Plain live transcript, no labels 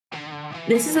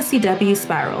This is a CW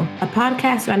Spiral, a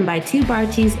podcast run by two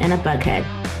Barchies and a Bughead.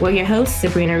 We're your hosts,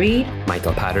 Sabrina Reed,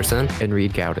 Michael Patterson, and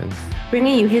Reed Gowden,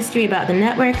 bringing you history about the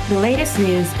network, the latest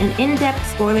news, and in-depth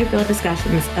spoiler-filled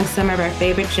discussions of some of our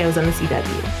favorite shows on the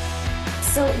CW.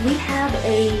 So we have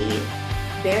a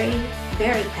very,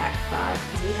 very packed pod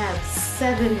because we have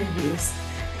 7 reviews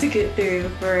to get through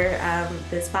for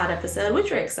this pod episode, which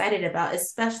we're excited about,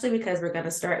 especially because we're going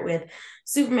to start with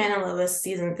Superman and Lois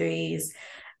Season 3's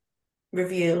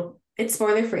review. It's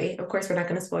spoiler free. Of course, we're not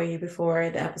going to spoil you before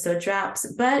the episode drops,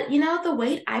 but the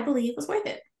wait, I believe, was worth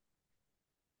it.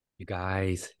 You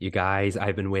guys,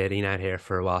 I've been waiting out here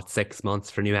for 6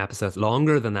 months for new episodes,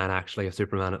 longer than that actually, of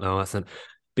Superman and Lois. And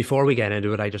before we get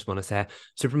into it, I just want to say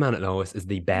Superman and Lois is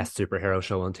the best superhero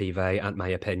show on TV, and my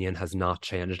opinion has not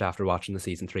changed after watching the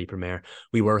season 3 premiere.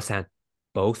 We were sent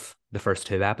both the first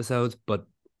 2 episodes, but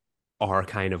our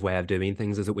kind of way of doing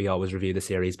things is that we always review the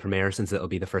series premiere, since it'll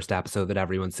be the first episode that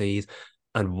everyone sees.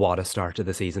 And what a start to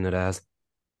the season it is.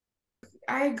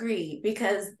 I agree,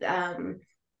 because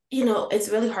it's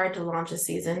really hard to launch a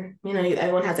season.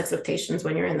 Everyone has expectations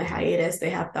when you're in the hiatus. They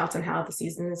have thoughts on how the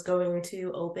season is going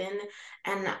to open.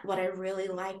 And what I really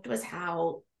liked was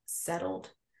how settled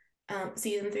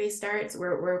season 3 starts.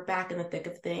 We're back in the thick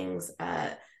of things.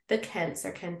 The Kents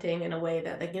are Kenting in a way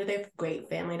that, they have great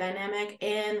family dynamic,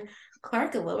 and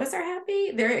Clark and Lois are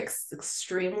happy. They're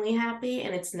extremely happy,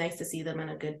 and it's nice to see them in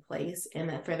a good place,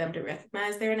 and for them to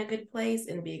recognize they're in a good place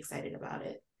and be excited about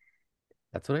it.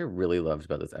 That's what I really loved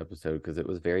about this episode, because it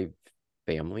was very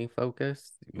family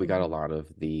focused. We got a lot of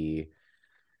the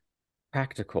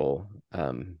practical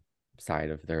side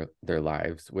of their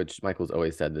lives, which Michael's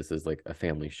always said this is like a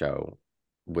family show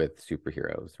with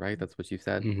superheroes, right? That's what you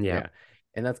said. Yeah.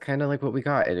 And that's kind of like what we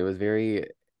got. And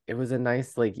it was a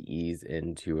nice ease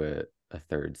into a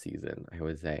third season, I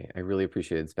would say. I really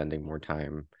appreciated spending more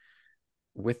time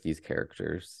with these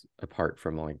characters apart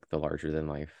from the larger than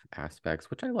life aspects,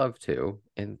 which I love too.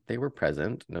 And they were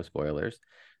present, no spoilers.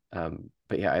 But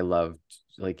yeah, I loved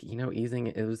easing.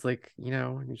 It was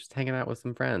you're just hanging out with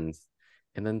some friends,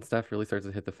 and then stuff really starts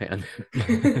to hit the fan.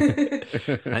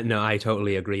 No, I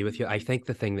totally agree with you. I think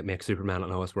the thing that makes Superman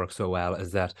and Lois work so well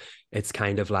is that it's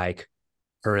kind of like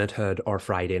Parenthood or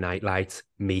Friday Night Lights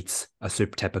meets a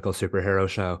typical superhero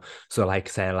show. So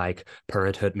say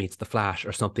Parenthood meets The Flash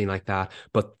or something like that.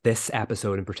 But this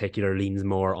episode in particular leans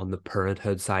more on the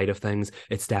Parenthood side of things.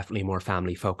 It's definitely more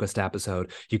family focused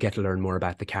episode. You get to learn more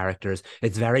about the characters.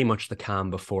 It's very much the calm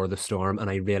before the storm, and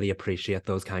I really appreciate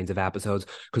those kinds of episodes,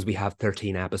 because we have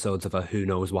 13 episodes of a who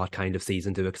knows what kind of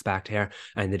season to expect here,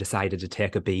 and they decided to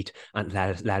take a beat and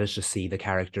let us just see the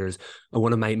characters.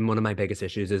 One of my biggest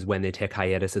issues is when they take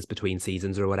hiatuses between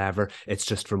seasons or whatever. It's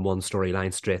just from one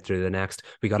storyline straight through the next.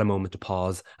 We got a moment to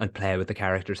pause and play with the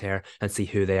characters here and see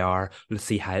who they are. Let's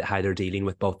see how they're dealing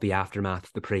with both the aftermath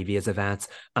of the previous events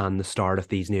and the start of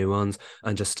these new ones.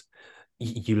 And just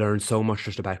you learn so much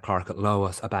just about Clark and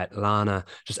Lois, about Lana,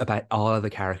 just about all of the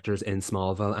characters in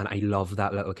Smallville. And I love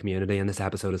that little community, and this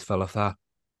episode is full of that.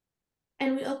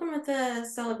 And we open with a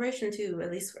celebration too, at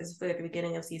least for the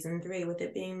beginning of season 3, with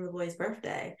it being the boy's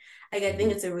birthday. I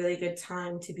think it's a really good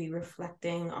time to be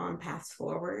reflecting on paths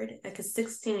forward, because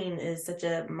 16 is such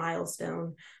a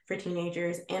milestone for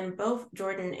teenagers, and both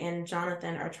Jordan and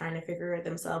Jonathan are trying to figure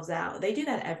themselves out. They do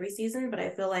that every season, but I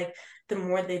feel like the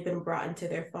more they've been brought into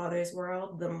their father's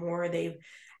world, the more they've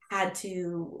had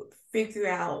to figure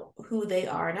out who they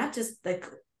are, not just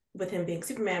with him being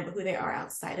Superman, but who they are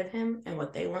outside of him and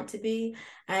what they want to be.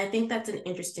 And I think that's an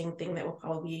interesting thing that we'll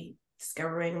probably be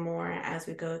discovering more as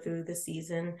we go through the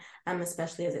season,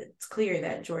 especially as it's clear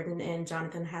that Jordan and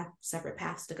Jonathan have separate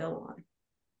paths to go on.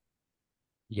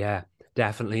 Yeah,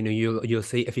 definitely. No, you'll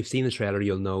see, if you've seen the trailer,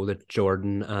 you'll know that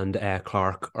Jordan and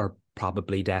Clark are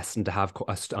probably destined to have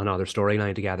another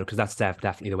storyline together, because that's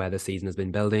definitely the way the season has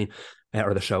been building,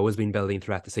 or the show has been building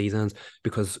throughout the seasons,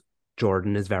 because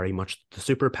Jordan is very much the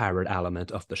superpowered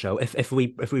element of the show. If we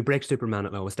break Superman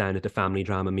and Lois down into family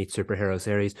drama meets superhero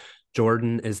series,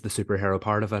 Jordan is the superhero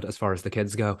part of it as far as the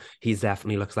kids go. He's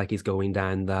definitely looks like he's going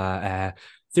down the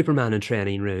Superman in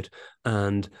training route.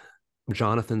 And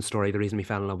Jonathan's story, the reason we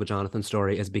fell in love with Jonathan's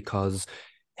story is because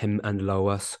him and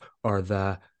Lois are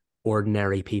the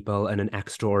ordinary people in an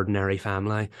extraordinary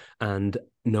family. And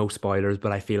no spoilers,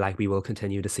 but I feel like we will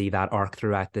continue to see that arc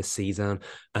throughout this season.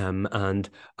 And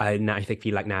I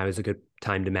feel like now is a good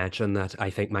time to mention that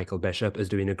I think Michael Bishop is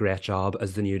doing a great job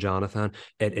as the new Jonathan.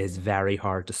 It is very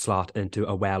hard to slot into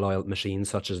a well-oiled machine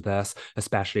such as this,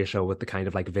 especially a show with the kind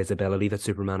of visibility that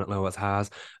Superman and Lois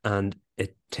has. And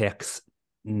it takes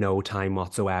no time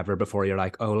whatsoever before you're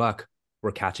like, oh, look,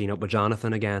 we're catching up with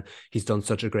Jonathan again. He's done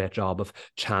such a great job of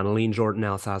channeling Jordan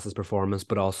Elsas's performance,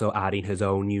 but also adding his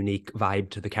own unique vibe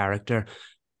to the character.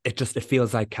 It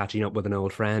feels like catching up with an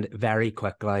old friend very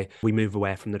quickly. We move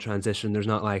away from the transition. There's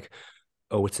not like,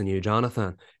 oh, it's a new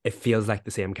Jonathan. It feels like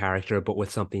the same character, but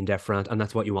with something different. And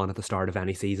that's what you want at the start of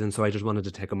any season. So I just wanted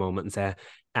to take a moment and say,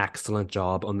 excellent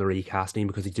job on the recasting,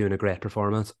 because he's doing a great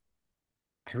performance.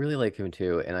 I really like him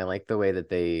too, and I like the way that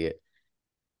they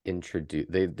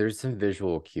there's some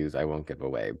visual cues I won't give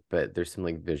away, but there's some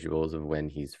like visuals of when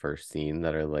he's first seen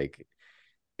that are like,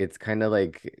 it's kind of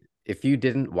like if you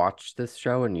didn't watch this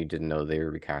show and you didn't know they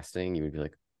were recasting, you would be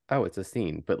like, oh, it's a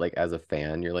scene. But like as a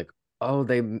fan, you're like, oh,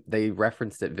 they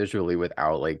referenced it visually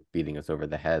without like beating us over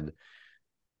the head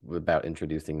about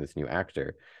introducing this new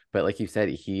actor. But like you said,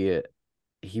 he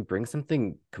brings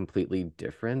something completely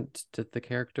different to the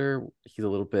character. He's a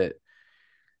little bit,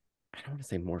 I don't want to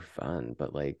say more fun,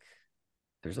 but like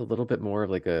there's a little bit more of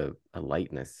like a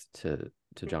lightness to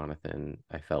Jonathan,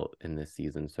 I felt in this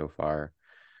season so far,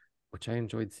 which I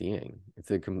enjoyed seeing.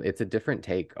 It's a different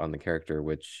take on the character,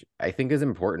 which I think is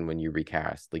important when you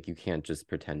recast. Like you can't just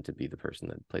pretend to be the person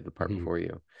that played the part Mm-hmm. before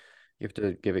you. You have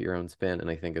to give it your own spin, and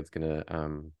I think it's gonna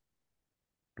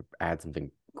add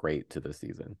something great to the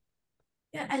season.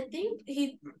 Yeah, I think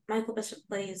Michael Bishop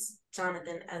plays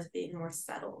Jonathan as being more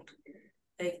settled.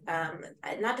 Like,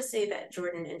 not to say that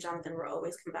Jordan and Jonathan were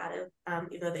always combative,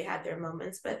 even though they had their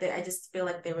moments, but I just feel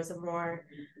like there was a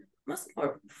much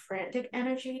more frantic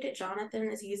energy to Jonathan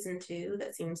in season 2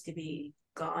 that seems to be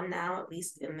gone now, at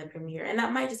least in the premiere. And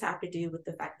that might just have to do with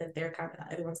the fact that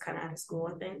everyone's kind of out of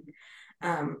school, I think,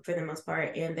 for the most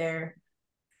part, and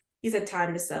he's had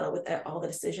time to settle with all the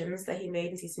decisions that he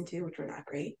made in season 2, which were not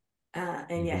great,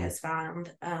 and yet Mm-hmm. has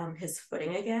found his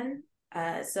footing again.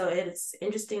 So it's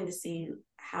interesting to see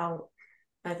how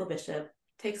Michael Bishop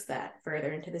takes that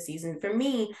further into the season. For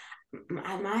me,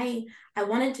 I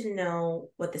wanted to know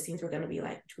what the scenes were going to be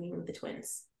like between the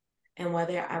twins and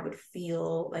whether I would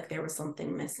feel like there was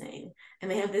something missing. And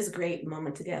they have this great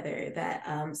moment together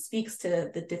that speaks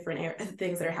to the different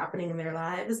things that are happening in their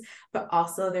lives, but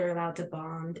also they're allowed to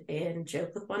bond and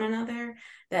joke with one another.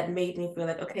 That made me feel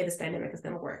like, okay, this dynamic is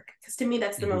going to work. Because to me,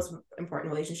 that's the Mm-hmm. most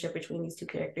important relationship between these two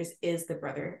characters is the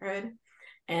brotherhood.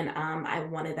 And I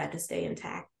wanted that to stay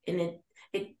intact. And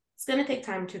it's going to take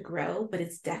time to grow, but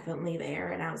it's definitely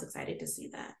there. And I was excited to see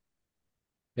that.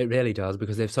 It really does,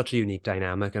 because they have such a unique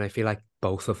dynamic, and I feel like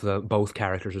both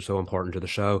characters are so important to the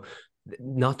show.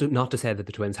 Not to say that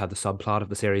the twins have the subplot of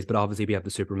the series, but obviously we have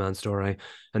the Superman story,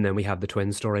 and then we have the twin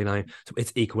storyline. So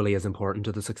it's equally as important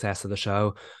to the success of the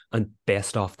show. And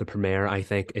based off the premiere, I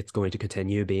think it's going to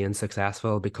continue being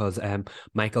successful, because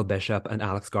Michael Bishop and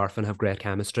Alex Garfin have great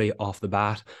chemistry off the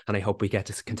bat, and I hope we get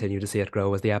to continue to see it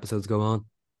grow as the episodes go on.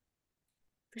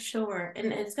 For sure.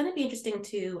 And it's going to be interesting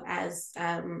too, as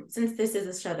since this is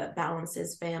a show that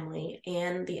balances family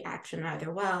and the action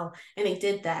rather well, and they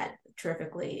did that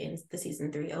terrifically in the season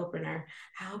 3 opener,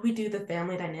 how we do the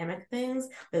family dynamic things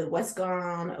with what's gone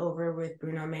on over with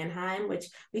Bruno Mannheim, which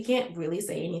we can't really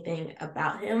say anything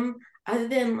about him other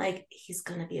than like he's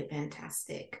going to be a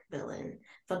fantastic villain.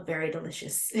 Felt very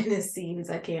delicious in his scenes.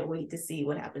 I can't wait to see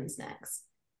what happens next.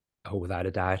 Oh, without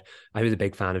a doubt. I was a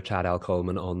big fan of Chad L.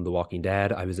 Coleman on The Walking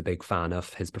Dead. I was a big fan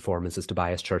of his performance as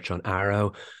Tobias Church on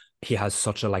Arrow. He has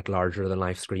such a like larger than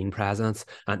life screen presence,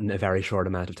 and in a very short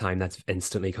amount of time that's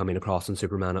instantly coming across in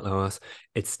Superman and Lois.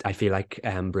 I feel like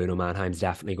Bruno Mannheim's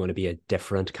definitely going to be a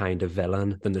different kind of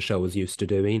villain than the show was used to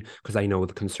doing, because I know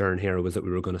the concern here was that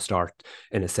we were going to start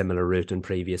in a similar route in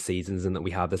previous seasons, and that we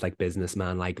have this like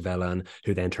businessman like villain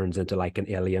who then turns into like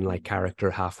an alien like character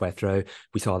halfway through.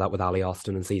 We saw that with Ali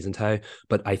Austin in season 2,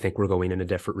 but I think we're going in a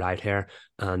different route here,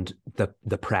 and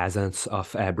the presence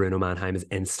of Bruno Mannheim is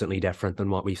instantly different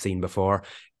than what we've seen before.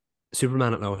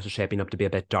 Superman at Lois is shaping up to be a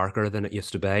bit darker than it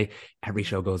used to be. Every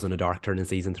show goes on a dark turn in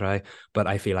season 3, but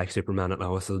I feel like Superman at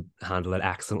Lois will handle it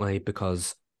excellently,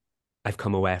 because I've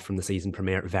come away from the season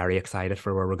premiere very excited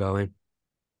for where we're going.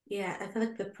 Yeah, I feel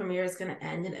like the premiere is going to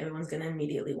end and everyone's going to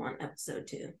immediately want episode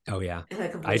 2. Oh yeah,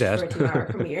 Like a I wish for did. a 2-hour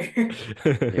premiere.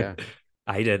 Yeah.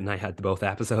 I did, and I had both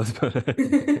episodes.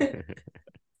 But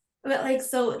like,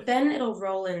 so then it'll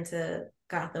roll into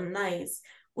Gotham Knights,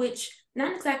 which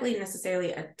not exactly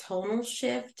necessarily a tonal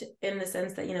shift in the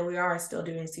sense that, we are still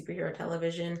doing superhero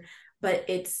television, but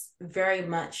it's very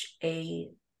much a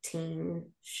teen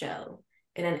show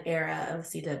in an era of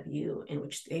CW in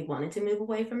which they wanted to move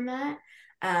away from that.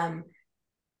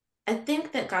 I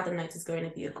think that Gotham Knights is going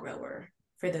to be a grower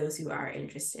for those who are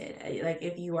interested. Like,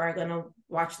 if you are going to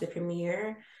watch the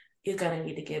premiere, you're going to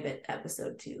need to give it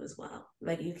episode 2 as well.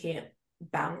 Like, you can't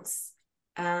bounce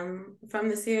from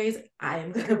the series. I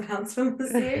am gonna bounce from the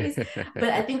series, but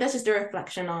I think that's just a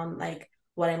reflection on like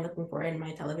what I'm looking for in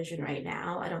my television right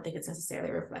now. I don't think it's necessarily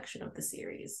a reflection of the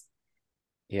series.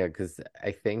 Yeah, because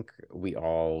I think we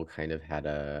all kind of had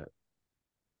a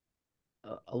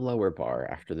lower bar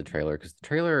after the trailer, because the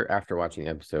trailer, after watching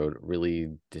the episode,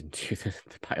 really didn't do the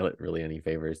pilot really any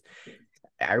favors.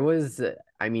 I was,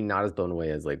 I mean, not as blown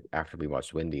away as like after we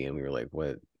watched Wendy and we were like,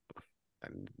 what?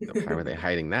 How are they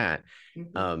hiding that?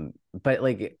 But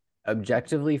like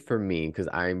objectively for me, because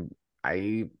I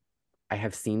I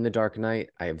have seen The Dark Knight.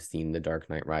 I have seen The Dark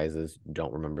Knight Rises.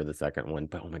 Don't remember the second one,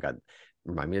 but oh my God,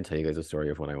 remind me to tell you guys a story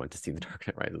of when I went to see The Dark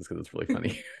Knight Rises because it's really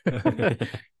funny.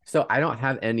 So I don't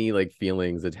have any like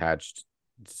feelings attached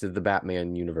to the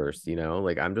Batman universe, you know?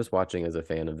 Like I'm just watching as a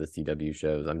fan of the CW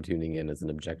shows. I'm tuning in as an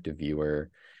objective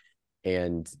viewer.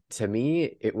 And to me,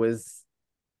 it was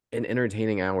an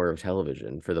entertaining hour of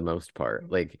television for the most part.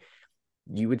 Like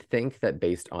you would think that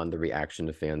based on the reaction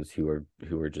of fans who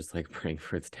are just like praying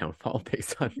for its downfall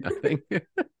based on nothing,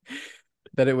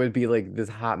 that it would be like this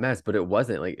hot mess, but it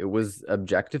wasn't. Like it was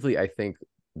objectively, I think,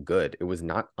 good. It was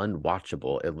not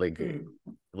unwatchable. It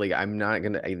like I'm not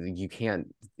gonna. You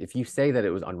can't, if you say that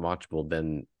it was unwatchable,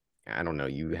 then I don't know.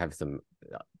 You have some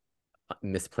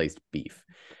misplaced beef.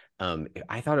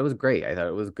 I thought it was great. I thought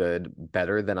it was good,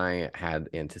 better than I had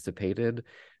anticipated.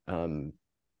 Um,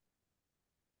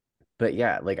 but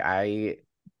yeah, like I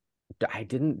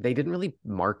didn't they didn't really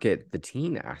market the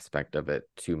teen aspect of it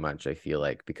too much, I feel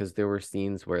like, because there were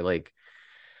scenes where like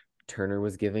Turner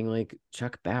was giving like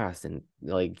Chuck Bass and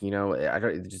like, you know, I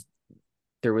don't just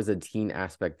there was a teen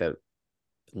aspect that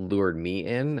lured me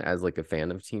in as like a fan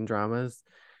of teen dramas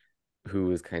who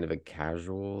was kind of a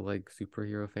casual like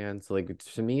superhero fan. So like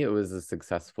to me it was a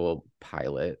successful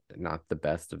pilot, not the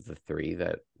best of the three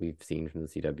that we've seen from the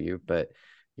CW, but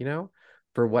you know,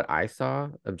 for what I saw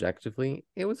objectively,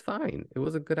 it was fine. It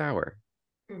was a good hour.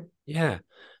 Yeah.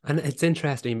 And it's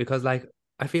interesting because like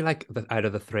I feel like out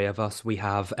of the three of us, we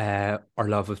have our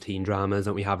love of teen dramas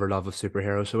and we have our love of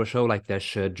superheroes. So a show like this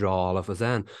should draw all of us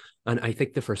in. And I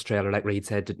think the first trailer, like Reed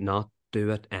said, did not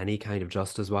do it any kind of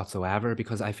justice whatsoever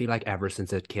because I feel like ever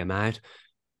since it came out,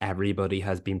 everybody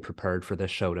has been prepared for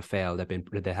this show to fail.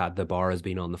 The bar has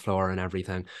been on the floor and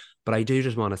everything. But I do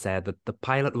just want to say that the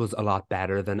pilot was a lot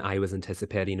better than I was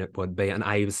anticipating it would be, and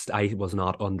I was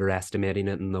not underestimating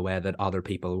it in the way that other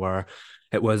people were.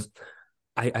 It was.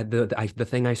 The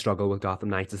thing I struggle with Gotham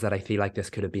Knights is that I feel like this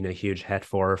could have been a huge hit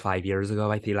 4 or 5 years ago.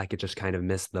 I feel like it just kind of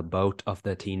missed the boat of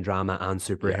the teen drama and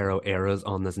Yeah. superhero eras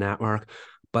on this network.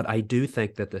 But I do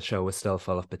think that the show is still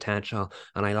full of potential.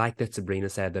 And I like that Sabrina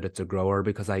said that it's a grower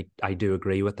because I do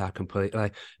agree with that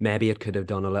completely. Maybe it could have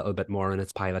done a little bit more in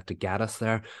its pilot to get us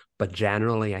there. But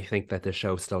generally, I think that the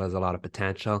show still has a lot of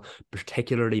potential,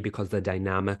 particularly because the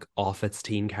dynamic of its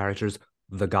teen characters,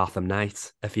 the Gotham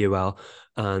Knights, if you will.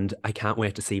 And I can't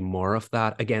wait to see more of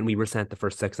that. Again, we were sent the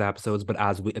first 6 episodes, but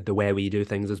the way we do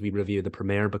things is we review the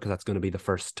premiere because that's going to be the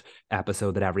first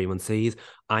episode that everyone sees.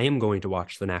 I am going to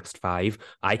watch the next 5.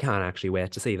 I can't actually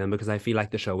wait to see them because I feel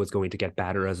like the show is going to get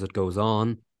better as it goes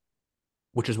on,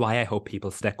 which is why I hope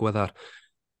people stick with it.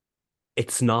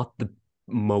 It's not the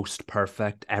most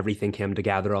perfect, everything came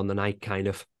together on the night kind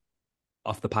of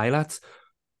the pilots,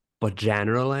 but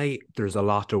generally there's a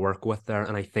lot to work with there,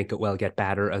 and I think it will get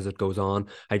better as it goes on.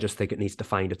 I just think it needs to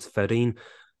find its footing.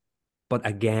 But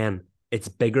again, it's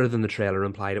bigger than the trailer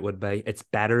implied it would be. It's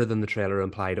better than the trailer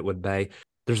implied it would be.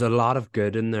 There's a lot of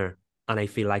good in there. And I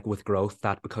feel like with growth,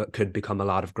 that could become a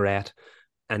lot of great.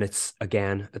 And it's,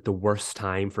 again, at the worst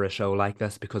time for a show like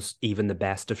this because even the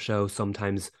best of shows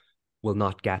sometimes will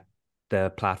not get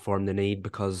the platform they need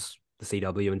because the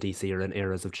CW and DC are in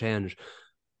eras of change.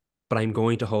 But I'm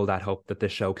going to hold that hope that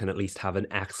this show can at least have an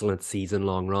excellent season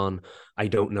long run. I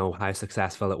don't know how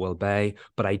successful it will be,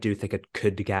 but I do think it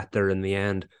could get there in the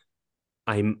end.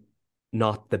 I'm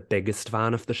not the biggest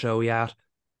fan of the show yet,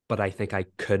 but I think I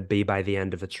could be by the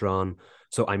end of its run.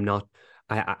 So I'm not.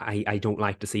 I don't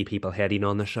like to see people hating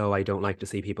on the show. I don't like to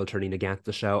see people turning against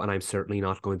the show, and I'm certainly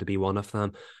not going to be one of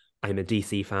them. I'm a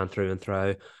DC fan through and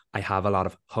through. I have a lot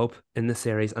of hope in the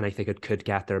series, and I think it could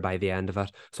get there by the end of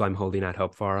it. So I'm holding out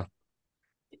hope for it.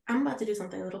 I'm about to do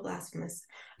something a little blasphemous.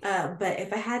 But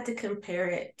if I had to compare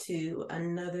it to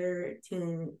another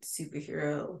teen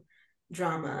superhero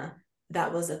drama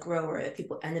that was a grower that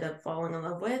people ended up falling in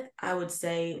love with, I would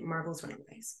say Marvel's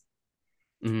Runaways.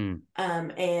 Mm.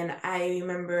 And I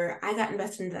remember I got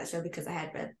invested into that show because I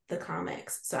had read the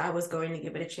comics, so I was going to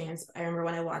give it a chance. I remember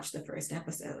when I watched the first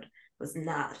episode, was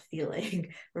not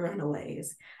feeling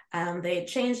Runaways. They had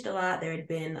changed a lot. There had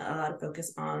been a lot of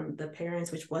focus on the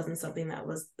parents, which wasn't something that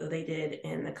was they did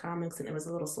in the comics, and it was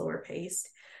a little slower paced.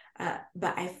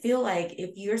 But I feel like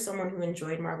if you're someone who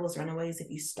enjoyed Marvel's Runaways, if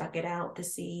you stuck it out to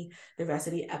see the rest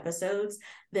of the episodes,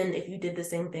 then if you did the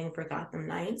same thing for Gotham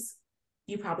Knights,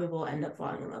 you probably will end up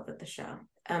falling in love with the show.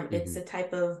 It's a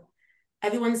type of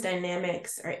everyone's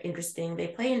dynamics are interesting. They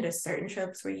play into certain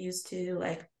tropes we're used to.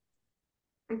 Like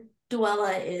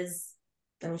Duella is,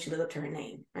 I mean, she lives up to her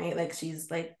name, right? Like she's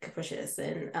like capricious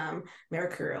and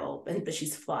mercurial, but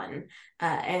she's fun.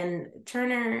 And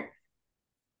Turner,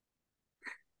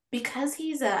 because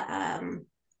he's an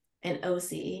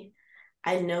OC,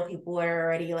 I know people are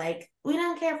already like, we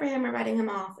don't care for him or writing him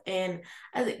off. And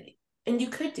I think, and you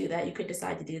could do that. You could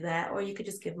decide to do that, or you could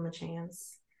just give him a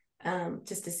chance,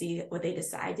 just to see what they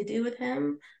decide to do with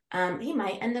him. He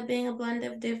might end up being a blend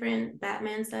of different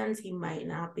Batman sons. He might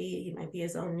not be. He might be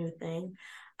his own new thing.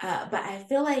 But I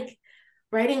feel like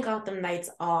writing Gotham Knights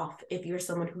off, if you're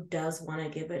someone who does want to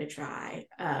give it a try,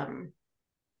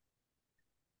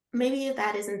 maybe if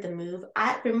that isn't the move.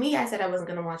 For me, I said I wasn't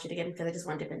going to watch it again because I just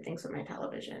want different things for my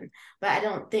television. But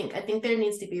I think there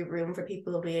needs to be room for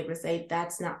people to be able to say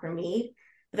that's not for me.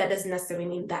 But that doesn't necessarily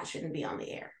mean that shouldn't be on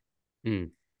the air.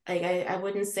 Mm. Like I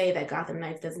wouldn't say that Gotham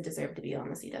Knights doesn't deserve to be on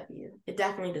the CW. It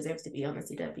definitely deserves to be on the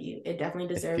CW. It definitely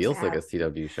It deserves to feels like have. a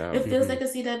CW show. It feels like a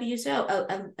CW show,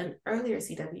 an earlier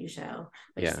CW show,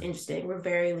 which is Yeah. interesting. We're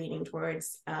very leaning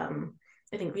towards.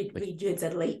 I think we had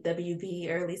said late WB,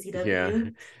 early Yeah,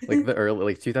 CW. like the early,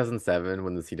 like 2007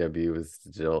 when the CW was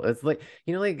still, it's like,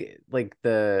 like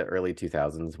the early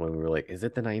 2000s when we were like, is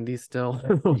it the 90s still?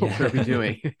 What are we Yeah.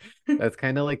 doing? That's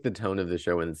kind of like the tone of the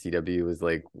show when the CW was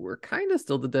like, we're kind of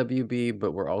still the WB,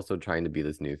 but we're also trying to be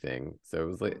this new thing. So it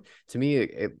was like, to me,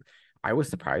 I was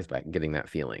surprised by getting that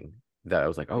feeling that I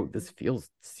was like, oh, this feels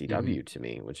Mhm. CW to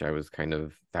me, which I was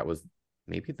that was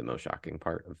maybe the most shocking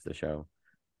part of the show.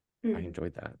 I Mm.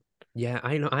 enjoyed that. Yeah,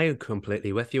 I know. I am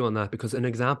completely with you on that because an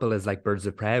example is like Birds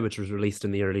of Prey, which was released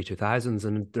in the early 2000s,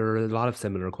 and there are a lot of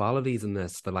similar qualities in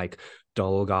this. The like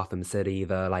dull Gotham City,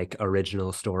 the like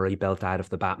original story built out of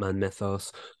the Batman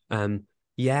mythos.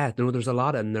 Yeah, there's a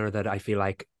lot in there that I feel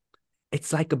like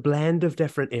it's like a blend of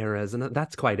different eras, and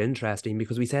that's quite interesting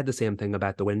because we said the same thing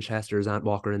about the Winchesters and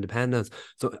Walker Independence.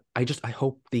 So I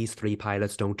hope these three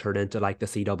pilots don't turn into like the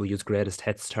CW's greatest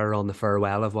hits tour on the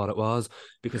farewell of what it was,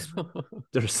 because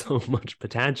there's so much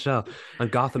potential,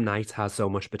 and Gotham Knights has so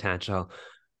much potential,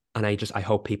 and I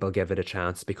hope people give it a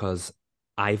chance because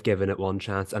I've given it one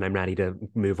chance and I'm ready to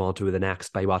move on to the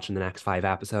next by watching the next 5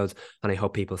 episodes. And I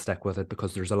hope people stick with it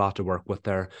because there's a lot to work with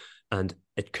there. And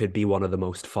it could be one of the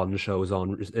most fun shows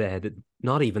on,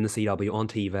 not even the CW, on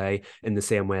TV in the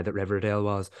same way that Riverdale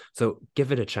was. So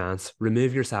give it a chance,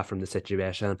 remove yourself from the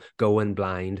situation, go in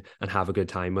blind and have a good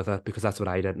time with it because that's what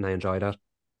I did and I enjoyed it.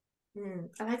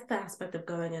 I like the aspect of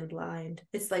going in blind.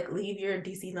 It's like leave your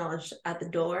DC knowledge at the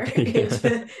door and,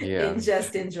 Yeah. Yeah. and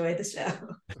just enjoy the show.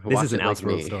 This is Watch an it like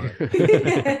Elseworld me.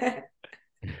 story.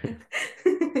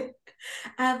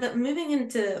 But moving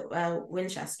into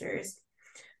Winchesters,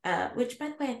 which by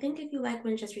the way, I think if you like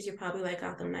Winchesters, you probably like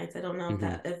Gotham Knights. I don't know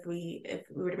Mhm. if we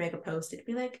were to make a post, it'd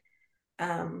be like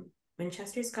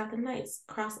Winchesters, Gotham Knights,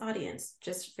 cross audience,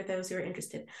 just for those who are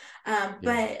interested. Yeah.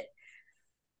 But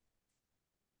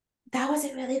that was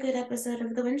a really good episode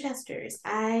of the Winchesters.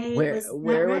 I was not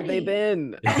Where have they ready.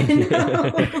 been? I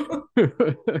know.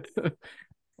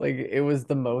 Like it was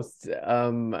the most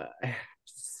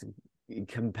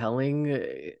compelling,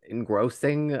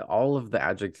 engrossing, all of the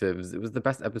adjectives. It was the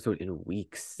best episode in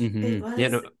weeks. It Yeah,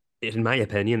 was. no, in my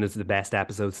opinion, it's the best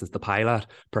episode since the pilot,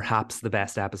 perhaps the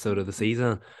best episode of the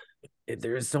season.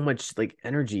 There is so much like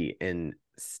energy and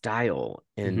style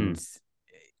Hmm. and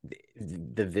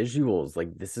the visuals.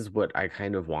 Like this is what I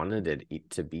kind of wanted it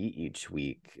to be each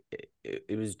week.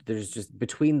 It was, there's just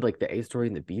between like the A story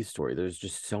and the B story, there's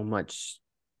just so much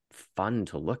fun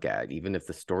to look at, even if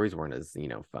the stories weren't as,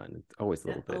 fun. It's always a The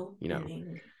little bit.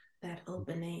 opening, that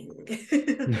opening, just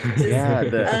Yeah,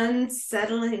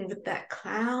 unsettling with that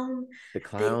clown. the The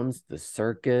clowns, the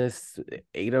circus.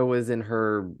 Ada was in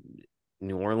her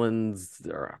New Orleans,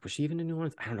 or was she even in New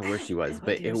Orleans? I don't know where I she have was, no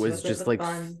but idea it where she was was, but just the like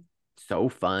fun. so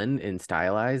fun and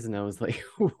stylized, and I was like,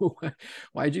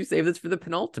 why'd you save this for the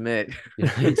penultimate?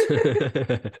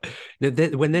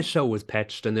 When this show was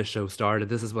pitched and this show started,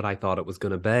 this is what I thought it was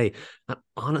going to be. And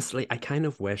honestly, I kind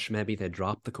of wish maybe they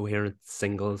dropped the coherent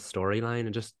single storyline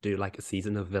and just do like a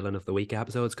season of Villain of the Week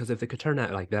episodes. Because if they could turn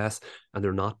out like this and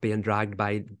they're not being dragged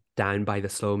down by the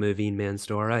slow moving main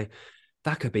story,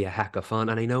 that could be a heck of fun.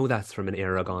 And I know that's from an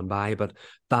era gone by, but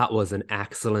that was an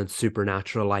excellent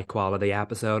supernatural like quality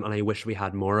episode. And I wish we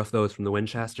had more of those from the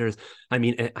Winchesters. I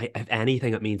mean, if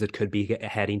anything, it means it could be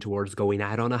heading towards going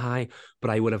out on a high,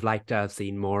 but I would have liked to have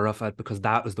seen more of it because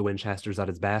that was the Winchesters at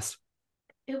its best.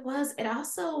 It was. It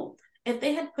also, if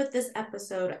they had put this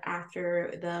episode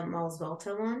after the Mals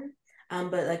Volta one,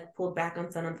 but like pulled back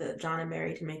on some of the John and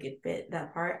Mary to make it fit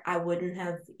that part, I wouldn't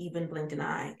have even blinked an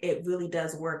eye. It really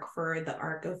does work for the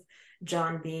arc of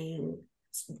John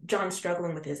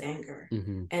struggling with his anger,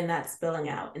 and that spilling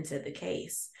out into the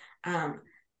case.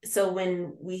 So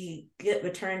when we get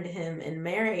returned to him and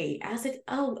Mary, I was like,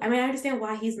 oh, I mean, I understand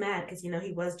why he's mad because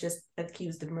he was just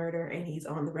accused of murder and he's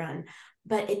on the run,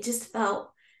 but it just felt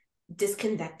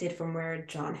disconnected from where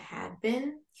John had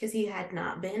been because he had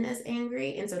not been as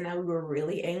angry. And so now we were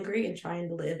really angry and trying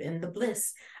to live in the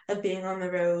bliss of being on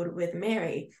the road with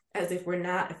Mary as if we're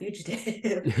not a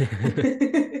fugitive.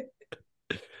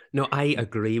 No, I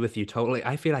agree with you totally.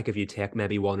 I feel like if you take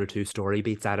maybe one or two story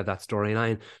beats out of that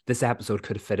storyline, this episode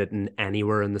could have fitted in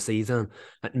anywhere in the season.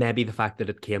 And maybe the fact that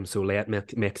it came so late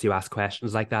makes you ask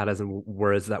questions like that, as in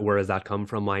where has that come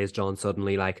from? Why is John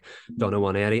suddenly like done a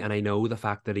 180? And I know the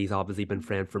fact that he's obviously been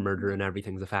framed for murder and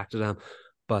everything's affected him.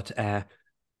 But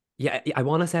yeah, I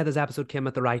want to say this episode came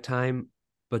at the right time,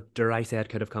 but dare I say it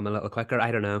could have come a little quicker? I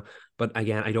don't know. But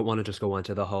again, I don't want to just go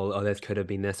into the whole, oh, this could have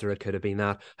been this or it could have been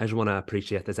that. I just want to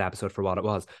appreciate this episode for what it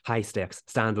was. High stakes,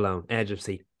 standalone, edge of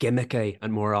seat, gimmicky,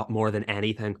 and more than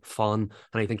anything, fun.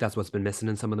 And I think that's what's been missing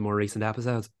in some of the more recent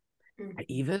episodes. I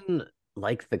even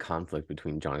liked the conflict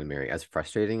between John and Mary, as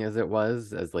frustrating as it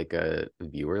was as like a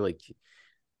viewer. Like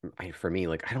for me,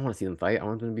 like I don't want to see them fight. I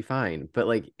want them to be fine. But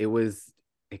like it was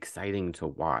exciting to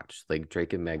watch. Like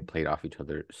Drake and Meg played off each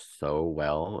other so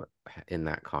well in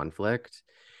that conflict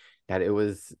that it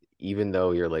was, even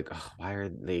though you're like, oh, why are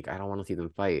they, I don't want to see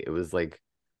them fight. It was like,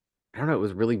 I don't know, it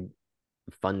was really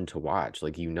fun to watch.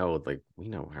 Like, like we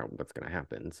know what's gonna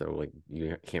happen. So like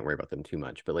you can't worry about them too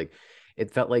much. But like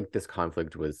it felt like this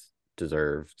conflict was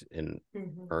deserved and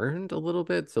earned a little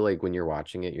bit. So like when you're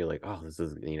watching it, you're like, oh, this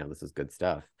is good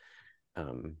stuff.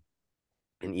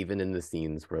 And even in the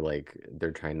scenes where like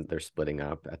they're splitting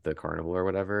up at the carnival or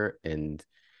whatever, and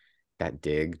that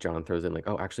dig John throws in, like,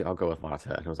 oh, actually, I'll go with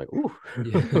Lotta. And I was like, ooh.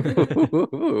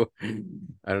 Yeah.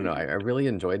 I don't know. I really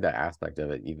enjoyed that aspect of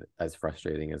it, even as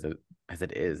frustrating as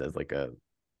it is as like a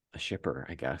shipper,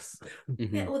 I guess.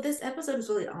 Yeah, well, this episode is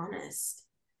really honest.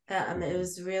 It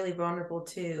was really vulnerable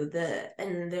too.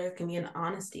 And there can be an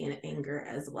honesty and anger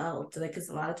as well. So, like, because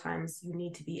a lot of times you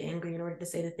need to be angry in order to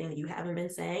say the thing that you haven't been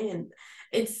saying.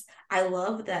 And I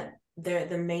love that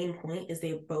the main point is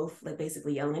they both like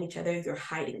basically yelling at each other. You're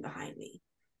hiding behind me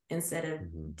instead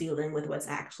of dealing with what's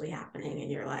actually happening in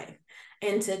your life.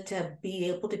 And to be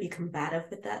able to be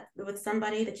combative with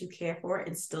somebody that you care for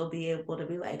and still be able to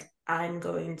be like, I'm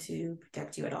going to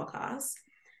protect you at all costs.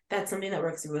 That's something that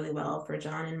works really well for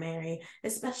John and Mary,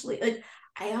 especially like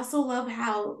I also love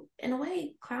how in a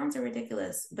way clowns are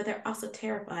ridiculous, but they're also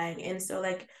terrifying. And so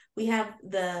like we have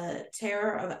the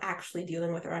terror of actually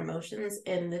dealing with our emotions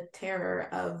and the terror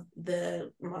of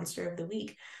the monster of the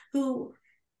week who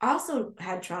also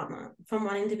had trauma from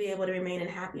wanting to be able to remain in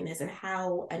happiness and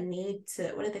how a need to,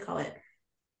 what did they call it?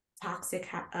 Toxic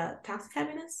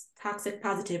happiness, toxic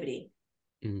positivity.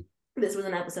 This was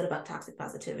an episode about toxic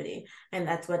positivity, and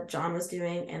that's what John was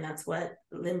doing, and that's what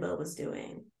Limbo was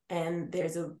doing. And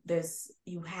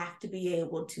you have to be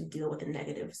able to deal with the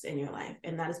negatives in your life,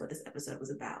 and that is what this episode was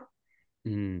about.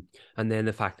 And then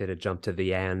the fact that it jumped to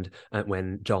the end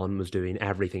when John was doing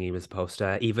everything he was supposed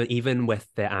to, even with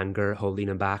the anger holding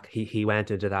him back, he went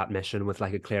into that mission with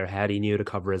like a clear head. He knew to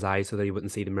cover his eyes so that he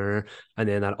wouldn't see the mirror. And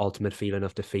then that ultimate feeling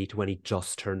of defeat when he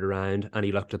just turned around and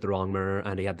he looked at the wrong mirror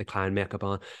and he had the clown makeup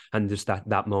on, and just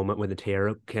that moment when the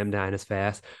tear came down his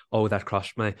face. Oh, that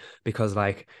crushed me, because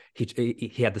like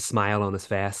he had the smile on his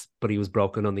face, but he was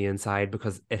broken on the inside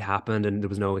because it happened and there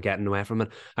was no getting away from it.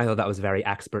 I thought that was very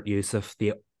expert use of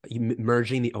the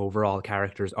merging the overall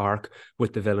character's arc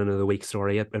with the villain of the week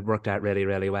story. It worked out really,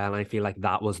 really well. And I feel like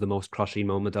that was the most crushing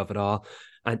moment of it all.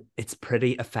 And it's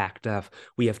pretty effective.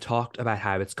 We have talked about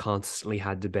how it's constantly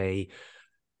had to be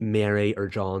Mary or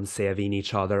John saving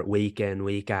each other week in,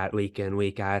 week out, week in,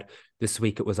 week out. This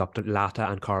week it was up to Lata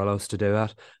and Carlos to do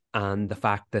it. and the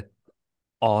fact that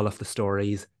all of the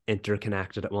stories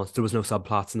interconnected at once. There was no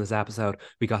subplots in this episode.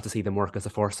 We got to see them work as a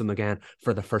foursome again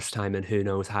for the first time in who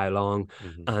knows how long.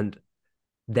 Mhm. And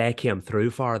they came through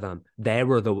for them. They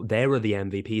were the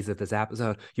MVPs of this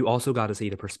episode. You also got to see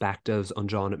the perspectives on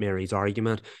John and Mary's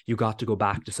argument. You got to go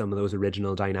back to some of those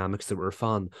original dynamics that were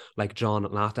fun. Like John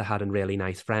and Latta had a really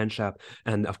nice friendship.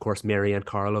 And of course, Mary and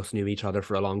Carlos knew each other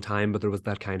for a long time, but there was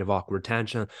that kind of awkward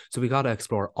tension. So we got to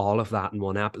explore all of that in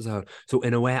one episode. So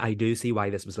in a way, I do see why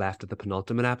this was left at the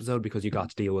penultimate episode, because you got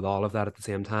to deal with all of that at the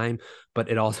same time. But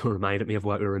it also reminded me of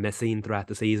what we were missing throughout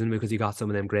the season, because you got some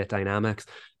of them great dynamics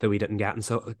that we didn't get in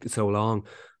so long.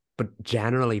 But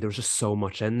generally, there was just so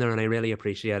much in there, and I really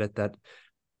appreciate it that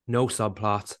no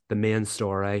subplots, the main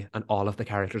story, and all of the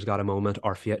characters got a moment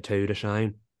or two to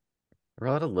shine. There were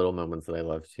a lot of little moments that I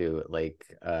love too, like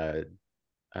to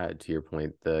your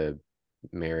point, the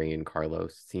Mary and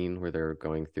Carlos scene where they're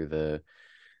going through the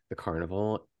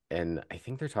carnival, and I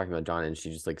think they're talking about John, and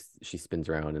she just like she spins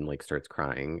around and like starts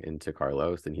crying into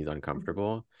Carlos, and he's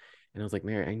uncomfortable. And I was like,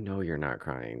 Mary, I know you're not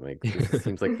crying. Like, this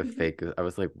seems like the fake. I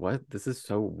was like, what? This is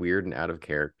so weird and out of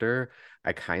character.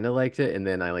 I kind of liked it. And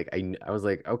then I was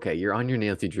like, okay, you're on your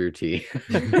Nancy Drew tea.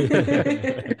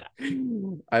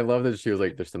 I love that she was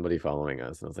like, there's somebody following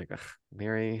us. And I was like,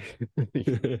 Mary,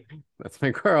 that's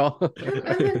my girl.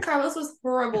 And then Carlos was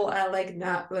horrible at like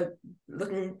not like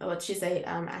looking, what she say,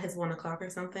 at his 1 o'clock or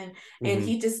something. And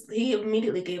he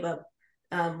immediately gave up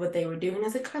what they were doing. I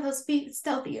was like, Carlos, be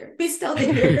stealthier. Be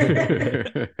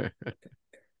stealthier.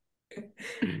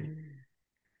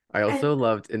 I also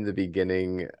loved in the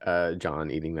beginning,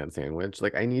 John eating that sandwich.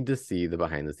 Like, I need to see the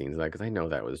behind the scenes of that, because I know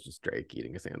that was just Drake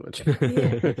eating a sandwich.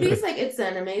 Yeah, he's like, it's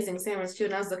an amazing sandwich too.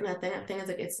 And I was looking at that thing. I was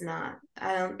like, it's not.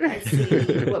 I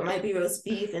see what might be roast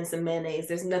beef and some mayonnaise.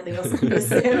 There's nothing else on the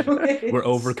sandwich. We're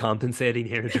overcompensating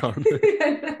here, John.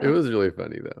 It was really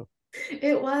funny though.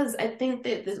 It was. I think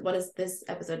that this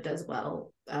episode does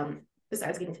well,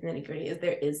 besides getting to nitty gritty, is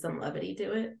there is some levity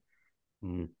to it.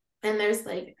 And there's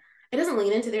like, it doesn't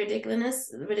lean into their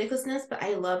ridiculousness, but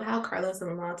I love how Carlos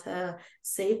and Lata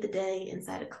save the day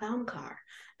inside a clown car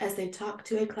as they talk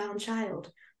to a clown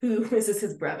child who is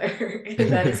his brother. And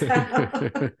that is how.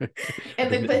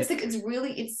 But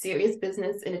it's serious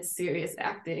business and it's serious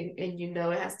acting, and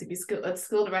it has to be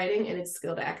skilled writing and it's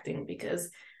skilled acting, because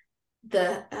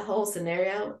the whole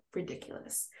scenario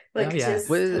ridiculous, just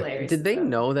hilarious. Did they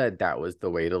know that was the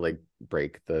way to like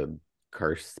break the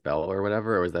curse spell or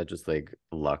whatever, or was that just like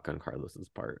luck on Carlos's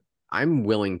part? I'm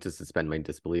willing to suspend my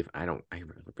disbelief. I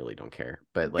really don't care,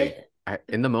 but like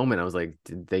in the moment I was like,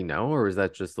 did they know, or was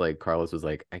that just like Carlos was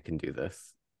like, I can do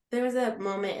this? There was a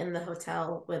moment in the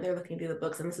hotel when they're looking through the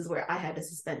books, and this is where I had to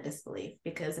suspend disbelief,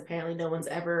 because apparently no one's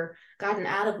ever gotten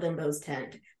out of Limbo's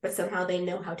tent, but somehow they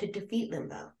know how to defeat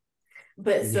Limbo.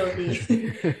 But so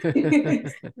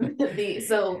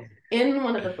so in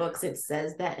one of the books, it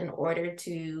says that in order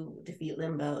to defeat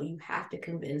Limbo, you have to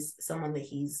convince someone that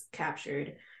he's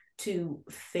captured to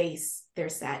face their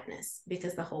sadness,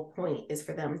 because the whole point is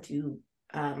for them to,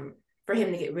 for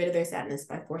him to get rid of their sadness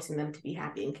by forcing them to be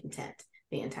happy and content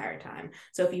the entire time.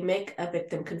 So if you make a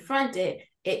victim confront it,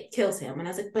 it kills him. And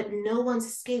I was like, but no one's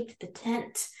escaped the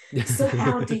tent. So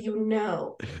how do you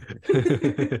know?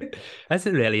 That's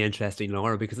a really interesting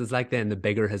lore, because it's like then the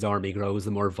bigger his army grows,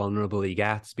 the more vulnerable he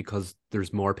gets, because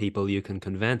there's more people you can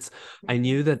convince. I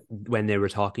knew that when they were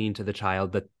talking to the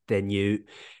child, that they knew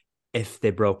if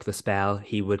they broke the spell,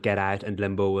 he would get out and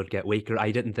Limbo would get weaker.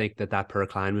 I didn't think that poor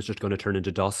clown was just going to turn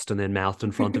into dust and then melt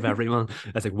in front of everyone.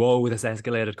 I was like, whoa, this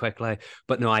escalated quickly.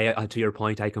 But no, I to your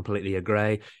point, I completely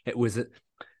agree. It was,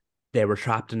 they were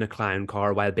trapped in a clown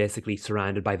car while basically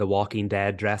surrounded by the Walking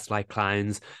Dead dressed like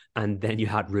clowns. And then you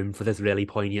had room for this really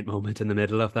poignant moment in the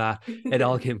middle of that. It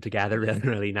all came together really,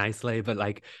 really nicely. But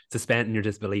like, suspending your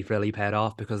disbelief really paid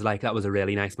off, because like that was a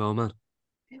really nice moment.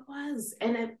 It was.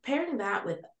 And pairing that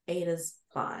with Ada's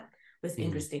plot was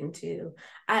interesting too.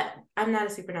 I'm not a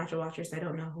supernatural watcher, so I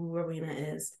don't know who Rowena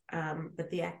is, but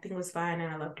the acting was fine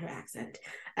and I loved her accent.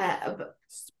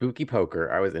 Spooky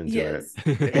poker, I was into it.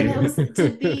 And it was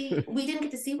we didn't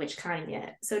get to see which kind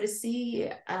yet, so to see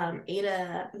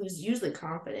Ada, who's usually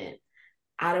confident,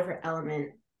 out of her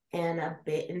element and a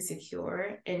bit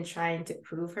insecure and trying to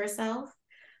prove herself,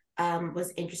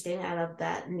 was interesting. I love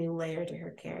that new layer to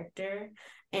her character.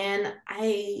 And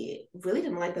I really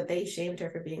didn't like that they shamed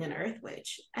her for being an earth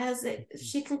witch, as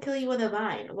she can kill you with a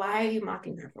vine. Why are you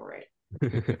mocking her for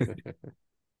it?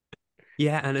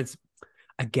 Yeah, and it's,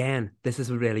 again, this is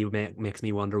what really makes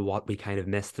me wonder what we kind of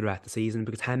missed throughout the season,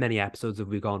 because how many episodes have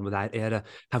we gone without Ada?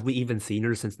 Have we even seen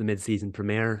her since the mid-season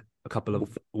premiere? a couple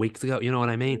of weeks ago. You know what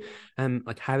I mean?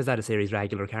 Like how is that a series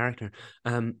regular character?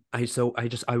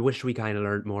 I wish we kind of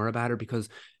learned more about her, because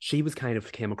she was kind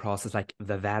of came across as like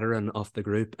the veteran of the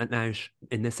group, and now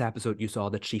in this episode you saw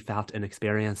that she felt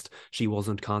inexperienced. She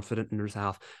wasn't confident in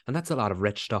herself, and that's a lot of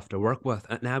rich stuff to work with.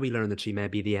 And now we learn that she may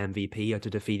be the MVP to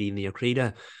defeating the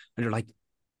Akrita, and you're like,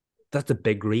 that's a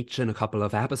big reach in a couple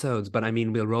of episodes, but I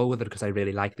mean, we'll roll with it because I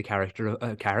really like the character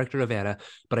of Ada.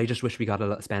 But I just wish we got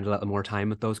to spend a little more time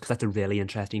with those, because that's a really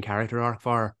interesting character arc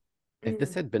for her. If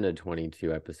this had been a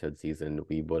 22 episode season,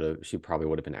 she probably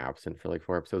would have been absent for like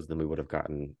 4 episodes. Then we would have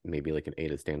gotten maybe like an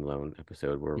Ada standalone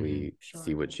episode where we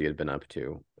see what she had been up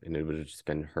to, and it would have just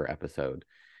been her episode.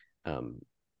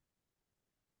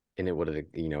 And it would have,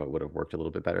 it would have worked a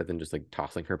little bit better than just like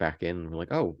tossing her back in. We're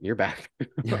like, oh, you're back.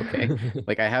 Okay.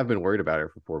 Like I have been worried about her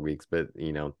for 4 weeks, but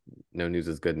no news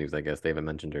is good news, I guess. They haven't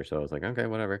mentioned her, so I was like, okay,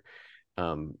 whatever.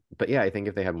 But yeah, I think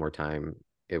if they had more time,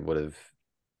 it would have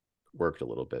worked a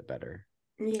little bit better.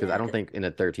 Because I don't think in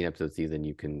a 13 episode season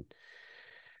you can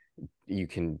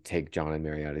take John and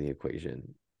Mary out of the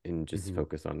equation and just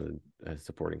focus on a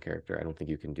supporting character. I don't think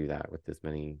you can do that with this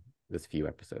few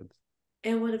episodes.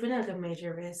 It would have been like a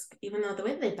major risk, even though the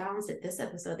way they balanced it this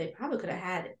episode, they probably could have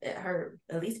had her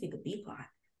at least be the B plot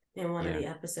in one of the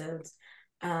episodes.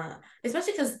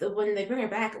 Especially because when they bring her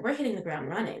back, we're hitting the ground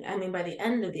running. I mean, by the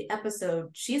end of the episode,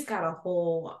 she's got a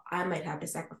whole, I might have to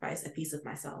sacrifice a piece of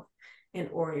myself in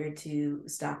order to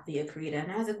stop the Akrita.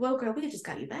 And I was like, whoa, girl, we just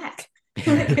got you back. I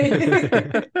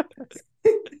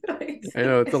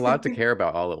know, it's a lot to care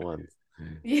about all at once.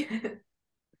 Yeah.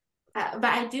 But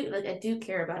I do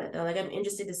care about it though. Like I'm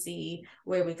interested to see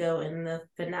where we go in the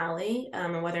finale,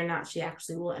 and whether or not she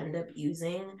actually will end up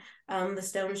using the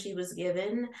stone she was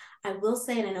given. I will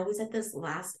say, and I know we said this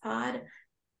last pod,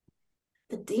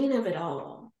 the dean of it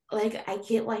all. Like I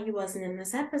get why he wasn't in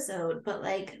this episode, but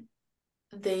like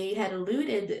they had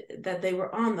alluded that they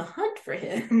were on the hunt for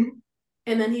him.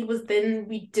 And then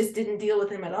we just didn't deal with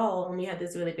him at all. And we had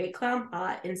this really great clown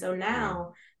pot. And so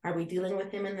now, are we dealing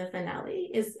with him in the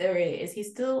finale? Is he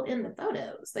still in the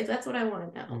photos? Like, that's what I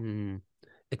want to know.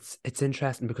 It's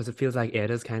interesting because it feels like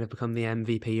Ada's kind of become the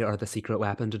MVP or the secret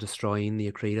weapon to destroying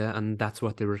the Akrita, and that's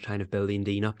what they were kind of building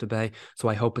Dean up to be. So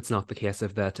I hope it's not the case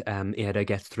of that Ada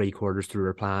gets 3/4 through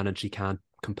her plan and she can't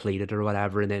complete it or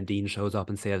whatever, and then Dean shows up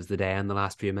and saves the day in the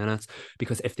last few minutes.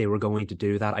 Because if they were going to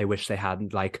do that, I wish they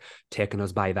hadn't like taken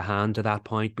us by the hand to that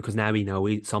point, because now we know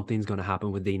something's going to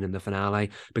happen with Dean in the finale,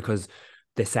 because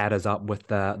they set us up with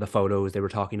the photos. They were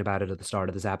talking about it at the start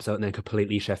of this episode and then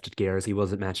completely shifted gears. He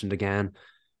wasn't mentioned again.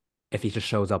 If he just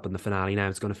shows up in the finale now,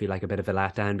 it's going to feel like a bit of a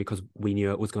letdown, because we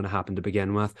knew it was going to happen to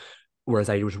begin with. Whereas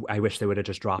I wish they would have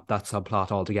just dropped that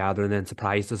subplot altogether and then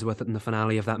surprised us with it in the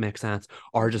finale, if that makes sense.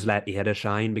 Or just let Ada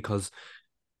shine, because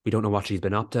we don't know what she's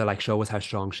been up to. Like, show us how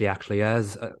strong she actually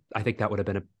is. I think that would have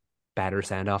been a better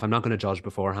send-off. I'm not going to judge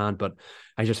beforehand, but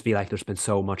I just feel like there's been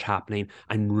so much happening.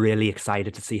 I'm really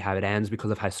excited to see how it ends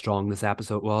because of how strong this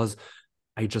episode was.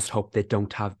 I just hope they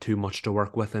don't have too much to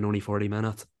work with in only 40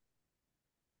 minutes.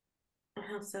 I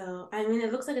hope so. I mean,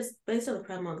 it looks like it's based on the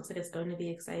promo. It looks like it's going to be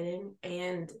exciting.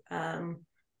 And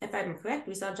if I'm correct,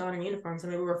 we saw John in uniform, so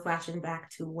maybe we're flashing back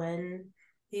to when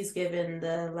he's given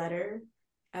the letter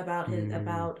about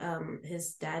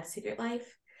his dad's secret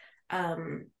life.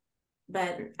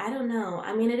 But I don't know.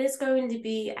 I mean, it is going to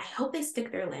be. I hope they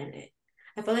stick their landing.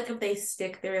 I feel like if they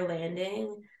stick their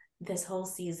landing, this whole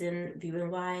season, viewing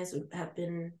wise, would have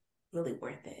been really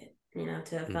worth it.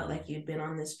 To have felt like you'd been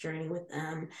on this journey with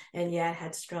them, and it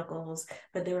had struggles,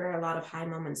 but there were a lot of high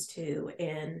moments too.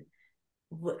 And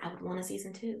I would want a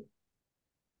season 2.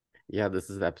 Yeah, this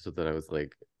is the episode that I was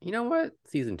like, you know what?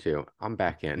 Season 2, I'm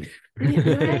back in.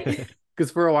 Right? Because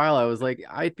for a while I was like,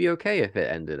 I'd be okay if it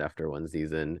ended after one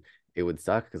season. It would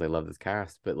suck because I love this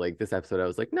cast, but like this episode, I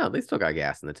was like, no, they still got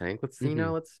gas in the tank. Let's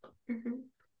let's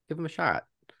give them a shot.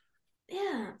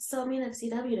 Yeah. So I mean, if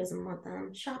CW doesn't want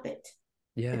them, shop it.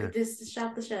 Yeah. Just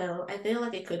shop the show. I feel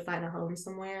like it could find a home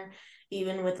somewhere,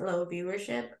 even with low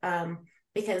viewership.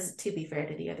 Because to be fair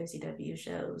to the other CW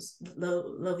shows,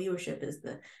 low viewership is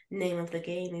the name of the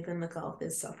game. Even the golf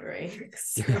is suffering.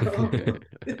 So.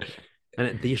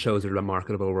 And these shows are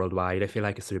remarkable worldwide. I feel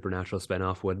like a Supernatural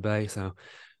spin-off would be. So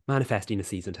manifesting a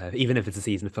season 2, even if it's a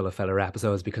season full of filler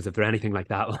episodes, because if they're anything like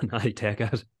that one, I take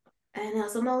it.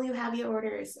 And so Mo, you have your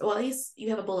orders. Well, at least you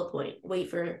have a bullet point. Wait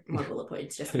for more bullet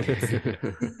points just in case.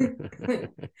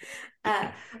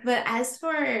 But as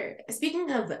for speaking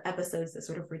of episodes that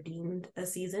sort of redeemed a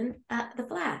season, The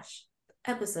Flash,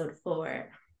 episode 4.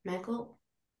 Michael,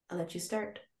 I'll let you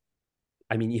start.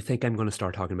 I mean, you think I'm going to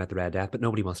start talking about the Red Death, but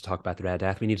nobody wants to talk about the Red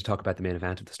Death. We need to talk about the main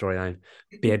event of the storyline.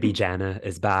 Baby Jenna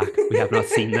is back. We have not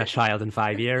seen that child in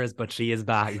 5 years, but she is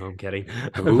back. No, I'm kidding.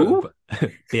 Who?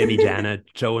 Baby Jenna,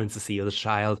 Joe and Cecile's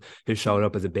child, who showed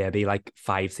up as a baby like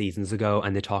 5 seasons ago,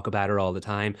 and they talk about her all the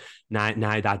time. Now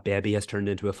that baby has turned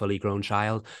into a fully grown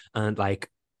child, and like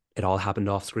it all happened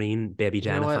off screen. Baby You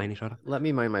know Jenna what? finally showed up. Let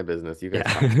me mind my business. You guys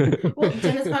Yeah. talk. Well,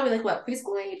 Jenna's probably like what,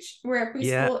 preschool age? We're at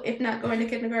Yeah. preschool, if not going to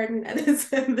kindergarten at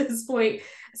this point.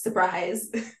 Surprise.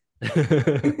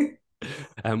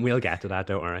 We'll get to that,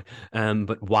 don't worry.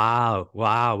 But wow.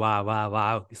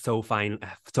 So fine,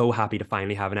 so happy to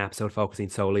finally have an episode focusing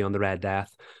solely on the Red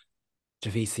Death.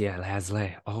 Javicia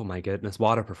Leslie, oh my goodness,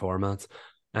 what a performance.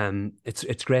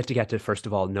 It's great to get to first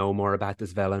of all know more about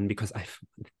this villain, because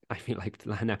I feel like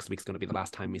next week's going to be the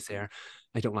last time we see her.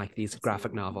 I don't like these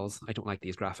graphic novels.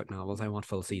 I want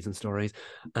full season stories.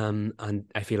 And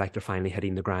I feel like they're finally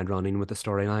hitting the ground running with the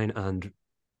storyline, and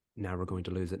now we're going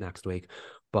to lose it next week.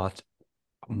 But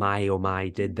my oh my,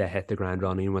 did they hit the ground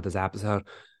running with this episode?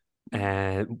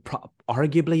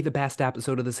 Arguably the best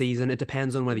episode of the season. It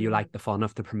depends on whether you like the fun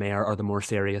of the premiere or the more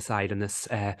serious side in this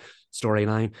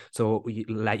storyline. So we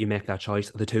let you make that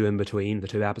choice. The two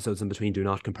episodes in between do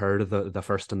not compare to the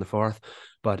first and the fourth.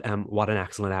 But what an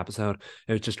excellent episode.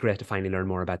 It was just great to finally learn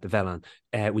more about the villain.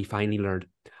 We finally learned.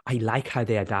 I like how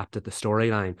they adapted the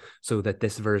storyline so that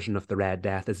this version of the Red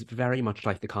Death is very much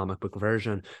like the comic book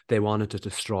version. They wanted to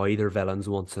destroy their villains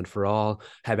once and for all.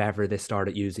 However, they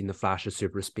started using the Flash's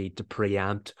super speed to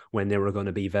preempt when they were going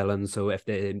to be villains. So if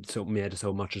they made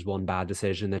so much as one bad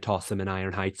decision, they toss them in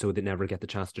Iron Heights so they never get the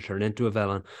chance to turn into a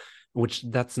villain, which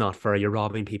that's not fair. You're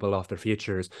robbing people of their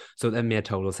futures. So that made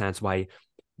total sense why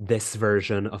this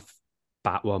version of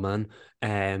Batwoman,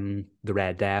 the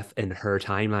Red Death, in her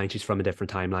timeline, she's from a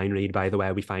different timeline. Read, by the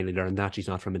way, we finally learned that she's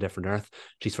not from a different Earth.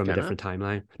 She's from a different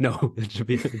timeline. No, it should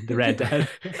be the Red Death.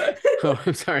 Oh,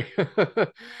 I'm sorry.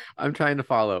 I'm trying to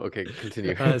follow. Okay,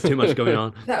 continue. There's too much going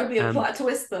on. That would be a plot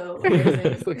twist, though.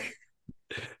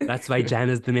 That's why Jen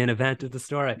is the main event of the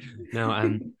story.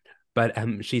 No,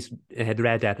 but she's the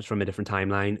Red Death is from a different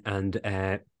timeline,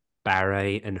 and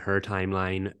Barry in her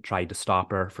timeline tried to stop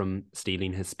her from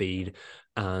stealing his speed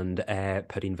and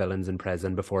putting villains in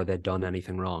prison before they'd done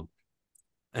anything wrong.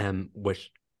 And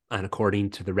according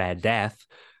to the Red Death,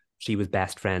 she was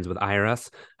best friends with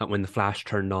Iris, and when the Flash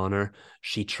turned on her,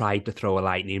 she tried to throw a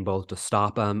lightning bolt to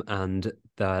stop him, and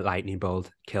the lightning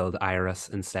bolt killed Iris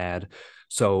instead.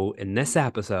 So in this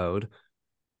episode,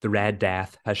 the Red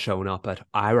Death has shown up at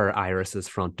our Iris's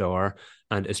front door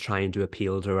and is trying to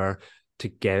appeal to her to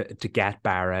get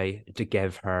Barry to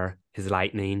give her his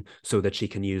lightning so that she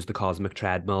can use the cosmic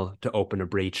treadmill to open a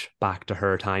breach back to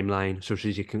her timeline so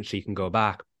she can go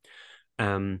back.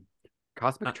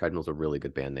 Cosmic Treadmill's a really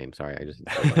good band name. Sorry, I just.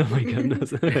 Oh my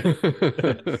goodness!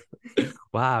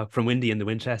 Wow, from Windy and the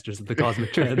Winchesters of the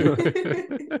Cosmic Treadmill.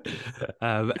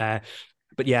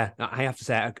 But yeah, I have to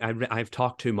say I've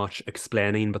talked too much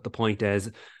explaining, but the point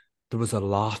is, there was a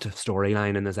lot of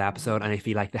storyline in this episode, and I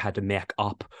feel like they had to make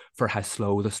up for how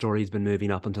slow the story's been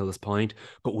moving up until this point.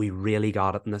 But we really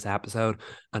got it in this episode,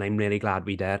 and I'm really glad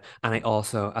we did. And I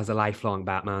also, as a lifelong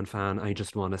Batman fan, I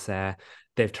just want to say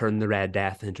they've turned the Red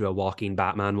Death into a walking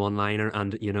Batman one-liner,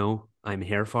 and I'm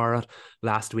here for it.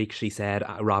 Last week she said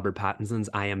Robert Pattinson's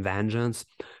 "I am vengeance."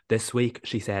 This week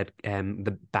she said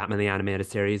the Batman the Animated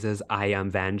Series is "I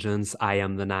am vengeance, I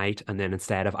am the night," and then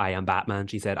instead of "I am Batman,"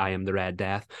 she said "I am the Red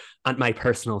Death." And my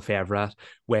personal favorite,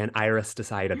 when Iris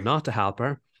decided not to help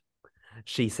her,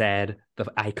 she said the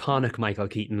iconic Michael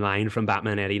Keaton line from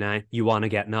Batman '89: "You want to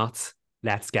get nuts?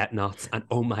 Let's get nuts." And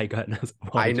oh my goodness,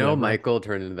 I know Michael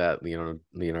turned into that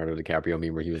Leonardo DiCaprio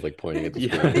meme where he was like pointing at the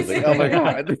screen. Yeah. I was like, oh my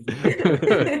God.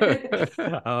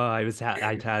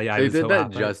 I tell you, I they was did so that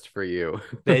happy. just for you.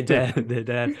 They did.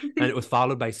 And it was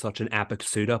followed by such an epic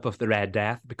suit up of the Red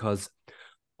Death because,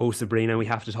 oh, Sabrina, we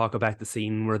have to talk about the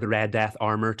scene where the Red Death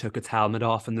armor took its helmet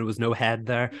off and there was no head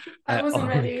there. I wasn't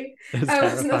ready.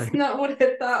 That's not what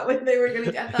I thought when they were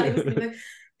going to. I thought he was going to be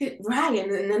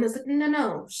Ryan, and then it's like,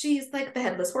 no, she's like the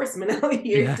headless horseman out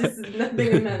here. Yeah. Just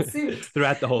nothing in that suit.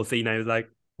 Throughout the whole scene, I was like,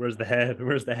 "Where's the head?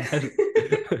 Where's the head?"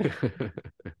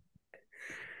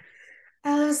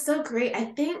 That was so great.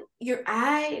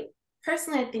 I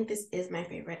personally think this is my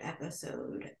favorite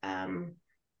episode. And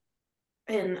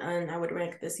I would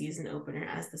rank the season opener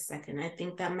as the second. I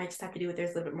think that might just have to do with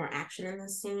there's a little bit more action in the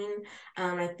scene.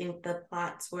 I think the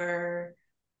plots were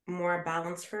more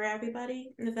balanced for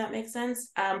everybody, if that makes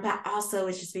sense. But also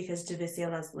it's just because Javicia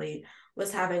Leslie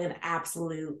was having an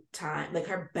absolute time, like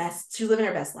she was living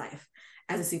her best life.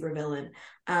 as a supervillain.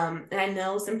 And I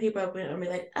know some people are going to be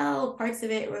like, oh, parts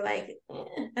of it were like,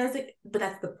 And I was like, but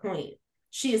that's the point.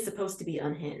 She is supposed to be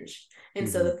unhinged. And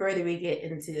so the further we get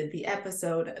into the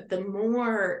episode, the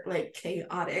more like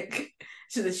chaotic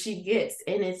she gets.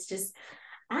 And it's just,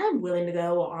 I'm willing to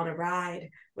go on a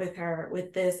ride with her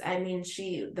with this. I mean,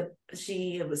 she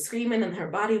was screaming and her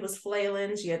body was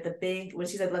flailing. She had the big, when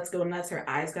she said, let's go nuts, her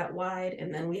eyes got wide.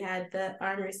 And then we had the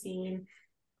armor scene.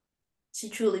 She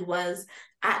truly was.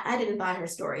 I didn't buy her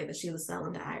story that she was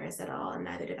selling to Iris at all, and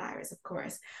neither did Iris, of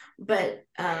course. But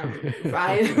Ryan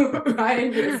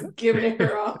was giving it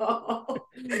her all.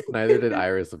 Neither did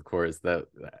Iris, of course. That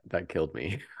killed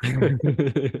me. You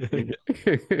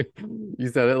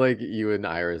said it like you and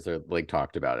Iris are like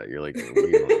talked about it. You're like,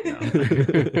 we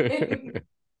don't know.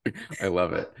 I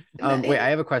love it. Wait, I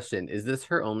have a question. Is this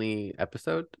her only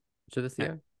episode,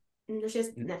 Jadicia? It's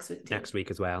just next week. Next week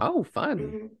as well. Oh, fun.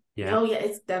 Mm-hmm. Yeah. Oh yeah,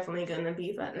 it's definitely gonna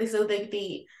be fun. So when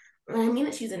I mean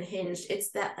that she's unhinged,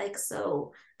 it's that like,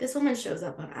 so this woman shows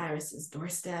up on Iris's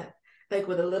doorstep, like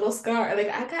with a little scar, like,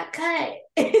 I got cut.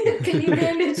 Can you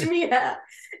bandage me up?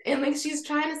 And like she's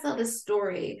trying to sell this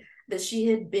story that she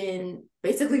had been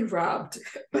basically robbed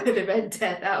by the Red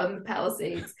Death out in the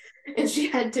Palisades, and she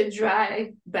had to drive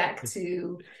back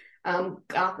to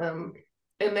Gotham,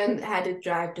 and then had to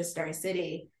drive to Star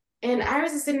City. And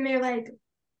Iris is sitting there like,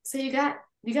 so you got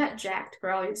jacked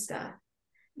for all your stuff.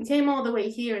 You came all the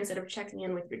way here instead of checking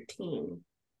in with your team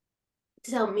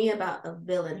to tell me about a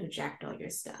villain who jacked all your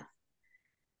stuff.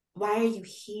 Why are you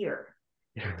here?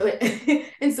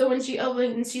 And so when she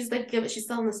opens, and she's like, she's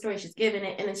telling the story, she's giving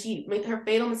it, and then she makes her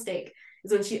fatal mistake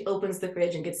is when she opens the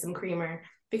fridge and gets some creamer,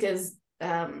 because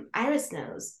Iris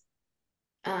knows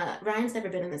Ryan's never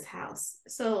been in this house,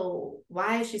 so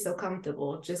why is she so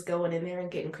comfortable just going in there and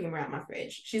getting creamer out my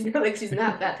fridge? She's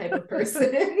not that type of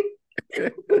person.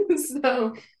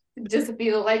 So just to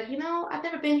feel like, I've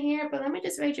never been here, but let me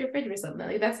just raid your fridge or something.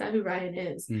 Like, that's not who Ryan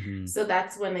is. So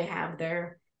that's when they have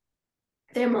their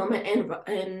moment,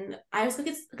 and Iris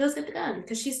goes get the gun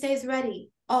because she stays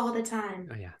ready all the time.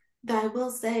 Oh yeah. But I will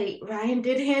say, Ryan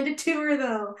did hand it to her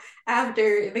though.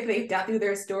 After they got through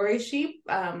their story,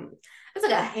 it's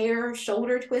like a hair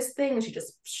shoulder twist thing, and she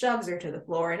just shoves her to the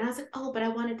floor. And I was like, oh, but I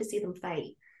wanted to see them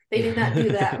fight. They did not do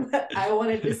that, but I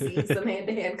wanted to see some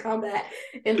hand-to-hand combat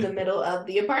in the middle of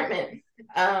the apartment.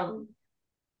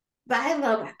 But I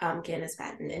love Candace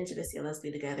Patton and Jadicia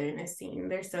Leslie together in this scene.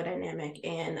 They're so dynamic,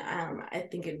 and I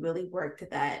think it really worked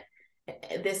that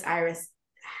this Iris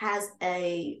has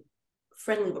a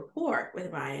friendly rapport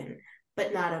with Ryan,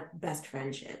 but not a best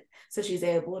friendship. So she's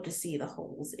able to see the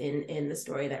holes in the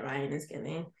story that Ryan is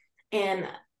giving. And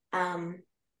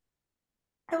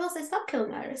I will say, stop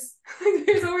killing Iris. Like,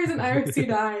 there's always an Iris who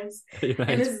dies. Right.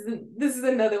 And this is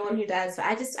another one who dies. So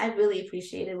I really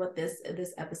appreciated what this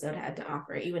episode had to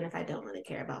offer, even if I don't really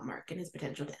care about Mark and his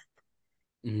potential death.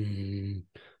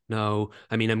 No,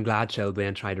 I mean, I'm glad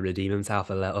Chilblain tried to redeem himself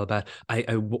a little bit.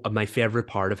 My favorite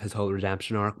part of his whole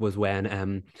redemption arc was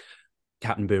when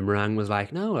Captain Boomerang was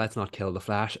like, no, let's not kill the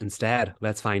Flash. Instead,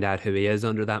 let's find out who he is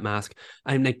under that mask.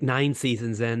 I'm like 9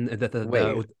 seasons in.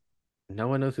 Wait, no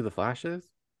one knows who the Flash is?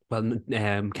 Well,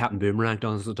 Captain Boomerang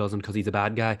doesn't because he's a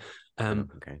bad guy.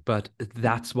 Okay. But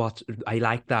that's what I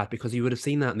like, that because you would have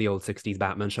seen that in the old 60s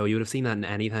Batman show. You would have seen that in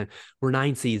anything. We're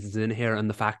 9 seasons in here, and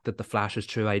the fact that the Flash's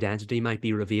true identity might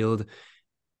be revealed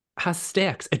has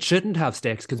stakes. It shouldn't have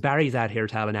stakes because Barry's out here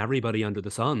telling everybody under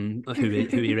the sun who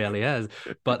he really is.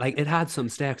 But like, it had some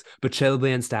stakes. But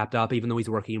Chilblain stepped up, even though he's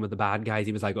working with the bad guys.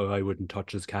 He was like, "Oh, I wouldn't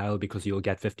touch his Kyle because you'll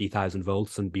get 50,000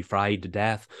 volts and be fried to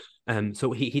death."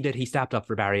 So he stepped up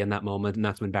for Barry in that moment, and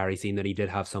that's when Barry seen that he did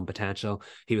have some potential.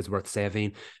 He was worth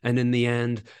saving, and in the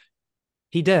end,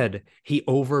 he did. He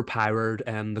overpowered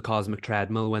the cosmic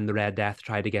treadmill when the Red Death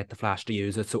tried to get the Flash to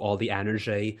use it, so all the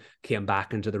energy came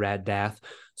back into the Red Death.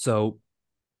 So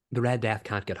the Red Death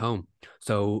can't get home.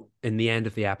 So in the end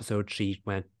of the episode, she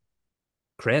went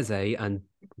crazy, and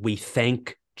we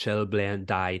think Chilblain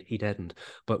died. He didn't,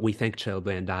 but we think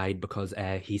Chilblain died because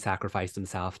he sacrificed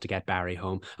himself to get Barry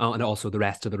home. Oh, and also the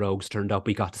rest of the rogues turned up.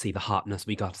 We got to see the Hotness,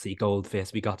 we got to see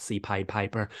Goldface, we got to see Pied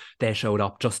Piper. They showed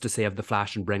up just to save the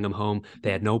Flash and bring him home.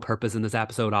 They had no purpose in this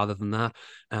episode other than that.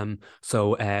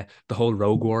 So the whole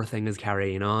Rogue War thing is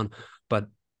carrying on, but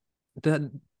they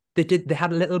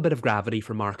had a little bit of gravity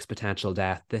for Mark's potential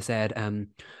death. They said,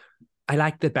 I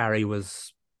like that Barry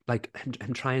was like,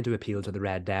 I'm trying to appeal to the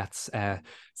Red Death's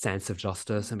sense of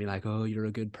justice and be like, oh, you're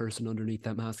a good person underneath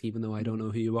that mask, even though I don't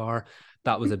know who you are.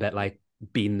 That was a bit like,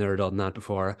 been there, done that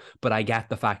before. But I get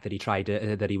the fact that he tried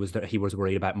to, that he was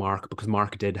worried about Mark, because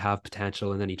Mark did have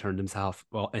potential, and then he turned himself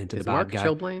into the bad guy.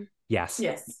 Chilblain? Yes.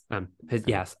 Yes.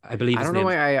 Yes, I believe I his don't know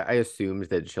name's. why I assumed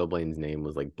that Chillblaine's name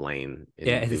was like Blaine.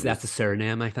 Yeah, And it that's was a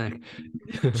surname, I think.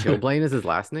 Chillblaine is his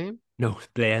last name? No,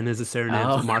 Blaine is a surname.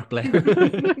 Oh, Mark Blaine.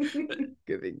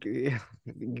 you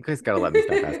guys gotta let me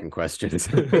stop asking questions.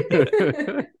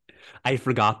 I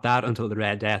forgot that until the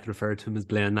Red Death referred to him as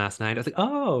Blaine last night. I was like,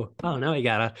 oh, now I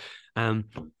get it. Um,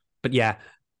 but yeah,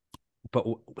 but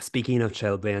speaking of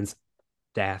Chillblaine's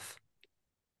death,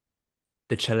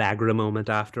 the Chillagra moment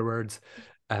afterwards.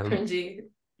 Um, Cringy.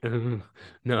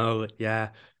 no, yeah.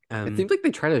 It Um, seems like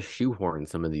they try to shoehorn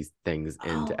some of these things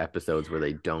into Oh, episodes where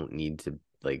they don't need to,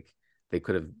 like, they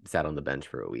could have sat on the bench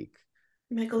for a week.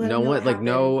 Michael, let No him know what one, like,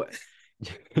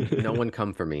 happened. no one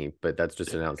come for me, but that's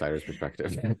just an outsider's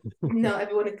perspective. No,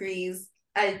 everyone agrees.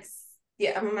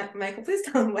 Yeah, Michael, please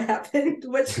tell him what happened,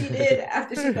 what she did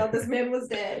after she thought this man was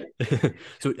dead.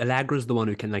 So Allegra's the one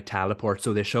who can like teleport.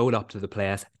 So they showed up to the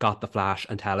place, got the flash,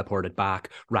 and teleported back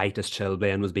right as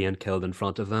Chilblain was being killed in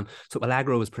front of them. So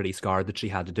Allegra was pretty scarred that she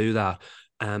had to do that.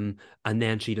 And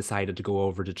then she decided to go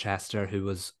over to Chester, who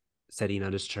was sitting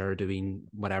at his chair doing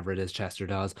whatever it is Chester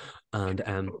does,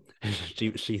 and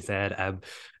she said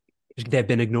they've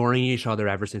been ignoring each other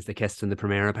ever since they kissed in the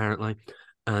premiere, apparently.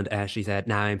 And she said,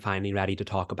 now I'm finally ready to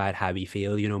talk about how we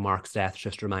feel. You know, Mark's death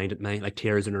just reminded me, like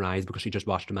tears in her eyes because she just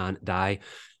watched a man die.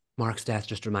 Mark's death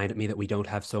just reminded me that we don't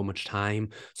have so much time.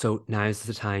 So now's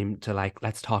the time to like,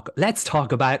 let's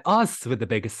talk about us with the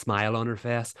biggest smile on her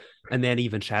face. And then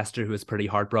even Chester, who was pretty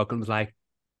heartbroken, was like,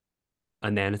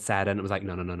 and then it said, and it was like,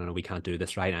 no, we can't do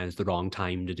this right now. It's the wrong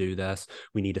time to do this.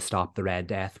 We need to stop the Red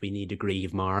Death. We need to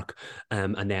grieve Mark.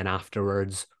 And then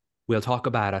afterwards, we'll talk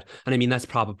about it. And I mean, that's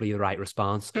probably the right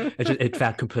response. It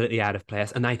felt completely out of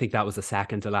place. And I think that was the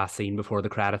second to last scene before the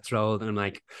credits rolled. And I'm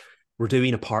like, we're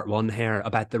doing a part one here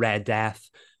about the Red Death.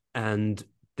 And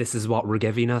this is what we're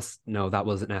giving us. No, that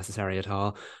wasn't necessary at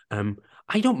all.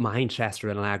 I don't mind Chester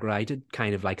and Allegra. I did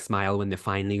kind of like smile when they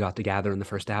finally got together in the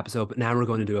first episode, but now we're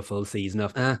going to do a full season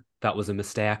of that was a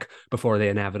mistake before they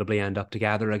inevitably end up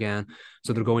together again.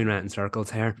 So they're going around in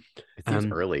circles here. It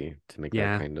seems early to make that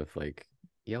Yeah. kind of like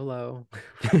YOLO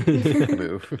Well,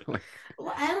 move.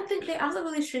 I don't think they also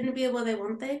really shouldn't be able they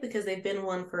won't they because they've been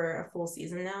one for a full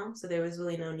season now, so there was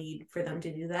really no need for them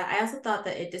to do that. I also thought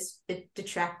that it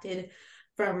detracted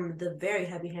from the very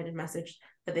heavy-handed message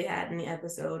that they had in the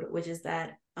episode, which is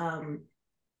that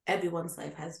everyone's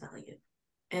life has value.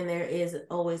 And there is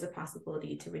always a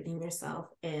possibility to redeem yourself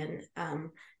and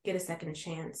get a second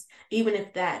chance, even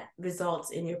if that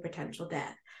results in your potential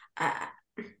death.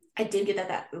 I did get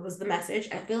that was the message.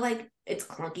 I feel like it's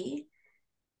clunky,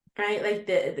 right? Like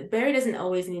the Barry doesn't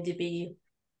always need to be.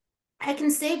 I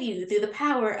can save you through the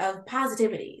power of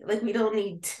positivity. Like we don't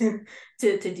need to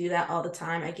do that all the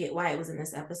time. I get why it was in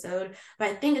this episode, but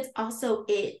I think it's also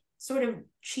it sort of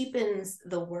cheapens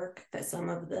the work that some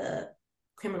of the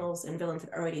criminals and villains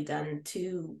have already done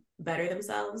to better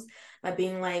themselves by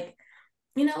being like,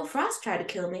 Frost tried to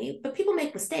kill me, but people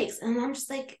make mistakes, and I'm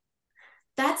just like,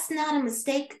 that's not a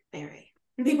mistake, Barry.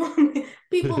 People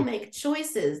people make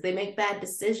choices, they make bad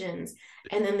decisions,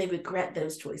 and then they regret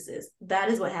those choices. That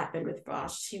is what happened with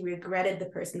Frost. She regretted the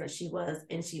person that she was,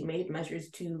 and she made measures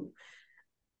to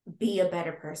be a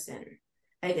better person.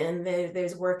 Again,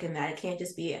 there's work in that. It can't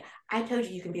just be, I told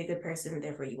you can be a good person,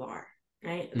 therefore you are.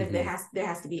 Right? Mm-hmm. There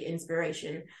has to be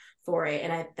inspiration for it.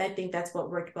 And I think that's what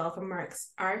worked well for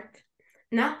Mark's arc.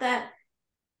 Not that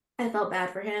I felt bad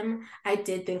for him. I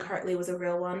did think Hartley was a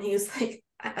real one. He was like,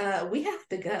 we have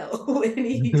to go. And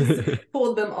he just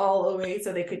pulled them all away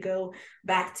so they could go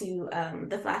back to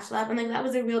the Flash lab. And like that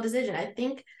was a real decision. I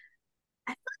think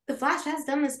the Flash has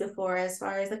done this before as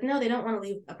far as like, no, they don't want to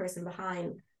leave a person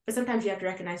behind. But sometimes you have to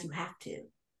recognize you have to.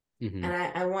 Mm-hmm.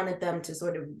 And I wanted them to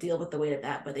sort of deal with the weight of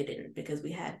that, but they didn't because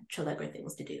we had Chilegra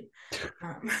things to do.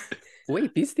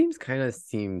 Wait, these themes kind of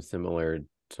seem similar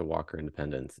to Walker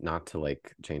Independence, not to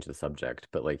like change the subject,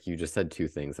 but like you just said two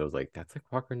things. I was like, that's like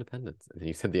Walker Independence. And then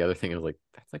you said the other thing. I was like,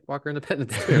 that's like Walker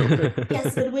Independence too.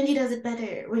 Yes, but Wendy does it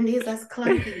better. Wendy is less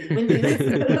clunky. Wendy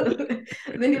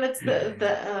lets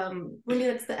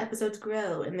the episodes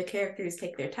grow and the characters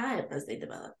take their time as they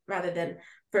develop, rather than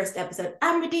first episode,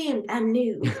 I'm redeemed, I'm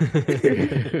new.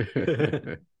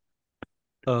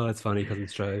 Oh, it's funny because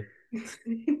it's true.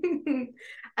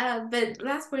 But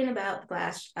last point about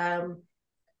Flash,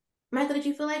 Michael, did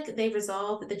you feel like they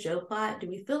resolved the Joe plot? Do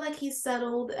we feel like he's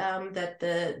settled? That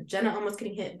the Jenna almost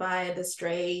getting hit by the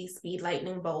stray speed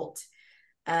lightning bolt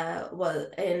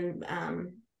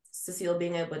Cecile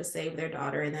being able to save their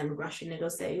daughter and then rushing to go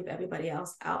save everybody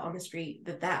else out on the street,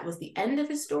 that was the end of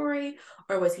his story?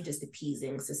 Or was he just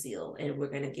appeasing Cecile and we're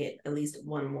going to get at least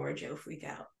one more Joe freak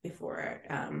out before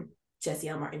Jesse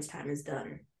L. Martin's time is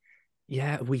done.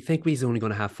 Yeah, we think he's only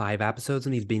going to have 5 episodes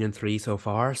and he's been in 3 so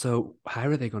far. So how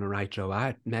are they going to write Joe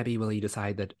out? Maybe will he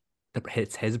decide that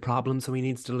it's his problem, so he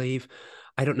needs to leave?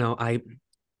 I don't know. I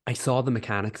saw the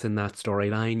mechanics in that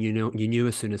storyline. You knew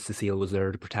as soon as Cecile was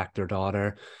there to protect their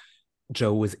daughter,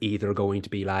 Joe was either going to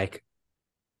be like,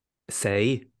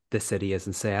 say the city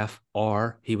isn't safe,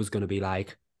 or he was going to be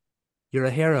like, you're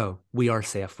a hero. We are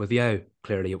safe with you.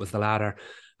 Clearly, it was the latter.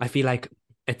 I feel like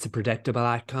it's a predictable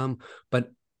outcome,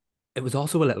 but it was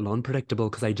also a little unpredictable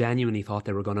because I genuinely thought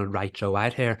they were going to write Joe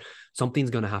out here. Something's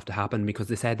going to have to happen because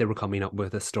they said they were coming up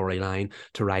with a storyline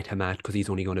to write him out because he's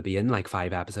only going to be in like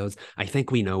 5 episodes. I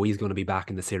think we know he's going to be back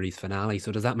in the series finale.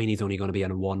 So does that mean he's only going to be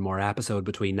in one more episode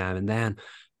between now and then?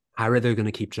 How are they going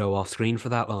to keep Joe off screen for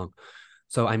that long?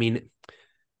 So, I mean,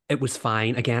 it was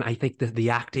fine. Again, I think that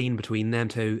the acting between them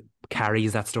two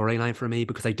carries that storyline for me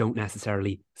because I don't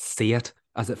necessarily see it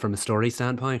as it from a story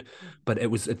standpoint, but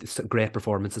it's great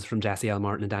performances from Jesse L.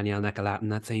 Martin and Danielle Nicolet in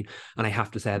that scene. And I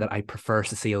have to say that I prefer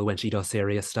Cecile when she does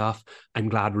serious stuff. I'm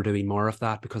glad we're doing more of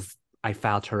that because I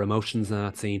felt her emotions in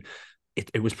that scene.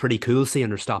 It was pretty cool seeing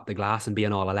her stop the glass and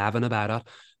being all 11 about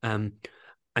it.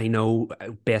 I know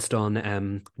based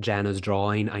on Jenna's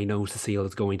drawing, I know Cecile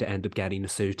is going to end up getting a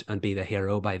suit and be the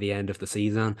hero by the end of the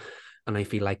season. And I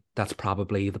feel like that's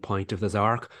probably the point of this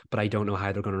arc. But I don't know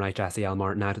how they're going to write Jesse L.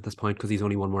 Martin out at this point because he's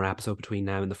only one more episode between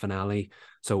now and the finale.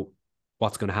 So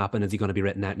what's going to happen? Is he going to be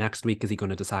written out next week? Is he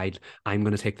going to decide, I'm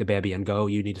going to take the baby and go?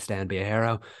 You need to stay and be a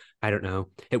hero? I don't know.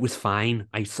 It was fine.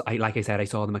 Like I said, I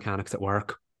saw the mechanics at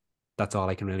work. That's all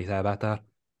I can really say about that.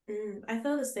 I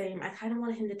feel the same. I kind of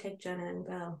want him to take Jenna and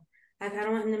go. I kind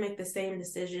of want him to make the same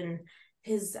decision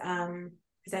his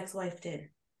ex-wife did,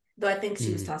 though I think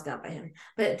she was tossed out by him.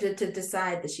 But to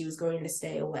decide that she was going to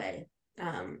stay away,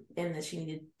 and that she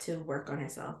needed to work on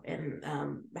herself, and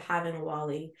having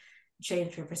Wally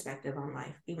change her perspective on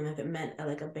life, even if it meant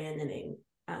like abandoning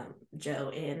Joe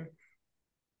and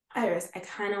Iris. I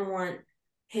kind of want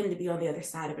him to be on the other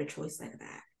side of a choice like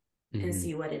that and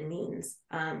see what it means,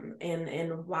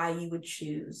 and why you would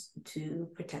choose to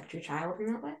protect your child in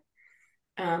that way,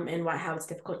 and how it's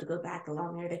difficult to go back the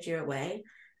longer that you're away.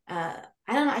 I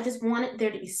don't know. I just wanted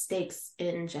there to be stakes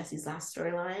in Jesse's last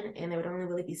storyline, and there would only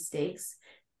really be stakes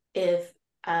if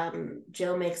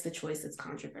Joe makes the choice that's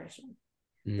controversial,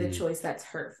 the choice that's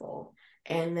hurtful,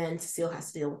 and then Cecile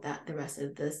has to deal with that the rest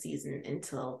of the season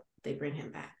until they bring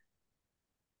him back.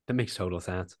 That makes total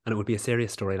sense. And it would be a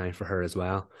serious storyline for her as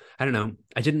well. I don't know.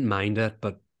 I didn't mind it,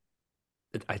 but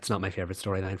it's not my favorite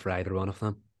storyline for either one of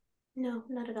them. No,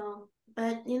 not at all.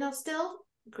 But still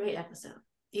great episode,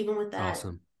 even with that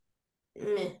Awesome.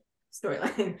 meh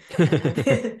storyline.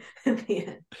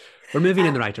 Yeah. We're moving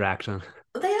in the right direction.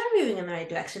 They are moving in the right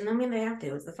direction. I mean, they have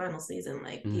to. It's the final season.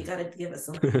 Like, you got to give us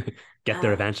something. Get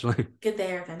there eventually. Get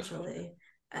there eventually.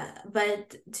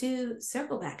 But to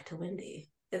circle back to Wendy,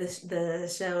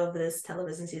 the show of this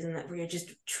television season that we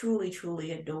just truly,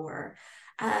 truly adore.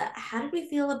 How did we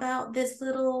feel about this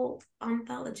little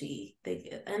anthology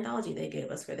they gave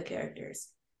us for the characters?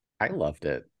 I loved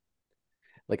it.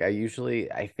 Like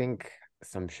I think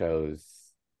some shows,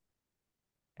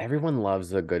 everyone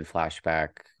loves a good flashback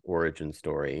origin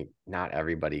story. Not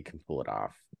everybody can pull it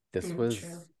off. This was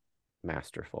True.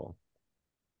 masterful,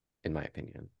 in my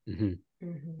opinion.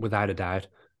 Without a doubt.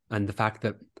 And the fact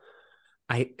that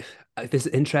this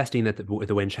is interesting that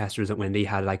the Winchesters at Wendy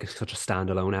had like such a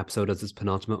standalone episode as this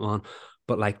penultimate one,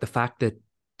 but like the fact that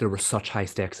there were such high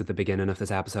stakes at the beginning of this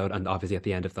episode and obviously at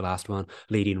the end of the last one,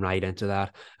 leading right into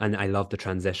that. And I love the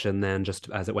transition then, just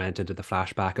as it went into the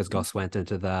flashback, as Gus went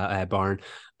into the barn,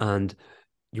 and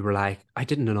you were like, I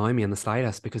didn't annoy me in the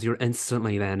slightest because you're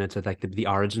instantly then into like the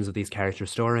origins of these character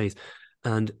stories,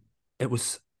 and it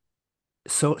was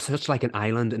such like an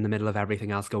island in the middle of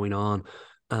everything else going on.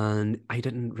 And I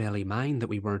didn't really mind that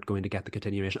we weren't going to get the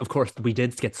continuation. Of course, we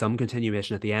did get some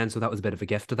continuation at the end, so that was a bit of a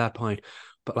gift at that point.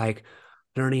 But like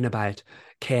learning about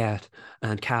Kate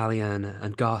and Callian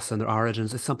and Gus and their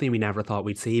origins is something we never thought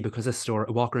we'd see because this story,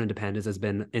 Walker Independence, has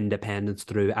been independence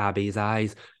through Abby's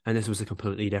eyes, and this was a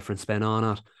completely different spin on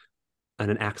it,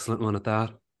 and an excellent one at that.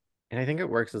 And I think it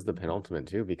works as the penultimate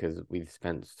too, because we've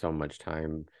spent so much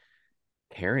time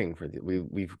caring for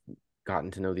we've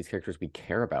gotten to know these characters. We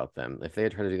care about them. If they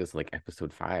had tried to do this in like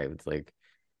episode 5, it's like,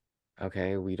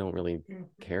 okay, we don't really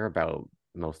care about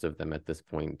most of them at this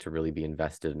point to really be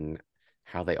invested in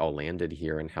how they all landed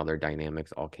here and how their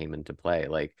dynamics all came into play.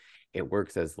 Like it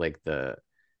works as like the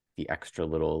extra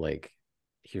little like,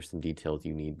 here's some details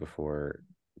you need before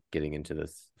getting into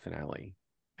this finale.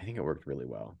 I think it worked really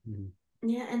well.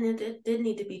 Yeah, and it did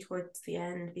need to be towards the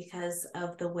end because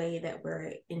of the way that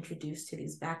we're introduced to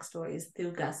these backstories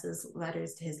through Gus's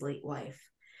letters to his late wife.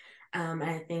 And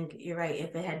I think you're right.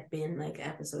 If it had been like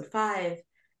episode 5,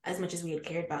 as much as we had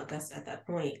cared about Gus at that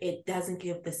point, it doesn't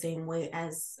give the same weight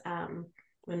as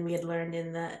when we had learned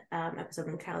in the episode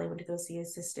when Callie went to go see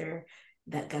his sister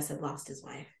that Gus had lost his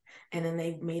wife, and then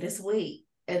they made us wait,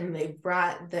 and they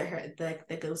brought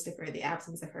the ghost of her, the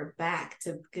absence of her, back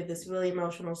to give this really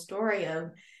emotional story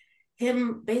of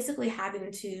him basically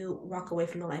having to walk away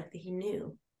from the life that he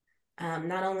knew.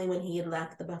 Not only when he had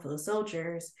left the Buffalo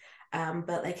Soldiers,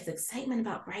 but like his excitement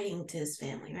about writing to his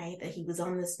family, right? That he was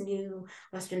on this new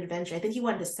Western adventure. I think he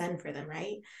wanted to send for them,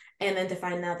 right? And then to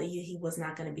find out that he was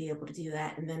not going to be able to do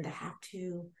that, and then to have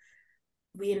to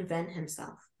reinvent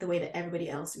himself the way that everybody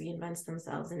else reinvents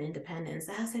themselves in independence.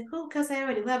 I was like, oh, because I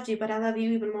already loved you, but I love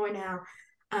you even more now.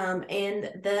 And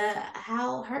the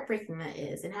how heartbreaking that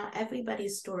is, and how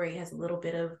everybody's story has a little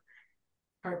bit of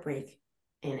heartbreak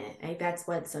in it. Like that's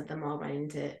what sent them all right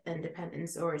into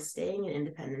independence or staying in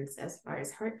independence as far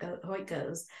as Hoyt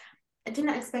goes. I did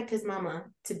not expect his mama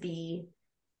to be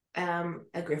a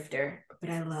grifter, but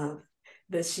I love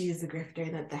that she's a grifter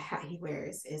and that the hat he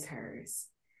wears is hers.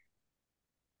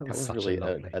 That That was was such a really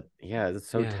lovely. yeah, it's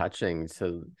so Yeah. touching.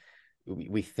 So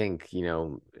we think,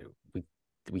 we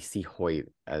we see Hoyt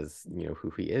as,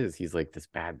 who he is. He's like this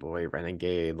bad boy,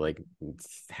 renegade, like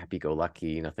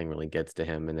happy-go-lucky, nothing really gets to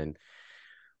him. And then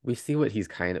we see what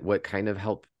kind of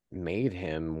help made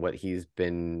him what he's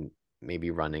been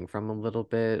maybe running from a little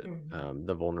bit. Mm-hmm.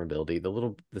 The vulnerability,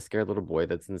 the scared little boy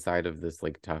that's inside of this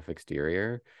like tough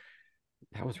exterior.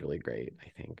 That was really great, I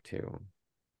think, too.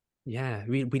 Yeah,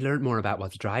 we learned more about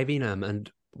what's driving him.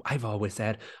 And I've always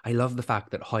said I love the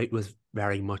fact that Hoyt was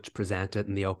very much presented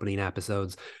in the opening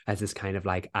episodes as this kind of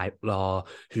like outlaw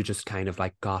who just kind of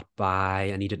like got by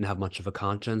and he didn't have much of a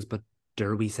conscience. But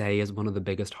dare we say is one of the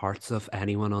biggest hearts of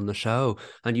anyone on the show.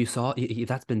 And you saw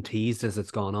that's been teased as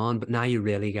it's gone on, but now you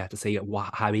really get to see it,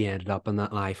 how he ended up in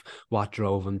that life, what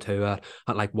drove him to it,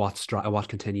 and like what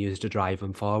continues to drive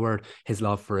him forward, his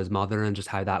love for his mother, and just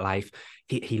how that life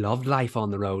he loved life on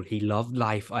the road. He loved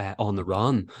life on the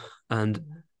run. And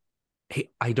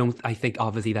Mm-hmm. I think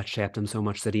obviously that shaped him so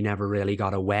much that he never really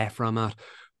got away from it.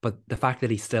 But the fact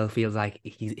that he still feels like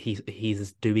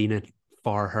he's doing it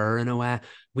for her in a way,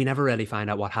 we never really find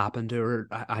out what happened to her.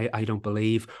 I don't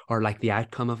believe, or like the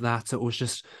outcome of that. So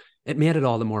it made it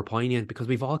all the more poignant because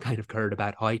we've all kind of cared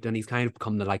about Hoyt and he's kind of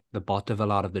become like the butt of a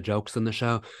lot of the jokes in the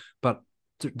show. But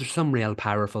there's some real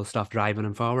powerful stuff driving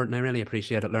him forward, and I really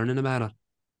appreciated learning about it.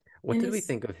 What And did we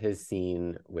think of his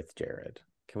scene with Jared?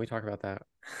 Can we talk about that,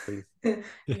 please?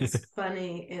 it's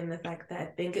funny in the fact that I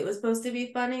think it was supposed to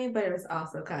be funny, but it was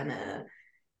also kind of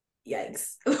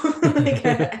yikes. Like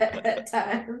at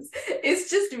times,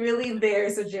 it's just really there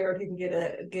so Jared can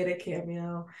get a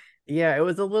cameo. Yeah, it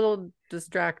was a little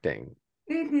distracting.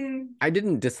 Mm-hmm. I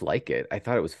didn't dislike it. I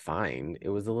thought it was fine. It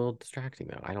was a little distracting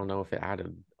though. I don't know if it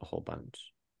added a whole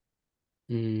bunch.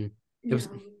 Mm. It was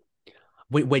No.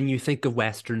 when you think of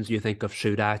westerns, you think of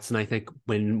shootouts, and I think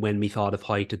when we thought of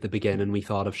Hoyt at the beginning, we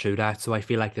thought of shootouts. So I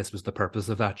feel like this was the purpose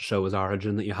of that show as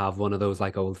origin, that you have one of those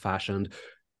like old fashioned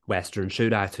western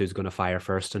shootouts, who's going to fire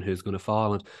first and who's going to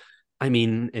fall. And I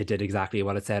mean, it did exactly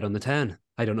what it said on the tin.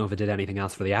 I don't know if it did anything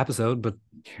else for the episode, but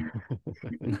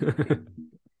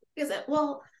Is it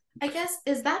well? I guess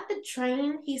is that the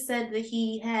train he said that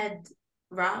he had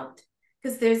robbed?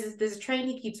 Because there's a train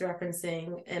he keeps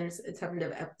referencing in several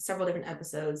different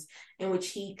episodes in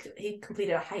which he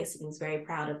completed a heist and he's very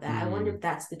proud of that. I wonder mm, if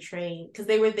that's the train because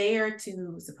they were there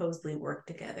to supposedly work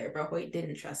together, but Hoyt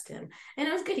didn't trust him, and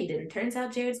it was good he didn't. Turns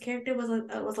out Jared's character was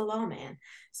a lawman,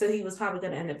 so he was probably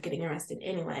going to end up getting arrested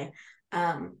anyway.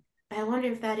 I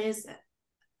wonder if that is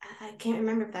I can't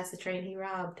remember if that's the train he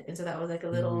robbed, and so that was like a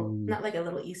little, mm. not like a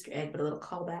little Easter egg, but a little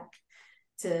callback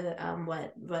to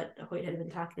what Hoyt had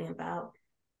been talking about.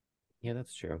 Yeah,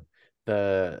 that's true.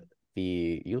 The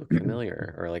you look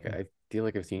familiar, or like I feel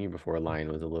like I've seen you before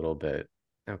line was a little bit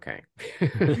okay.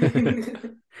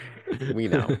 We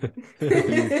know.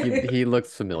 He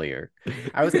looks familiar.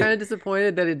 I was kind of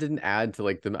disappointed that it didn't add to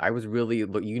like the I was really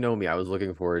you know me, I was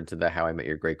looking forward to the How I Met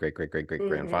Your Great Great Great Great Great Mm-hmm.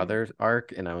 Grandfather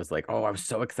arc, and I was like, oh, I was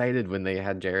so excited when they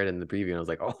had Jared in the preview, and I was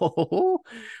like, oh,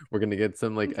 we're gonna get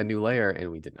some like a new layer,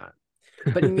 and we did not.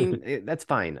 But I mean, that's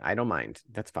fine. I don't mind.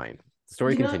 That's fine. The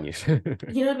story You know, continues.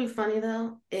 it'd be funny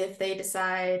though if they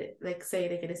decide, like, say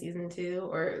they get a season 2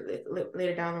 or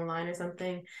later down the line or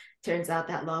something. Turns out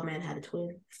that lawman had a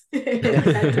twin.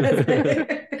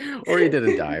 Or he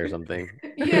didn't die or something.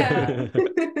 Yeah,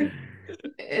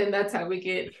 and that's how we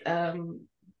get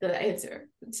the answer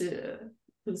to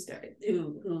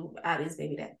who Abby's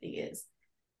baby daddy is.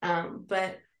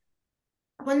 But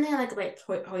one thing I like about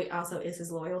Hoyt also is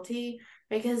his loyalty,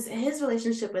 because his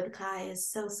relationship with Kai is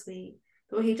so sweet.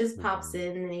 Where he just pops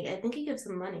in and I think he gives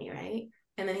him money, right?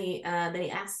 And then he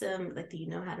asked him, like, do you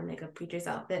know how to make a preacher's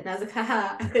outfit? And I was like,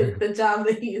 haha, the job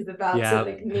that he is about to Yeah.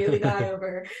 like nearly die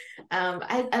over.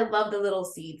 I love the little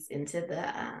seeds into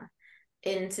the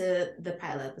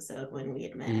pilot episode when we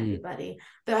had met everybody.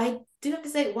 But I do have to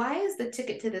say, why is the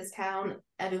ticket to this town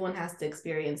everyone has to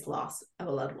experience loss of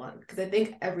a loved one? Because I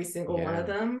think every single one of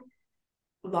them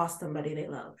lost somebody they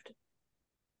loved.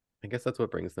 I guess that's what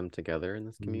brings them together in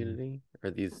this community, or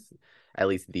these, at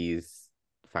least these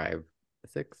 5,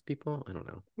 6 people. I don't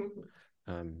know.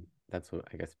 That's what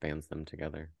I guess bands them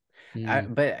together.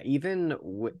 But even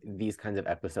these kinds of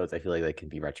episodes, I feel like they can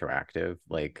be retroactive.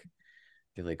 Like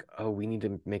they're like, oh, we need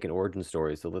to make an origin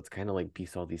story, so let's kind of like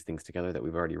piece all these things together that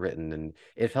we've already written, and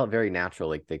it felt very natural.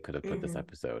 Like they could have put this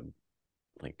episode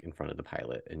like in front of the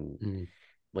pilot, and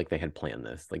like they had planned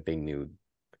this. Like they knew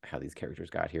how these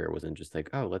characters got here. It wasn't just like,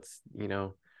 oh, let's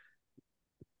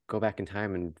go back in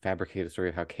time and fabricate a story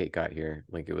of how Kate got here.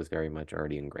 Like it was very much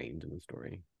already ingrained in the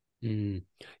story.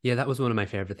 Yeah, that was one of my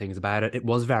favorite things about it. It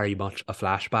was very much a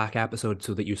flashback episode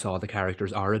so that you saw the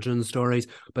characters' origin stories,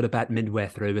 but about midway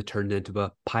through it turned into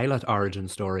a pilot origin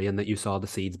story, and that you saw the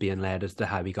seeds being led as to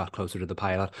how we got closer to the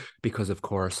pilot, because of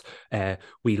course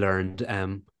we learned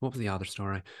what was the other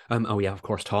story? Oh yeah, of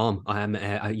course, Tom.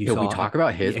 You saw we talk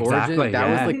about his exactly, origin. That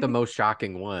was yeah. like the most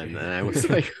shocking one, and I was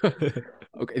like,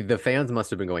 okay, the fans must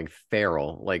have been going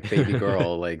feral, like baby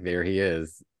girl, like there he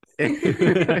is.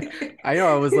 I know.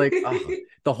 I was like, oh,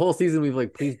 the whole season we've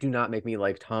like, please do not make me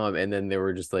like Tom, and then they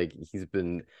were just like, he's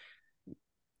been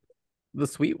the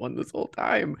sweet one this whole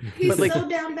time. He's but like, so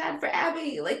down bad for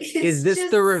Abby. Like, is this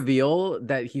the reveal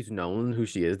that he's known who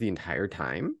she is the entire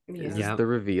time? Yeah. Is this the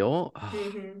reveal?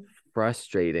 Oh,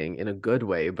 frustrating in a good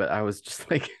way, but I was just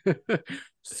like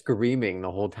screaming the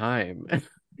whole time.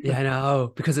 Yeah, I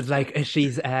know, because it's like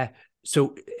she's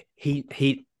so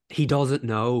he doesn't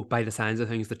know by the signs of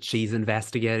things that she's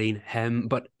investigating him,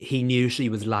 but he knew she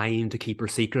was lying to keep her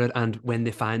secret. And when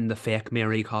they find the fake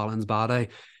Mary Collins body,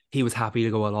 he was happy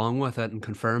to go along with it and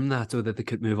confirm that so that they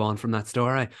could move on from that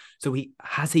story. So he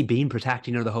been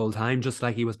protecting her the whole time, just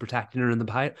like he was protecting her in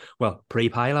the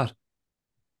pre-pilot.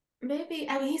 Maybe.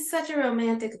 I mean, he's such a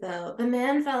romantic, though. The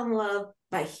man fell in love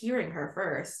by hearing her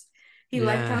first. He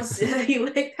liked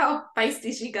how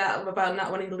feisty she got about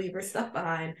not wanting to leave her stuff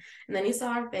behind, and then he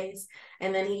saw her face,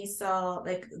 and then he saw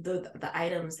like the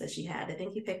items that she had. I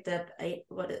think he picked up a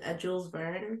Jules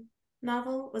Verne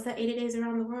novel. Was that 80 Days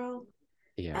Around the World?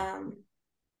 Yeah.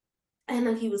 And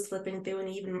then he was flipping through, and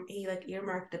he like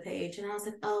earmarked a page, and I was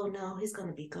like, oh no, he's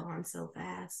gonna be gone so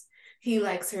fast. He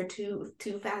likes her too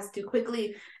fast, too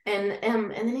quickly, and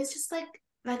then he's just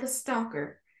like a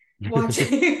stalker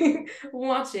watching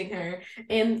her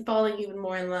and falling even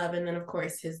more in love. And then of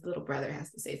course his little brother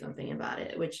has to say something about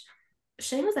it, which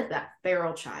Shane was like that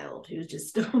feral child who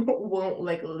just won't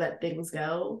like let things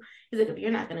go. He's like, if you're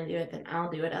not gonna do it, then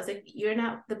I'll do it. I was like, you're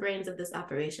not the brains of this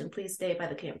operation, please stay by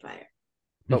the campfire.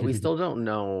 But we still don't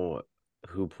know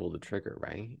who pulled the trigger,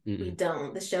 right? We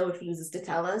don't. The show refuses to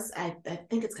tell us. I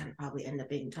think it's gonna probably end up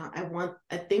being Tom.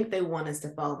 I think they want us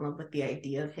to fall in love with the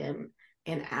idea of him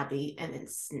and Abby and then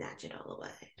snatch it all away.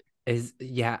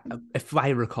 If I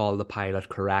recall the pilot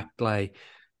correctly,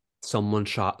 someone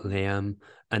shot Liam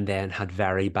and then had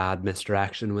very bad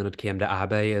misdirection when it came to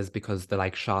Abby, is because they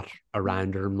like shot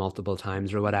around her multiple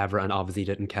times or whatever and obviously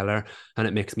didn't kill her. And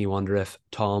it makes me wonder if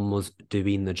Tom was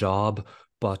doing the job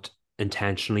but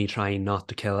intentionally trying not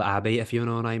to kill Abby, if you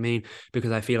know what I mean.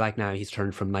 Because I feel like now he's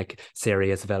turned from like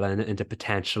serious villain into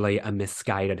potentially a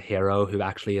misguided hero who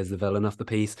actually is the villain of the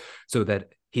piece, so that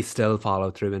he still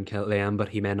followed through and killed Liam, but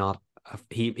he may not.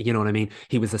 You know what I mean?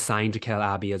 He was assigned to kill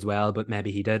Abby as well, but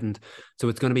maybe he didn't. So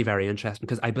it's going to be very interesting,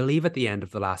 because I believe at the end of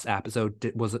the last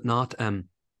episode, was it not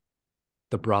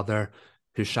the brother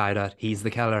who shot at, he's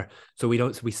the killer? So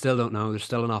we still don't know. There's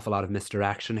still an awful lot of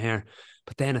misdirection here.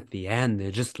 But then at the end,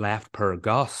 they just left poor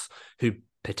Gus, who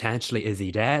potentially, is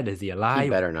he dead? Is he alive?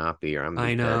 He better not be, or I'm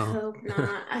I know. I hope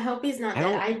not. I hope he's not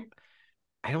dead.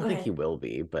 I don't think he will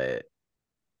be, but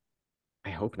I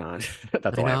hope not.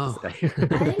 That's all I have to say.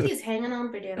 I think he's hanging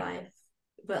on for dear life.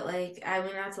 But like, I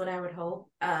mean, that's what I would hope.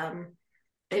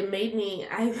 It made me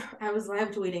I was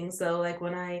live tweeting, so like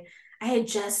when I had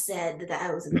just said that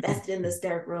I was invested in this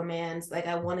dark romance, like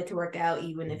I wanted to work out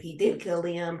even if he did kill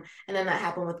Liam, and then that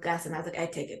happened with Gus, and I was like, I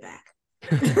take it back.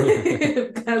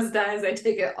 If Gus dies, I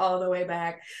take it all the way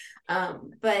back.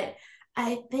 But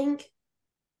I think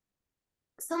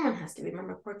someone has to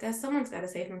remember poor Gus. Someone's got to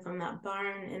save him from that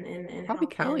barn and Probably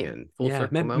help him. Callion. Full Yeah,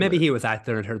 circle maybe moment. he was out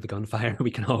there and heard the gunfire.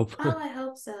 We can hope. Oh, I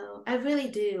hope so. I really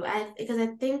do. Because I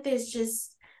think there's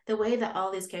just the way that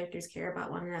all these characters care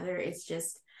about one another is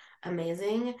just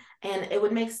amazing, and it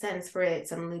would make sense for it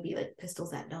suddenly be like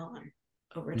pistols at dawn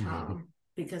over Tom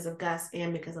because of Gus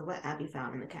and because of what Abby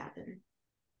found in the cabin.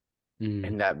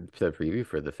 And that the preview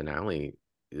for the finale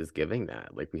is giving that.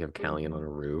 Like we have Callion on a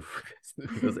roof,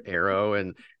 this arrow,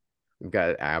 and we've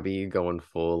got Abby going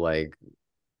full like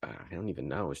I don't even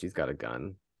know. She's got a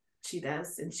gun. She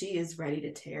does, and she is ready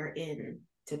to tear in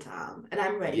to Tom, and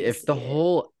I'm ready. If the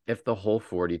whole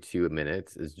 42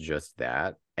 minutes is just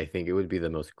that, I think it would be the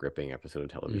most gripping episode of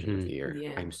television of the year.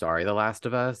 Yeah. I'm sorry, The Last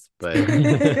of Us, but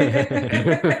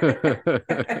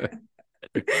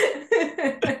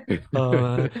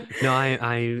no,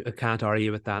 I can't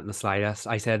argue with that in the slightest.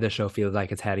 I said this show feels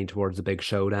like it's heading towards a big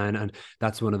showdown, and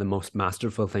that's one of the most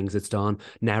masterful things it's done.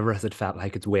 Never has it felt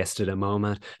like it's wasted a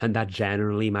moment, and that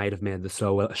generally might have made the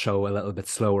show a little bit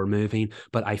slower moving,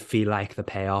 but I feel like the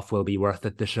payoff will be worth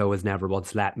it. The show has never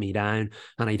once let me down,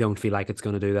 and I don't feel like it's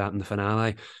going to do that in the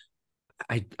finale.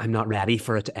 I'm not ready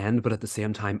for it to end, but at the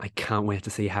same time, I can't wait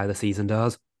to see how the season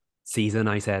does. Season,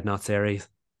 I said, not series.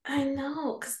 I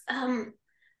know, because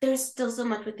there's still so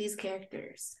much with these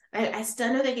characters. I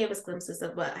still know they gave us glimpses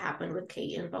of what happened with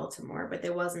Kate in Baltimore, but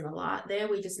there wasn't a lot there.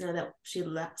 We just know that she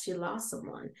lost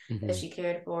someone that she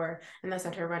cared for, and that's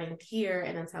not her running here,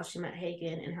 and that's how she met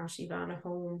Hagen and how she found a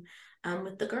home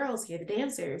with the girls here, the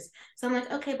dancers. So I'm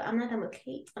like, okay, but I'm not done with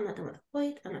Kate. I'm not done with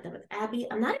Hoyt. I'm not done with Abby.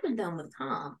 I'm not even done with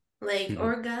Tom. Like,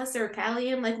 or Gus or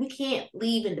Callian. Like, we can't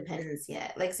leave Independence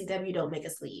yet. Like, CW don't make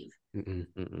us leave.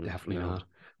 Definitely not.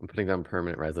 I'm putting down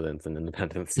permanent residence in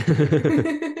Independence. But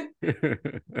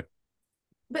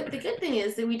the good thing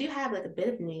is that we do have like a bit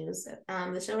of news.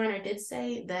 The showrunner did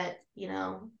say that,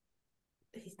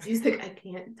 he's like, I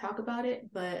can't talk about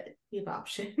it, but we have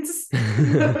options.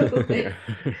 So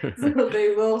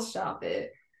they will shop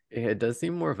it. It does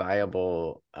seem more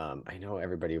viable. I know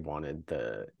everybody wanted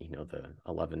the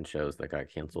 11 shows that got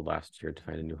canceled last year to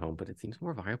find a new home, but it seems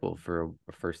more viable for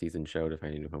a first season show to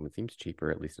find a new home. It seems cheaper,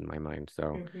 at least in my mind.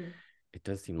 So it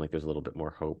does seem like there's a little bit more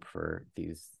hope for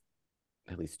these,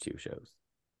 at least 2 shows.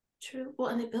 True. Well,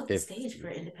 and they built the stage for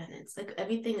Independence. Like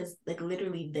everything is like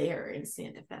literally there in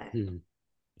Santa Fe.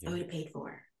 Already paid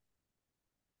for.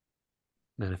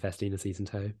 Manifesting a season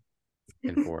 2.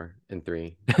 And 4 and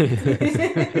 3.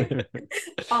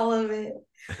 All of it.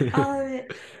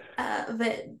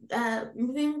 But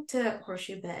moving to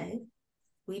Horseshoe Bay,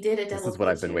 we did a double. This is what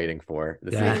I've been waiting for.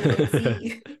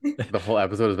 The whole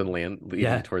episode has been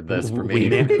leading toward this for me.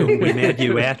 We made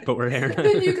you wet, but we're here.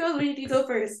 You go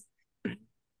first.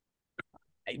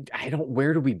 I don't.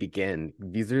 Where do we begin?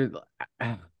 These are.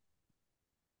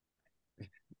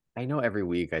 I know every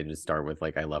week I just start with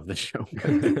like I love the show.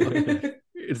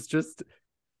 It's just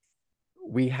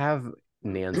we have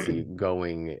Nancy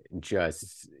going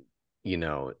just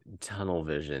tunnel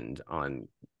visioned on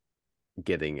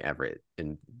getting Everett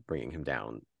and bringing him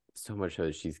down. So much so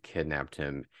that she's kidnapped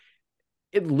him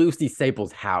in Lucy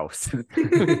Saple's house.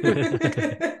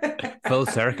 Full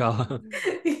circle.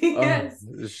 Yes.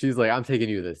 She's like, I'm taking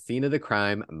you to the scene of the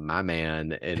crime, my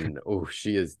man. And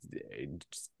she is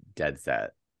just dead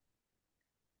set.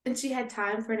 And she had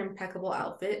time for an impeccable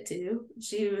outfit too.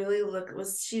 She really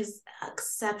she's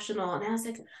exceptional. And I was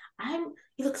like,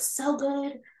 you look so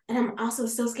good. And I'm also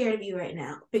so scared of you right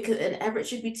now. And Everett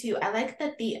should be too. I like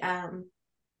that the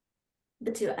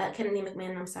two, Kennedy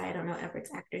McMahon, I'm sorry, I don't know Everett's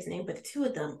actor's name, but the two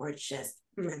of them were just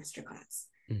masterclass.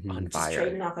 On just fire.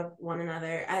 trading off of one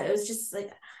another. It was just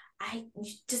like, I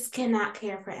just cannot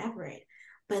care for Everett.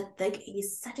 But like,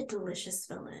 he's such a delicious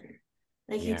villain.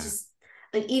 Like, he just,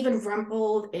 like, even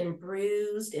rumpled and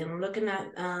bruised and looking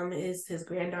at his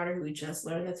granddaughter, who we just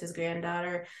learned that's his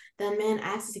granddaughter. That man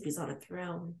acts as if he's on a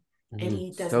throne, and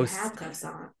he doesn't have cuffs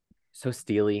on. So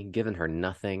steely, giving her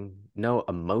nothing, no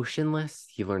emotionless.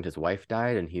 He learned his wife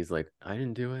died, and he's like, I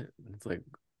didn't do it. It's like,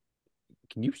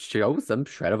 can you show some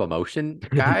shred of emotion,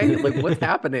 guy? Like, what's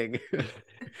happening?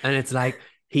 And it's like,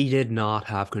 he did not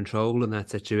have control in that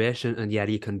situation, and yet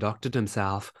he conducted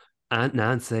himself and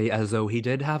Nancy as though he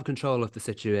did have control of the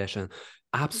situation.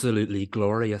 Absolutely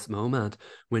glorious moment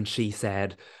when she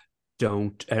said,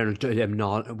 I'm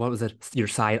not, what was it?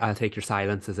 I'll take your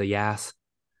silence as a yes.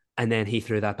 And then he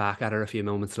threw that back at her a few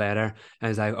moments later. And I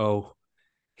was like, oh,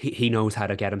 he knows how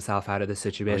to get himself out of this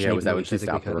situation. Was that when she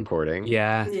stopped the recording?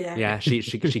 Yeah. She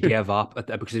gave up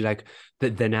because like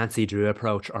the Nancy Drew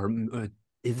approach, or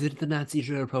is it the Nancy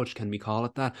Drew approach? Can we call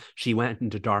it that? She went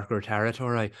into darker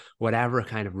territory. Whatever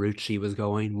kind of route she was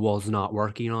going was not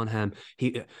working on him.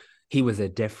 He was a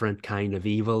different kind of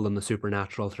evil than the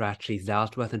supernatural threat she's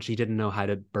dealt with, and she didn't know how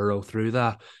to burrow through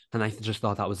that. And I just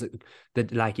thought that was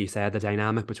like you said, the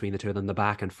dynamic between the two of them, the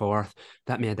back and forth,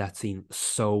 that made that scene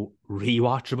so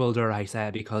rewatchable, dare I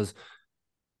say, because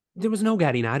there was no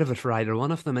getting out of it for either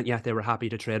one of them, and yet they were happy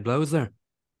to trade blows there.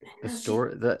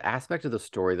 The aspect of the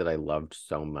story that I loved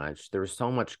so much, there was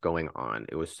so much going on.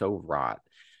 It was so wrought,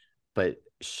 but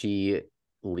she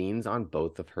leans on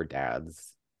both of her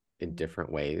dads in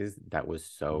different ways. That was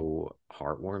so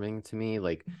heartwarming to me.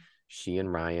 Like, she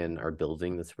and Ryan are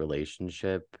building this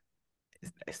relationship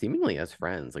seemingly as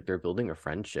friends. Like, they're building a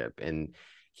friendship, and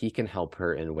he can help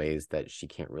her in ways that she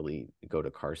can't really go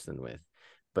to Carson with.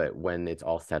 But when it's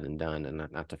all said and done, and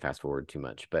not to fast forward too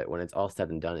much, but when it's all said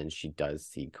and done and she does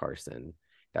see Carson,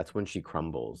 that's when she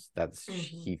crumbles.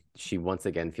 She once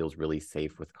again feels really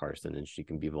safe with Carson, and she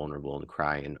can be vulnerable and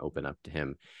cry and open up to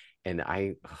him. And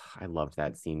I loved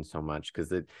that scene so much,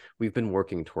 because we've been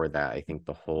working toward that, I think,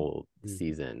 the whole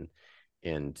season,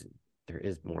 and there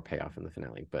is more payoff in the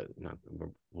finale, but not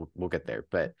we'll get there.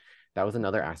 But that was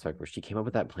another aspect where she came up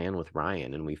with that plan with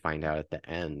Ryan, and we find out at the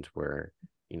end where,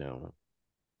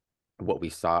 what we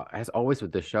saw, as always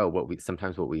with the show, what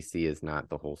we see is not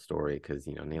the whole story, because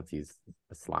Nancy's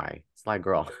a sly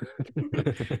girl.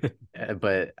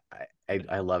 But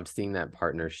I loved seeing that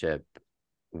partnership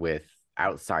with,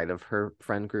 outside of her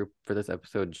friend group for this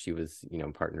episode. She was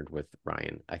partnered with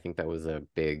Ryan. I think that was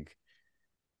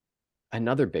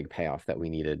another big payoff that we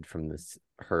needed from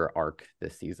her arc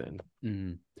this season.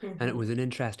 And it was an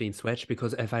interesting switch,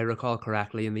 because if I recall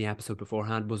correctly, in the episode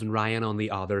beforehand, wasn't Ryan on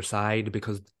the other side,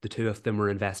 because the two of them were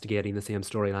investigating the same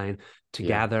storyline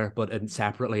together, but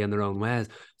separately in their own ways.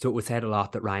 So it was said a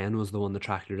lot that Ryan was the one that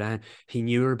tracked her down. He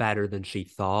knew her better than she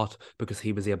thought, because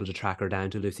he was able to track her down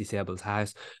to Lucy Sable's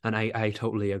house. And I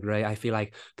totally agree. I feel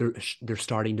like they're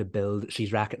starting to build.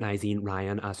 She's recognizing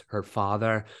Ryan as her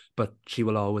father, but she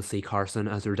will always see Carson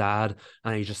as her dad.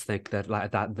 And I just think that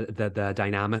the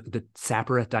dynamic, the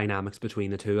separate dynamics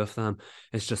between the two of them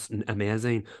is just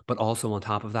amazing. But also on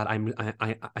top of that,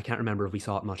 I can't remember if we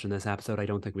saw it much in this episode. I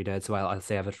don't think we did, so I'll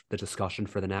save it the discussion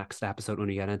for the next episode when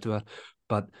we get into it.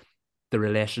 But the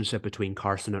relationship between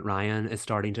Carson and Ryan is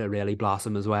starting to really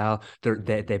blossom as well.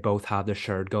 They both have the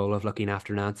shared goal of looking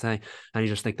after Nancy, and I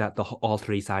just think that all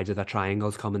three sides of that triangle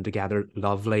is coming together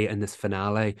lovely in this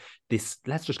finale.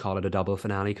 Let's just call it a double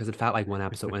finale, because it felt like one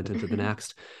episode went into the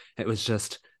next. It was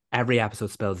just every episode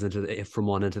spills from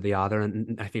one into the other,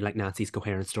 and I feel like Nancy's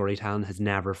coherent storytelling has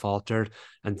never faltered,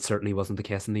 and certainly wasn't the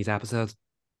case in these episodes.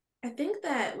 I think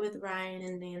that with Ryan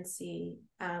and Nancy,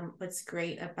 what's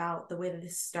great about the way that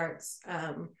this starts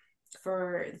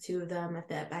for the two of them at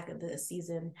the back of the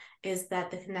season is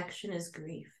that the connection is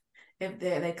grief. If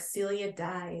they're like, Celia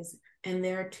dies, and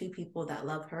there are two people that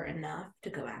love her enough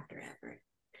to go after Everett.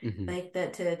 Like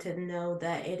that, to know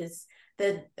that it is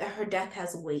that her death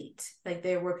has weight. Like,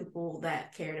 there were people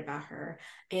that cared about her,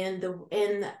 and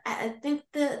I think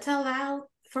to allow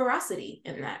ferocity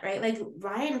in that, right? Like,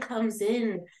 Ryan comes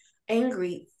in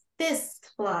angry,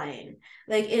 fist flying.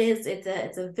 Like,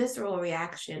 it's a visceral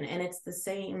reaction, and it's the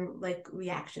same like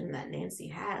reaction that Nancy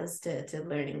has to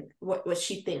learning what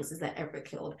she thinks is that Everett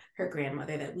killed her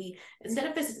grandmother. That we, instead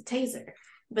of this, it's a taser.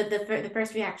 But the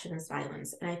first reaction is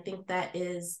violence, and I think that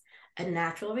is a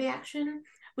natural reaction,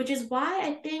 which is why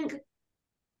I think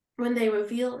when they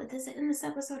reveal, is it in this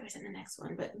episode or is it in the next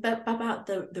one? But about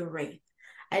the wraith,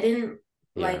 I didn't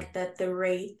like that the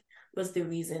wraith was the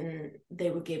reason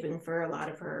they were giving for a lot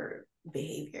of her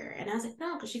behavior, and I was like,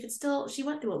 no, because she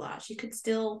went through a lot. She could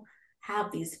still have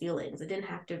these feelings. It didn't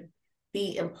have to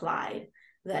be implied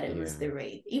that it was the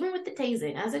rape. Even with the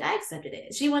tasing, I was like, I accepted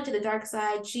it. She went to the dark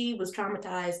side. She was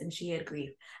traumatized and she had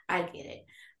grief. I get it.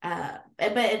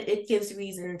 But it gives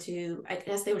reason to, I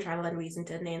guess they were trying to lend reason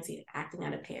to Nancy acting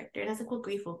out of character. And I was like, well,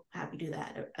 grief will have you do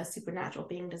that. A supernatural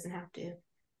being doesn't have to.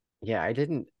 Yeah, I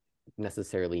didn't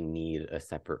necessarily need a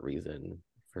separate reason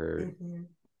for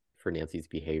Nancy's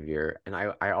behavior. And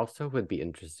I also would be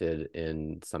interested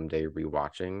in someday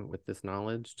rewatching with this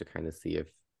knowledge to kind of see if,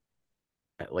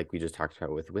 like we just talked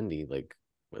about with Wendy, like,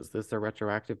 was this a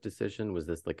retroactive decision? Was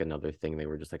this like another thing they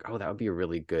were just like, oh, that would be a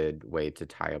really good way to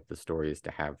tie up the stories,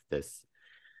 to have this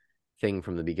thing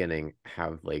from the beginning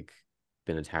have like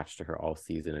been attached to her all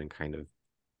season and kind of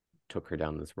took her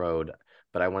down this road.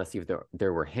 But I want to see if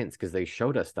there were hints, because they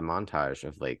showed us the montage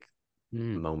of like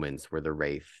moments where the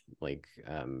wraith like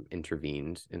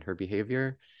intervened in her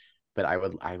behavior. But I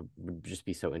would just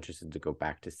be so interested to go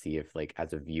back to see if, like,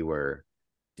 as a viewer,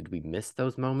 did we miss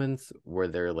those moments? Were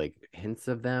there like hints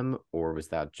of them, or was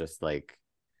that just like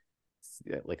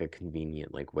a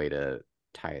convenient like way to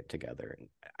tie it together? And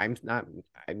I'm not,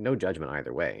 I no judgment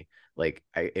either way. Like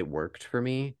it worked for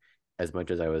me as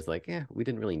much as I was like, yeah, we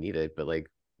didn't really need it, but like,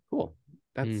 cool.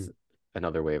 That's Mm.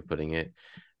 another way of putting it.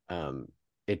 Um,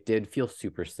 it did feel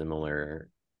super similar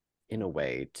in a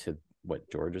way to what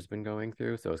George has been going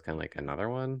through, so it's kind of like another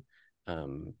one.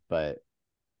 But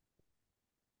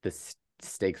the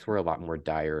stakes were a lot more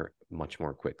dire, much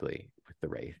more quickly with the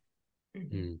Wraith.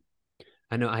 Mm-hmm. Mm.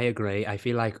 I know, I agree. I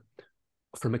feel like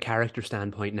from a character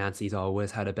standpoint, Nancy's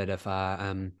always had a bit of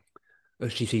a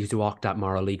she seems to walk that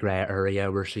morally grey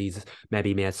area where she's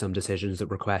maybe made some decisions that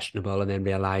were questionable and then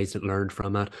realised and learned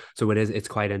from it. So it's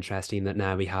quite interesting that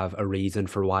now we have a reason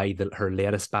for why her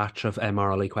latest batch of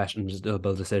morally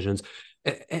questionable decisions.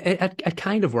 It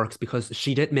kind of works because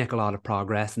she did make a lot of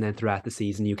progress, and then throughout the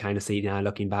season you kind of see now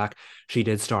looking back she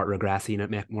did start regressing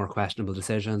and make more questionable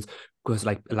decisions, because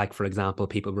like for example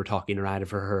people were talking her out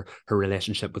of her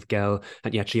relationship with Gil,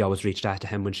 and yet she always reached out to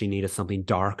him when she needed something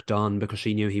dark done because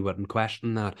she knew he wouldn't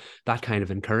question that kind of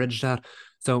encouraged that.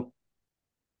 So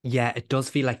yeah, it does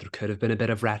feel like there could have been a bit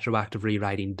of retroactive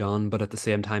rewriting done, but at the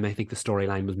same time, I think the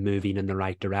storyline was moving in the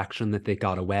right direction, that they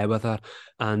got away with it.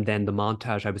 And then the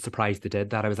montage, I was surprised they did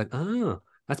that. I was like, oh,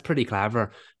 that's pretty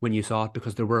clever when you saw it,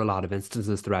 because there were a lot of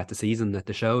instances throughout the season that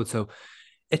they showed. So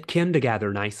it came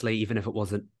together nicely, even if it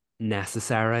wasn't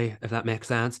necessary, if that makes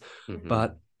sense. Mm-hmm.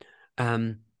 But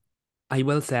um, I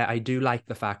will say I do like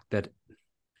the fact that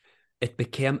it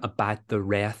became about the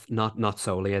Wraith, not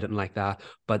solely. I didn't like that,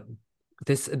 but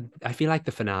this I feel like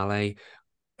the finale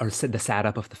or the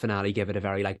setup of the finale gave it a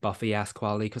very like Buffy-esque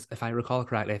quality, because if I recall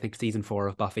correctly, I think season 4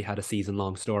 of Buffy had a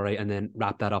season-long story and then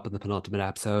wrapped that up in the penultimate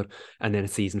episode, and then a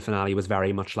season finale was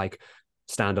very much like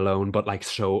standalone but like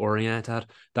show oriented.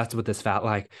 That's what this felt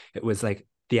like. It was like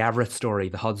the Everett story,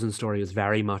 the Hudson story was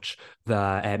very much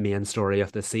the main story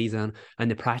of the season, and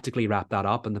they practically wrapped that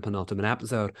up in the penultimate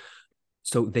episode.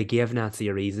 So they gave Nancy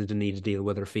a reason to need to deal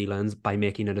with her feelings by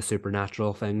making it a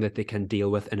supernatural thing that they can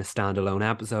deal with in a standalone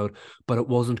episode. But it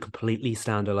wasn't completely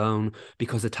standalone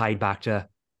because it tied back to,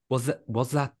 was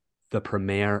that the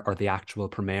premiere or the actual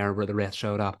premiere where the Wraith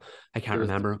showed up? I It can't was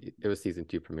remember. it was season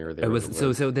 2 premiere. They It were in was the so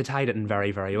woods. they tied it in very,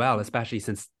 very well, especially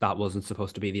since that wasn't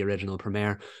supposed to be the original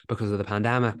premiere because of the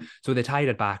pandemic. So they tied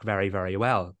it back very, very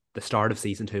well. The start of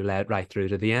season 2 led right through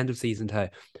to the end of season 2.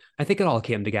 I think it all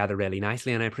came together really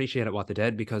nicely, and I appreciated what they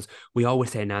did, because we always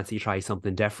say Nancy tries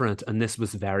something different, and this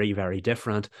was very, very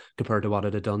different compared to what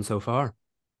it had done so far.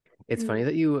 It's funny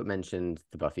that you mentioned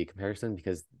the Buffy comparison,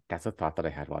 because that's a thought that I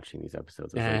had watching these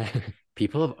episodes. I was Uh, like,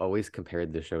 people have always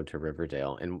compared the show to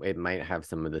Riverdale, and it might have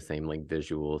some of the same like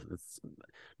visuals. It's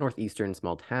northeastern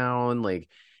small town, like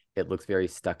it looks very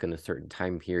stuck in a certain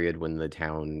time period when the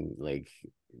town like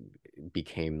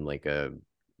became like you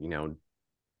know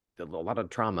a lot of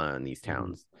trauma in these mhm,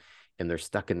 towns, and they're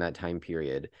stuck in that time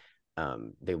period.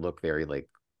 They look very like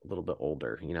a little bit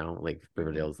older, like Mm-hmm.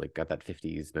 Riverdale's like got that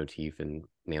 50s motif, and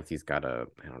Nancy's got a,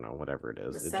 I don't know, whatever it The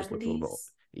is. It just looks a little bit, 70s.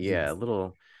 yeah, a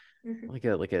little Mm-hmm.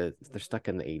 like a they're stuck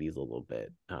in the 80s a little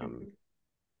bit. Mm-hmm.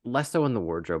 Less so in the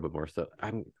wardrobe, but more so.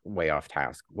 I'm way off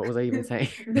task. What was I even saying?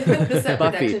 The set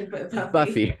Buffy. production for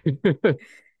Buffy. Buffy.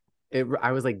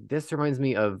 I was like, this reminds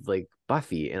me of like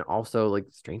Buffy and also like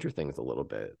Stranger Things a little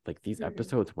bit. Like these Mm-hmm.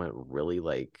 episodes went really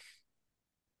like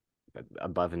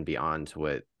above and beyond to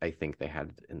what I think they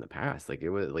had in the past. Like it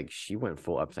was like she went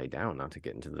full upside down, not to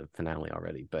get into the finale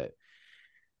already, but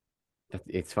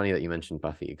it's funny that you mentioned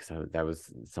Buffy, because that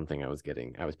was something I was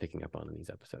picking up on in these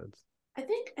episodes. I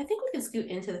think we can scoot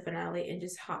into the finale and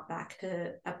just hop back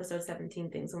to episode 17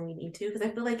 things when we need to, because I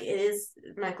feel like it is,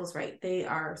 Michael's right. They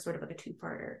are sort of like a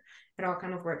two-parter. It all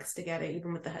kind of works together,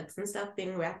 even with the Hudson stuff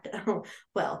being wrapped up.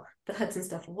 Well, the Hudson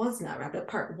stuff was not wrapped up.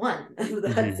 Part one of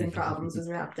the Hudson problems was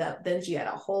wrapped up. Then she had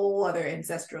a whole other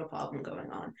ancestral problem going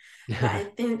on. But I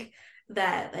think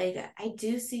that like I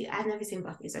do see, I've never seen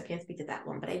Buffy, so I can't speak to that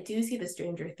one, but I do see the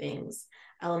Stranger Things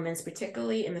elements,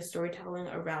 particularly in the storytelling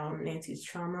around Nancy's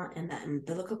trauma and that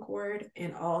umbilical cord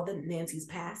and all the Nancy's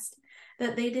past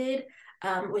that they did.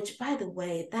 Which, by the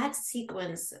way, that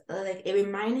sequence, like, it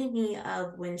reminded me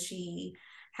of when she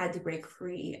had to break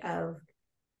free of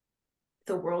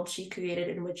the world she created,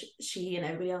 in which she and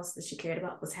everybody else that she cared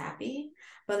about was happy,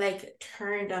 but like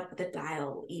turned up the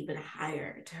dial even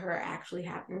higher to her actually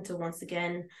having to once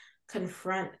again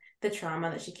confront the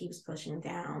trauma that she keeps pushing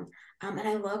down. And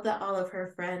I love that all of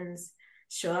her friends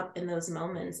show up in those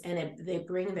moments, and they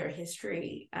bring their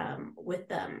history with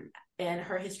them, and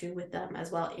her history with them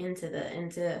as well,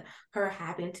 into her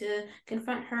having to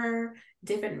confront her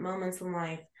different moments in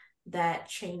life that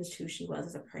changed who she was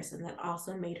as a person, that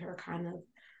also made her kind of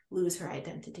lose her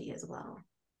identity as well.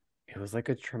 It was like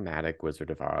a traumatic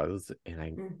Wizard of Oz,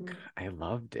 and I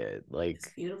loved it. Like, it's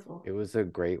beautiful. It was a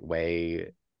great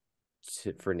way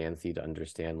for Nancy to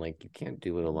understand, like, you can't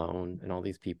do it alone, and all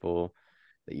these people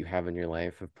that you have in your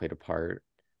life have played a part.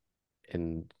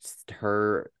 And just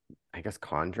her, I guess,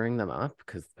 conjuring them up,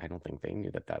 because I don't think they knew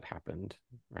that that happened,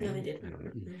 right? No, they didn't. I don't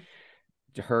know.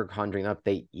 Her conjuring up,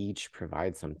 they each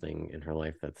provide something in her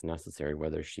life that's necessary,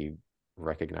 whether she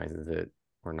recognizes it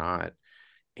or not.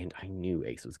 And I knew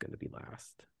Ace was going to be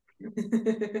last.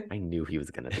 I knew he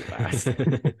was going to be last.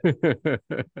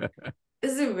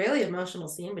 This is a really emotional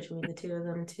scene between the two of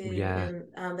them too, Yeah.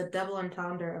 and the double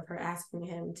entendre of her asking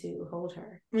him to hold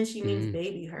her. I mean, she means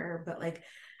baby her, but like,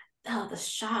 oh, the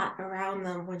shot around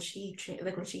them when she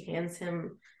hands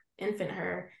him infant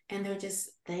her, and they're just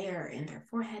there, and their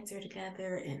foreheads are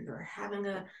together, and they're having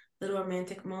a little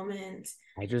romantic moment.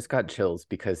 I just got chills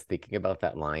because thinking about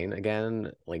that line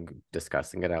again, like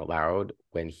discussing it out loud,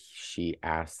 when she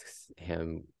asks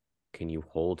him, "Can you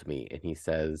hold me?" and he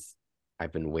says,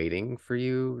 "I've been waiting for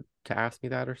you to ask me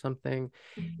that," or something.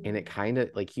 And it kind of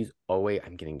like, he's always,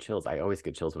 I'm getting chills. I always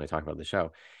get chills when I talk about the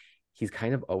show. He's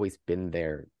kind of always been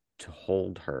there to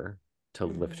hold her, to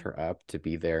lift her up, to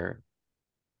be there,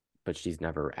 but she's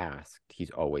never asked.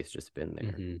 He's always just been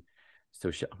there.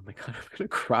 So oh my God, I'm gonna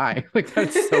cry. Like,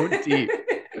 that's so deep.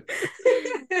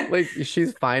 Like,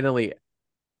 she's finally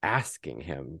asking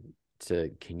him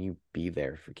can you be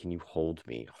there can you hold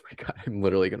me? Oh my God, I'm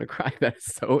literally gonna cry.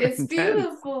 That's so it's intense.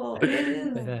 beautiful. It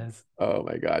is. Oh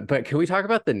my God. But can we talk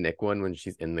about the Nick one when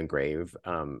she's in the grave?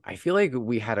 I feel like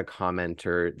we had a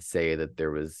commenter say that there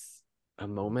was a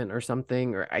moment or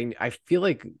something, or I feel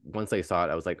like once I saw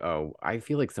it, I was like, oh, I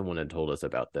feel like someone had told us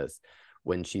about this,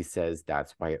 when she says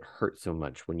that's why it hurt so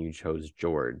much when you chose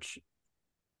George.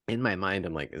 In my mind,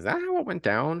 I'm like, is that how it went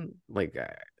down? Like,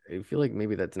 I feel like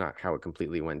maybe that's not how it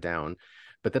completely went down.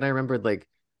 But then I remembered, like,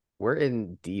 we're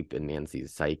in deep in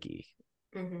Nancy's psyche,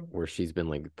 where she's been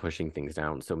like pushing things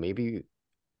down. So maybe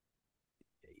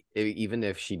even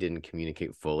if she didn't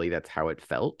communicate fully, that's how it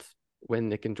felt when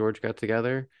Nick and George got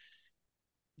together.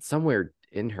 Somewhere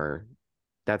in her,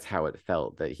 that's how it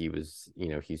felt, that he was,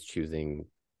 he's choosing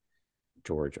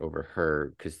George over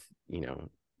her because,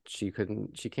 she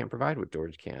can't provide what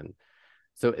George can.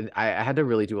 So I had to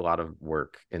really do a lot of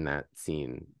work in that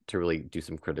scene to really do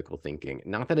some critical thinking.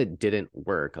 Not that it didn't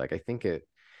work. Like, I think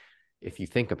if you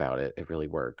think about it, it really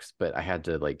works. But I had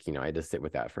to, like, I had to sit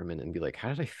with that for a minute and be like, how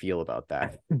did I feel about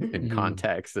that in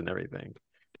context and everything?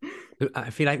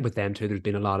 I feel like with them too, there's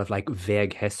been a lot of like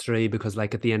vague history, because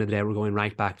like at the end of the day, we're going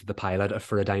right back to the pilot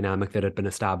for a dynamic that had been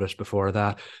established before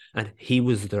that. And he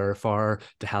was there for her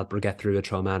to help her get through a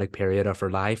traumatic period of her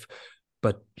life.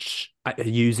 But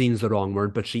using's the wrong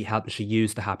word, but she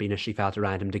used the happiness she felt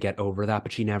around him to get over that,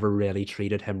 but she never really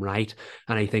treated him right.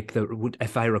 And I think that,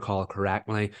 if I recall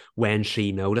correctly, when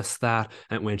she noticed that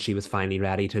and when she was finally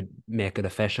ready to make it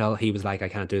official, he was like, I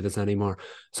can't do this anymore.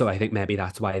 So I think maybe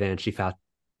that's why then she felt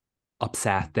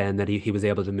upset then that he was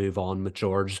able to move on with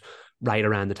George right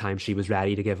around the time she was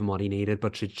ready to give him what he needed,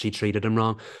 but she treated him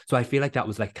wrong. So I feel like that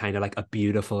was like kind of like a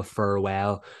beautiful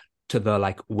farewell to the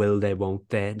like will they won't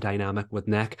they dynamic with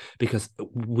Nick, because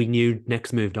we knew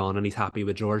Nick's moved on and he's happy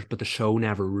with George, but the show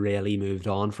never really moved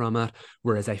on from it.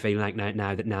 Whereas I feel like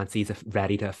now that Nancy's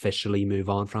ready to officially move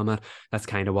on from it, that's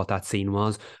kind of what that scene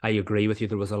was. I agree with you.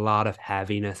 There was a lot of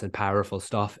heaviness and powerful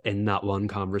stuff in that one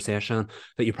conversation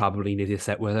that you probably need to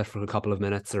sit with it for a couple of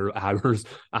minutes or hours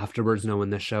afterwards, knowing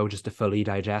this show, just to fully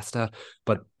digest it.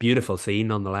 But beautiful scene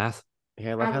nonetheless.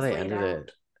 Yeah, I love how they ended it.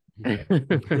 I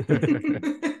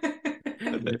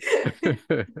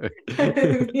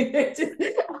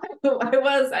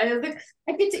was like,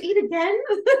 I get to eat again.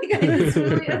 Like, I just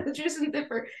really interested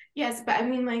differ. Yes, but I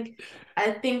mean, like,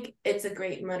 I think it's a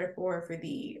great metaphor for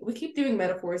we keep doing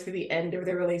metaphors for the end of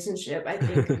the relationship. I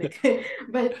think,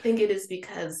 but I think it is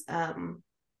because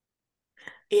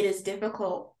it is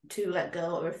difficult to let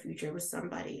go of a future with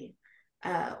somebody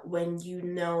when you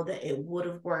know that it would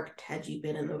have worked had you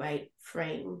been in the right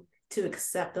frame to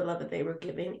accept the love that they were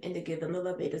giving and to give them the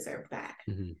love they deserved back.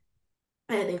 And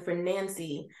I think for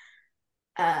Nancy,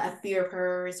 a fear of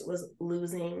hers was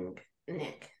losing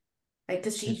Nick. Like,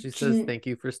 because she says, thank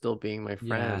you for still being my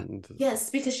friend.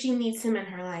 Yes, because she needs him in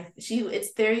her life.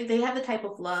 They have the type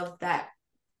of love that,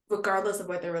 regardless of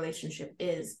what their relationship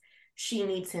is, she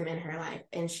needs him in her life,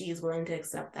 and she's willing to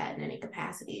accept that in any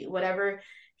capacity. Whatever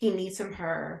he needs from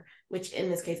her, which in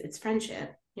this case it's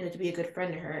friendship, to be a good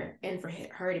friend to her, and for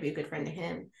her to be a good friend to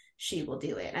him, she will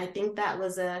do it. And I think that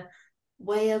was a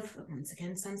way of, once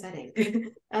again, sunsetting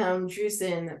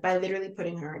Drusen by literally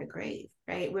putting her in a grave,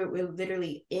 right? We're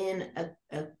literally in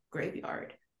a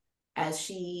graveyard as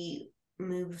she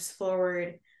moves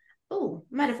forward. Oh,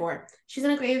 metaphor. She's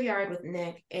in a graveyard with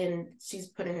Nick, and she's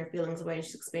putting her feelings away.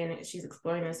 She's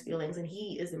exploring those feelings, and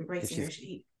he is embracing her.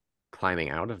 She climbing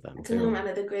out of them too. Out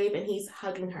of the grave, and he's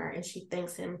hugging her, and she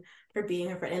thanks him for being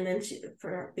her friend, and then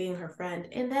for being her friend.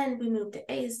 And then we move to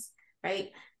Ace, right?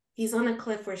 He's on a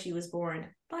cliff where she was born.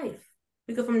 Life.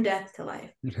 We go from death to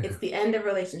life. It's the end of a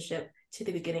relationship to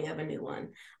the beginning of a new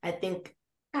one. I think,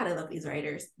 God, I love these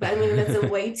writers. But I mean, that's a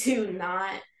way to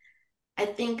not, I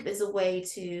think there's a way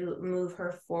to move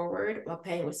her forward while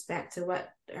paying respect to what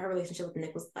her relationship with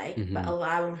Nick was like, but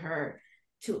allowing her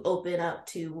to open up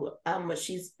to what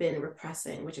she's been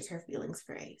repressing, which is her feelings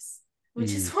for Ace.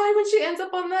 Which is why when she ends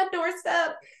up on that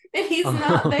doorstep and he's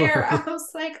not there, I was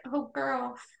like, oh,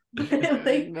 girl.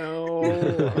 Like,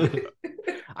 no.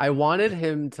 I wanted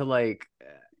him to like,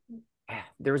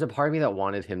 there was a part of me that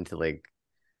wanted him to like,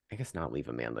 I guess not leave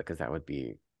Amanda, because that would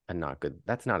be a not good,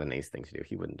 that's not an Ace thing to do.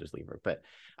 He wouldn't just leave her, but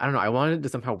I don't know. I wanted it to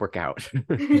somehow work out.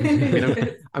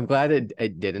 I'm glad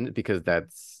it didn't, because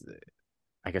that's,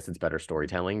 I guess it's better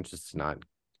storytelling, just not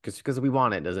because we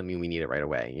want it doesn't mean we need it right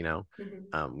away,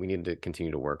 we need to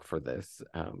continue to work for this.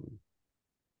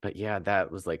 But yeah,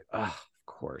 that was like, oh, of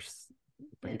course.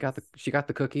 But she got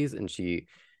the cookies, and she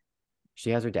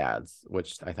has her dad's,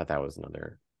 which I thought that was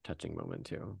another touching moment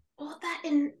too. Well, that,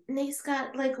 and Nate's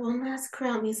got like one last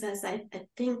crown. He says, I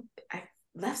think I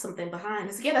left something behind.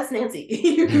 It's like, yeah, that's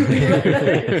Nancy.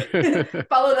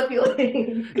 Follow the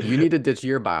feeling. You need to ditch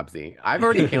your Bobsy. I've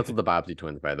already canceled the Bobsy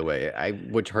twins, by the way.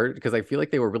 Which hurt because I feel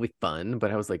like they were really fun,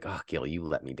 but I was like, oh, Gil, you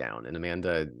let me down. And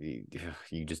Amanda,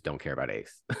 you just don't care about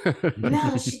Ace.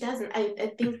 No, she doesn't.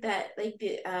 I think that like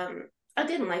I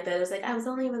didn't like that. It was like, I was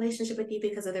only in a relationship with you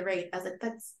because of the rape. I was like,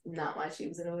 that's not why she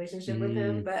was in a relationship with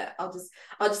him, but I'll just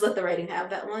let the writing have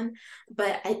that one.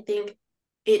 But I think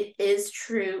it is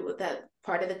true that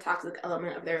part of the toxic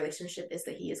element of their relationship is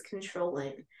that he is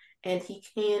controlling, and he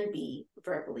can be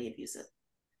verbally abusive.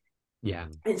 Yeah.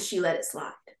 And she let it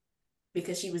slide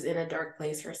because she was in a dark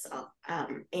place herself.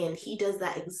 And he does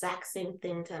that exact same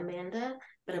thing to Amanda,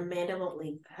 but Amanda won't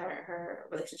leave her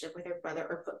relationship with her brother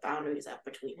or put boundaries up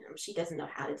between them. She doesn't know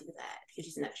how to do that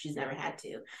because she's never had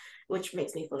to, which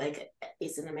makes me feel like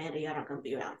Ace and Amanda, y'all aren't going to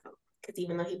be around for him. Because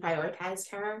even though he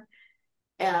prioritized her,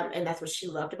 and that's what she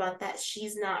loved about that,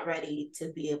 she's not ready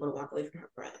to be able to walk away from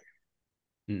her brother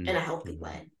in a healthy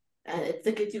way. It's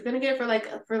like you're gonna get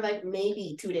it for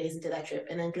maybe 2 days into that trip,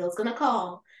 and then Gil's gonna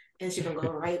call, and she's gonna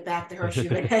go right back to her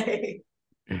sugar daddy.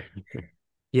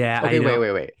 Yeah. Okay,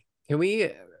 wait. Can we,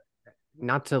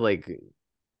 not to like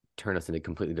turn us in a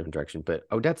completely different direction, but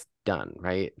Odette's done,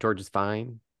 right? George is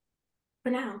fine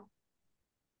for now.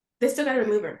 They still gotta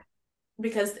remove her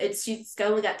because she's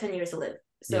only got 10 years to live.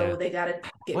 So they gotta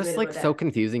get rid of like Odette. So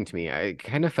confusing to me. I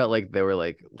kind of felt like they were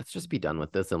like, let's just be done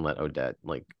with this and let Odette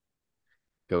like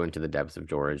go into the depths of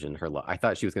George and her I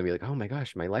thought she was gonna be like, oh my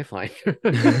gosh, my lifeline.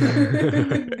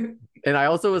 And I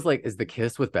also was like, is the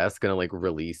kiss with Bess gonna like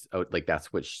release like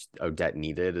that's what Odette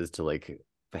needed, is to like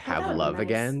have love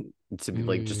again, to be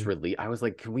like just release. I was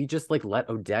like, can we just like let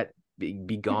Odette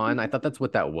be gone? I thought that's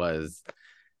what that was.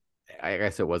 I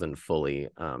guess it wasn't fully.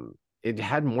 It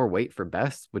had more weight for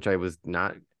Bess, which I was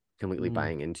not completely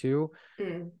buying into,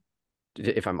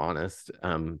 if I'm honest.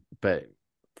 But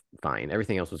fine,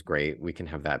 everything else was great. We can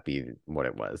have that be what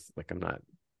it was. Like, I'm not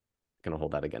gonna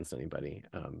hold that against anybody.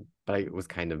 But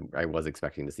I was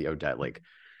expecting to see Odette like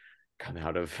come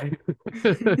out of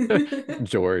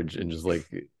George and just like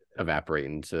evaporate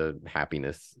into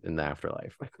happiness in the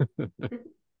afterlife.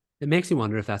 It makes you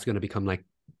wonder if that's going to become like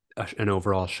an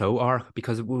overall show arc,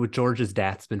 because with George's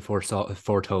death's been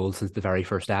foretold since the very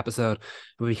first episode. It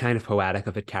would be kind of poetic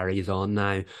if it carries on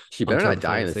now. She better not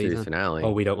die in the series finale.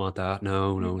 Oh, we don't want that.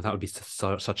 No, that would be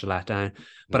such a letdown.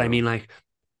 But I mean, like,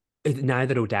 now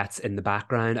that Odette's in the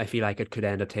background, I feel like it could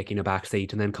end up taking a back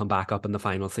seat and then come back up in the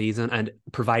final season. And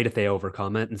provided they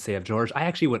overcome it and save George, I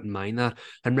actually wouldn't mind that.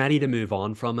 I'm ready to move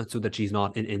on from it so that she's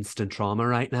not in instant trauma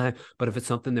right now. But if it's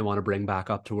something they want to bring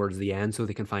back up towards the end so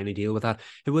they can finally deal with that,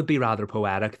 it would be rather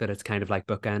poetic that it's kind of like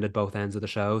bookended both ends of the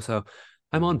show. So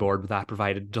I'm on board with that,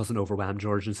 provided it doesn't overwhelm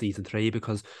George in season 3,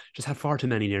 because just had far too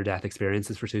many near-death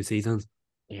experiences for 2 seasons.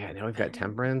 Yeah, now we've got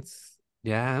Temperance.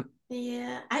 Yeah.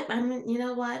 Yeah, I mean, you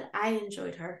know what? I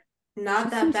enjoyed her. Not She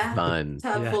that seems bathtub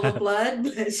fun. full of Yeah. blood,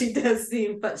 but she does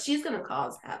seem, but she's gonna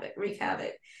cause havoc, wreak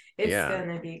havoc. It's Yeah.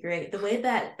 gonna be great. The way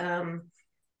that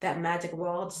that magic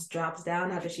wall just drops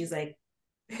down after she's like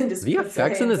just The puts her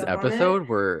effects in hands this up on it. episode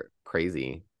were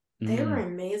crazy. They were Mm,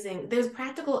 amazing. There's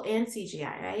practical and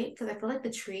CGI, right? Because I feel like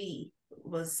the tree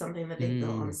was something that they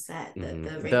built on mm. set that Mhm.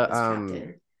 the Wraith was trapped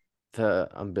in. The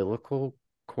umbilical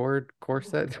cord Oh,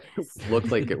 corset yes.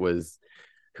 looked like it was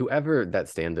whoever that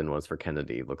stand-in was for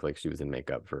Kennedy looked like she was in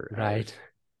makeup for hours. Right.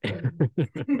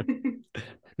 Mhm.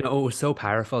 No, it was so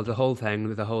powerful. The whole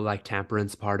thing, the whole like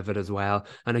temperance part of it as well.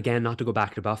 And again, not to go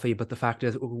back to Buffy, but the fact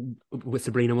is, with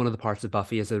Sabrina, one of the parts of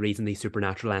Buffy is the reason these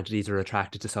supernatural entities are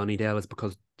attracted to Sunnydale is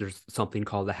because there's something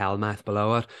called the Hellmouth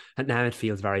below it. And now it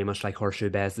feels very much like Horseshoe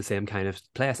Bay is the same kind of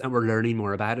place. And we're learning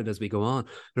more about it as we go on.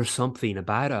 There's something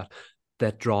about it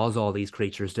that draws all these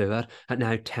creatures to it. And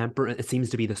now temperance, it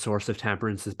seems to be the source of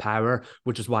Temperance's power,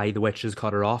 which is why the witches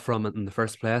cut her off from it in the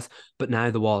first place. But now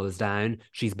the wall is down,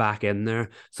 she's back in there.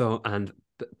 So, and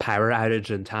the power outage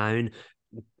in town,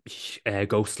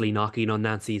 ghostly knocking on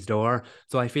Nancy's door.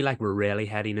 So I feel like we're really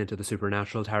heading into the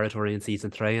supernatural territory in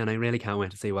season 3, and I really can't wait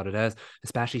to see what it is.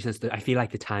 Especially since I feel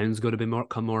like the town's going to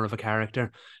become more of a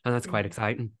character, and that's quite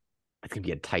exciting. It's gonna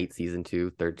be a tight season 2,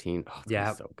 13. Oh, it's gonna be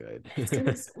Yeah. so good. It's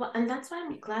gonna, well, and that's why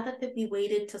I'm glad that we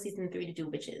waited till season 3 to do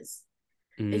witches,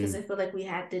 because I feel like we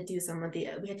had to do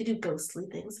we had to do ghostly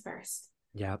things first,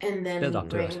 Yeah. and Build then up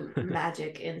to it. bring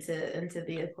magic into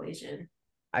the equation.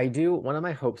 I do. One of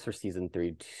my hopes for season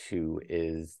 3 too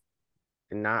is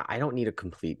not. I don't need a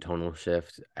complete tonal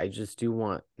shift. I just do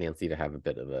want Nancy to have a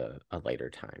bit of a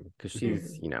lighter time because Mhm.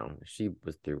 she's, she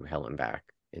was through hell and back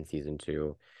in season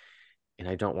 2, and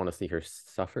I don't want to see her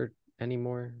suffer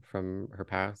anymore from her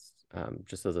past.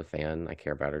 Just as a fan, I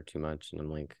care about her too much, and I'm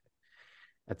like,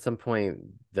 at some point,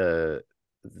 the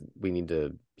we need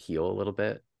to heal a little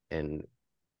bit, and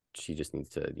she just needs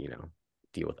to,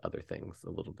 deal with other things a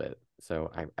little bit.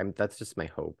 So I'm that's just my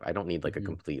hope. I don't need like a Mhm.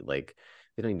 complete like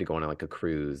they don't need to go on like a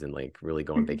cruise and like really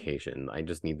go on vacation. I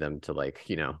just need them to like,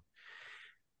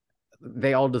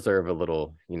 they all deserve a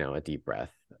little, a deep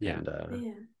breath Yeah. and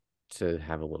Yeah. to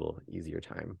have a little easier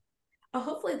time.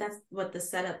 Hopefully that's what the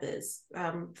setup is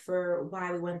for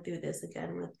why we went through this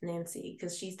again with Nancy,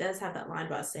 because she does have that line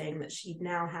about saying that she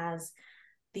now has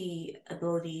the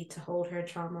ability to hold her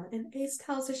trauma, and Ace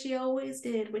tells her she always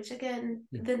did, which again,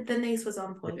 the Ace was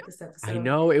on point this I episode.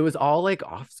 know it was all like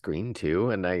off screen too,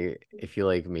 and I feel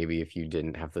like maybe if you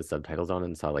didn't have the subtitles on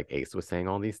and saw like Ace was saying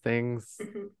all these things,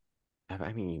 Mhm.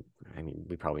 I mean,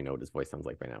 we probably know what his voice sounds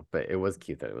like by now, but it was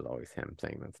cute that it was always him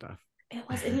saying that stuff. It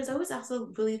was, and he was always also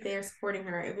really there supporting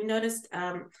her. If you noticed,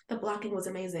 the blocking was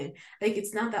amazing. Like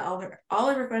it's not that all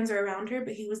of her friends are around her,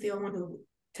 but he was the only one who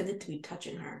tended to be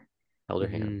touching her. Held her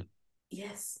hand. Mhm.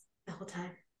 Yes, the whole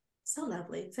time. So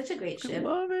lovely. Such a great I ship.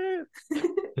 love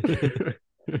it.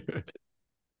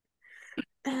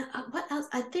 What else?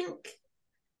 I think.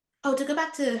 Oh, to go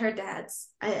back to her dad's,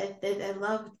 I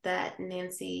loved that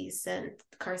Nancy sent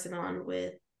Carson on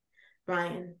with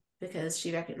Ryan because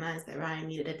she recognized that Ryan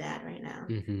needed a dad right now,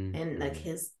 Mhm. and like Mhm.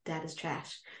 his dad is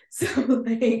trash. So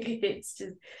like it's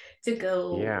just to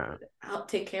go Yeah, help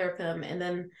take care of him, and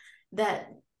then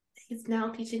that he's now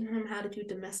teaching him how to do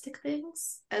domestic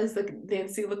things as like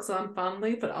Nancy looks on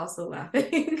fondly but also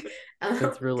laughing. um,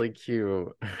 it's really cute.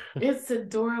 it's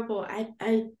adorable.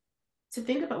 I to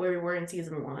think about where we were in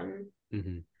season 1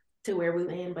 Mhm. to where we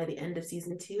land by the end of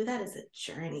season 2, that is a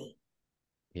journey.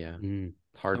 Yeah, Mm.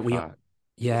 hard And we, fought.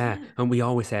 yeah, Yeah. and we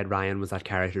always said Ryan was that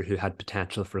character who had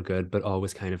potential for good, but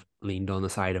always kind of leaned on the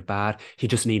side of bad. He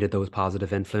just needed those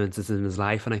positive influences in his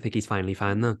life, and I think he's finally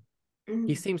found them. He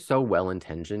Mm. seems so well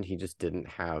intentioned. He just didn't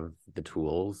have the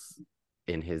tools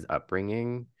in his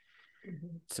upbringing Mm-hmm.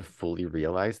 to fully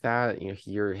realize that.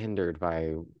 You're hindered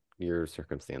by your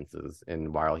circumstances,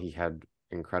 and while he had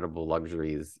incredible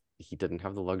luxuries, he didn't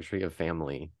have the luxury of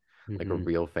family, like a Hmm.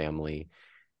 real family.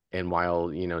 And while,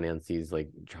 Nancy's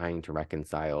like trying to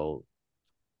reconcile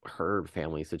her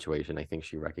family situation, I think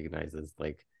she recognizes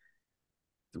like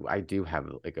I do have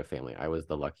like a family. I was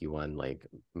the lucky one. Like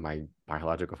my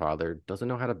biological father doesn't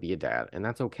know how to be a dad, and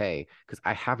that's okay because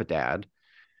I have a dad.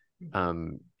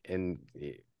 And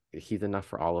he's enough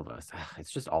for all of us.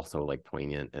 It's just also like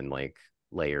poignant and like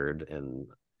layered, and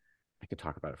I could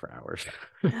talk about it for hours.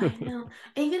 I know.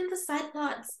 Even the side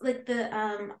plots, like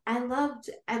I loved,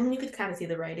 I mean you could kind of see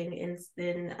the writing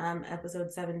in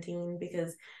episode 17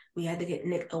 because we had to get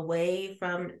Nick away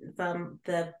from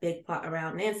the big plot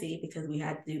around Nancy because we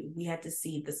had to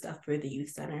see the stuff for the youth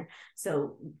center.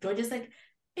 So George is like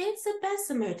it's the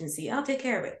best emergency. I'll take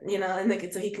care of it, and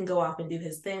like so he can go off and do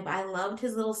his thing. But I loved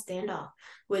his little standoff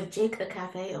with Jake, the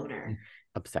cafe owner.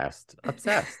 Obsessed,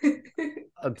 obsessed,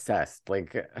 obsessed.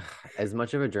 Like as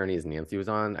much of a journey as Nancy was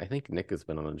on, I think Nick has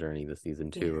been on a journey this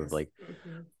season too of Yes. like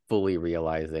fully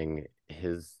realizing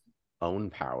his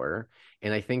own power.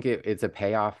 And I think it's a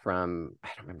payoff from, I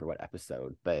don't remember what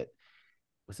episode, but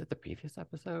was it the previous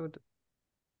episode?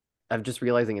 Of just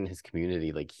realizing in his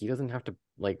community, like he doesn't have to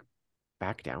like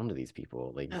back down to these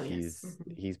people. Like Oh yes.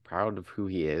 he's proud of who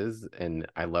he is. And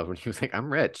I love when he was like,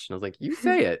 I'm rich. And I was like, you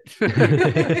say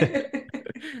it.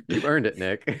 You've earned it,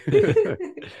 Nick.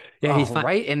 Yeah, Oh,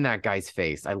 right in that guy's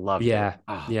face. I loved it. Yeah,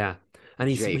 Oh, yeah,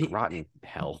 and Jake, rotten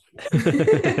hell.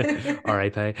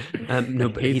 R.I.P. No, I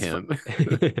but hate him.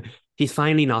 he's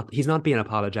finally not. He's not being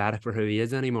apologetic for who he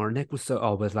is anymore. Nick was so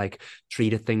always like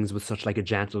treated things with such like a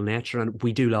gentle nature, and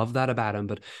we do love that about him.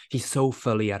 But he's so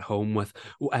fully at home with.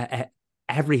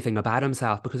 Everything about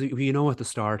himself, because at the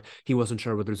start he wasn't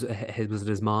sure whether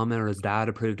his mom or his dad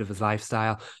approved of his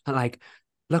lifestyle, and like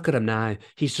look at him now.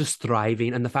 He's just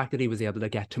thriving. And the fact that he was able to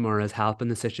get Tamura's help in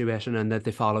the situation and that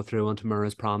they follow through on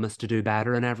Tamura's promise to do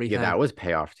better and Yeah, everything. that was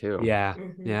payoff too. Yeah.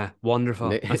 Yeah. Wonderful.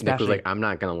 Nick was like, Especially, I'm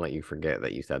not gonna let you forget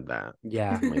that you said that.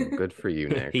 yeah. I'm like, good for you,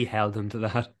 He Nick. held him to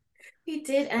that. He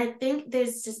did, and I think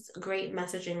there's just great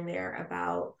messaging there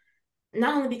about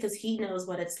not only because he knows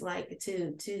what it's like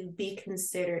to be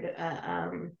considered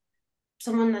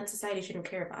someone that society shouldn't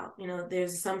care about.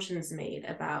 There's assumptions made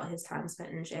about his time spent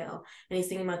in jail, and he's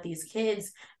thinking about these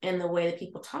kids and the way that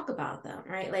people talk about them,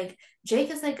 right? Like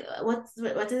Jake is like, what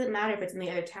does it matter if it's in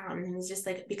the other town? And he's just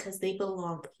like, because they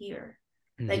belong here.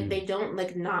 Like they don't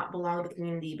like not belong to the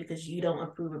community because you don't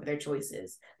approve of their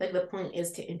choices. Like the point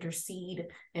is to intercede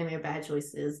in their bad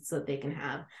choices so that they can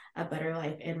have a better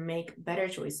life and make better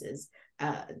choices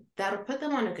that'll put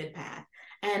them on a good path.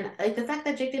 And like the fact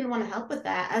that Jake didn't want to help with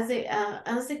that, I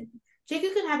was like, Jake,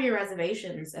 you can have your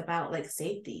reservations about like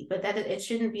safety, but that it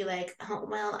shouldn't be like, oh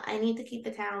well, I need to keep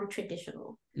the town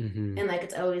traditional, and like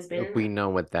it's always been, We know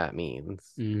what that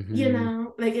means.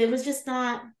 like it was just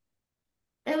not.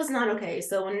 It was not okay.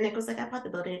 So when Nick was like, I bought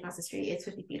the building across the street, it's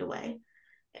 50 feet away.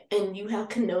 And you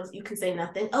can say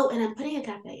nothing. Oh, and I'm putting a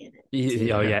cafe in it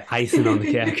too. Oh yeah, icing on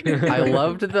the cake. I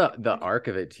loved the arc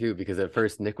of it too, because at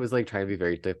first Nick was like trying to be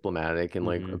very diplomatic and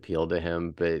like appeal to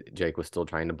him, but Jake was still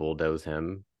trying to bulldoze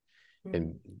him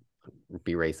and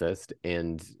be racist.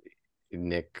 And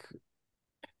Nick,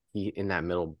 he in that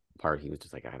middle part, he was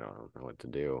just like, I don't know what to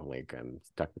do. Like I'm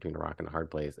stuck between a rock and a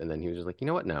hard place. And then he was just like, you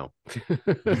know what? No,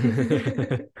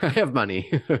 I have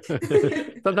money.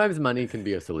 Sometimes money can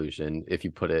be a solution if you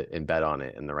put it and bet on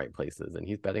it in the right places. And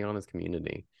he's betting on his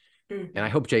community. And I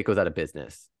hope Jake goes out of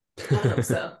business. I hope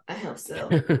so. I hope so.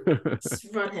 Just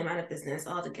run him out of business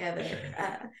altogether.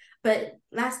 But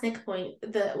last Nick point,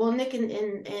 Nick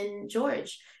and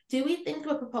George, do we think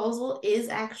the proposal is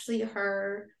actually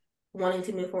her wanting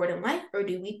to move forward in life, or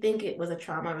do we think it was a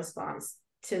trauma response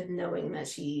to knowing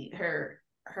that her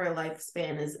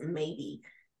lifespan is maybe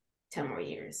 10 more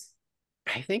years?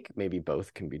 I think maybe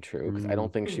both can be true, because I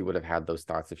don't think she would have had those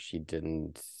thoughts if she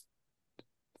didn't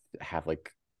have like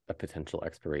a potential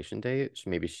expiration date.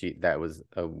 Maybe that was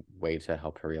a way to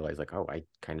help her realize like, oh, I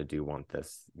kind of do want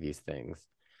these things.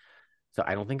 So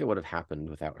I don't think it would have happened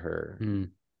without her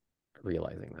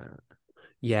realizing that.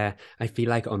 Yeah, I feel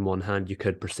like on one hand you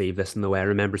could perceive this in the way I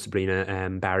remember Sabrina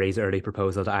Barry's early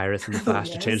proposal to Iris in The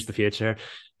Flash to change the future,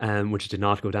 which did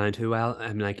not go down too well.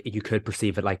 And like you could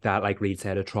perceive it like that, like Reed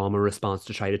said, a trauma response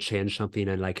to try to change something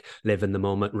and like live in the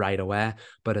moment right away.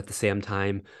 But at the same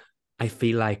time, I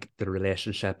feel like the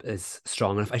relationship is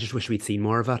strong enough. I just wish we'd seen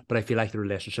more of it, but I feel like the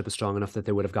relationship is strong enough that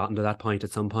they would have gotten to that point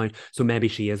at some point. So maybe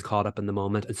she is caught up in the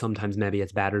moment, and sometimes maybe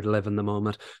it's better to live in the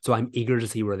moment. So I'm eager to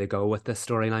see where they go with this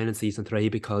storyline in season 3,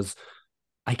 because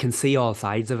I can see all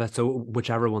sides of it. So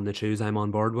whichever one they choose, I'm on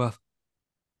board with.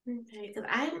 Okay, because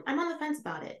I'm on the fence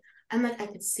about it. I'm like, I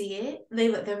could see it.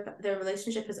 Their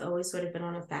relationship has always sort of been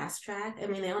on a fast track. I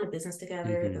mean, they own a business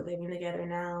together. They're living together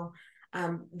now.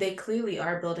 They clearly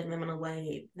are building them in a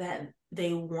way that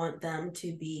they want them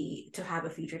to have a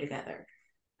future together.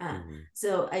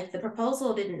 So the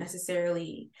proposal didn't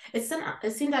necessarily, it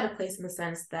seemed out of place in the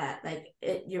sense that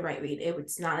you're right, Reed,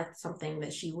 it's not something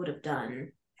that she would have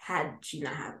done had she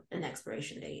not had an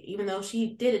expiration date, even though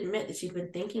she did admit that she'd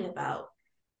been thinking about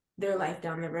their life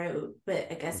down the road. But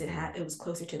I guess it was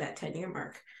closer to that 10-year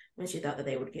mark when she thought that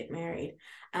they would get married.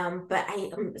 But I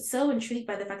am so intrigued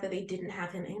by the fact that they didn't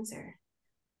have him answer.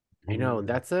 I know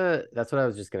that's what I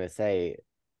was just gonna say.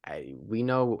 We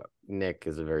know Nick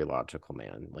is a very logical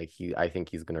man. Like I think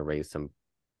he's gonna raise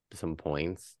some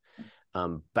points,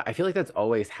 But I feel like that's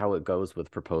always how it goes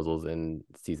with proposals in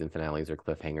season finales or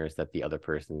cliffhangers, that the other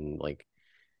person like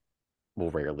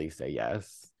will rarely say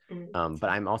yes. But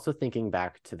I'm also thinking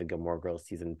back to the Gilmore Girls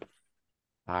season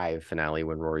 5 finale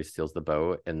when Rory steals the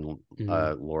boat and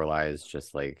Lorelai is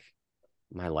just like,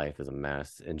 my life is a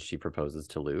mess, and she proposes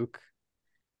to Luke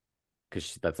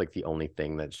because that's like the only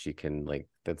thing that she can like,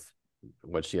 that's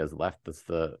what she has left. That's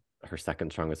her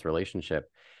second strongest relationship.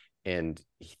 And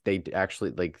they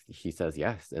actually like, he says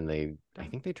yes, and I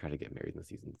think they try to get married in the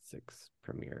season 6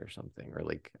 premiere or something, or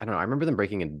like I don't know. I remember them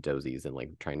breaking into Dozie's and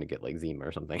like trying to get like Zima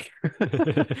or something.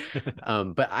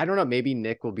 But I don't know. Maybe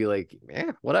Nick will be like,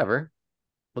 whatever,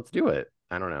 let's do it.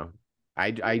 I don't know.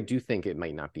 I do think it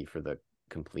might not be for the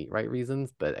complete right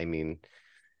reasons, but I mean,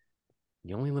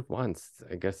 you only live once.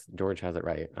 I guess George has it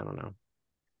right. I don't know.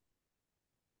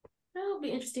 It'll be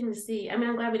interesting to see. I mean,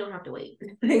 I'm glad we don't have to wait.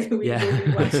 We can Yeah.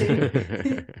 be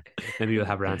watching. Maybe we'll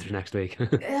have our answers next week.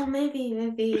 Well,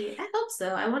 maybe. I hope so.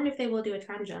 I wonder if they will do a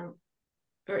time jump,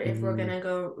 or if we're gonna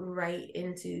go right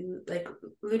into like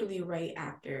literally right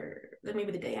after,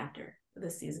 maybe the day after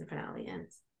the season finale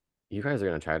ends. You guys are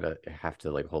gonna try to have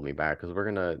to like hold me back because we're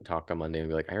gonna talk on Monday and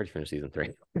be like, I already finished season 3.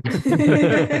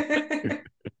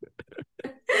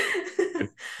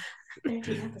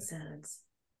 13 episodes.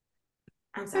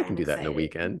 I'm I sorry, can I'm do that in a excited.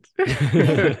 weekend.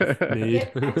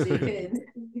 Yep, actually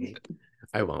you could.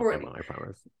 I won't. 40, I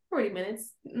promise. 40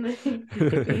 minutes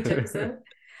each episode.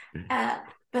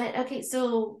 But okay,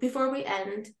 so before we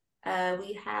end,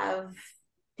 we have,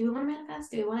 do we want to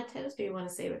manifest? Do we want to toast? Do we want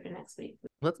to save it for next week?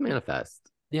 Let's manifest.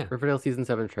 Yeah. Riverdale season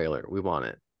 7 trailer. We want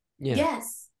it. Yeah.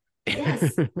 Yes.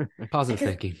 Yes. Positive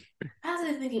thinking.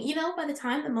 Positive thinking. You know, by the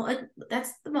time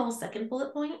that's the mole's second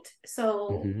bullet point.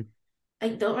 So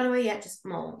like, don't run away yet, just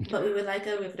mole. But we would like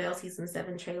a Riverdale season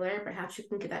 7 trailer. Perhaps you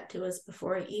can get that to us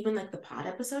before even like the pod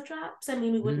episode drops. I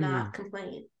mean, we would not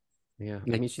complain. Yeah,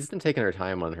 I mean, she's been taking her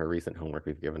time on her recent homework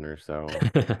we've given her, so.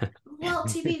 Well,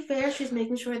 to be fair, she's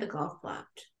making sure the golf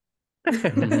flopped. That's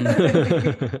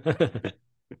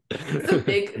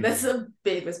a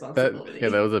big responsibility.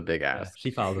 That was a big ask. She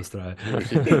followed us through.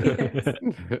 Yes.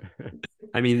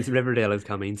 I mean, Riverdale is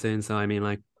coming soon, so I mean,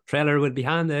 like, trailer would be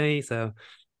handy, so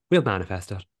we'll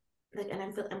manifest it. Like, and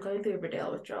I'm going through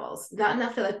Riverdale withdrawals. Not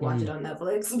enough to like watch it on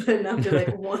Netflix, but enough to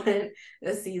like want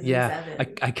a season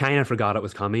 7. I kind of forgot it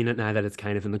was coming, and now that it's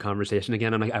kind of in the conversation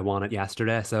again, and I want it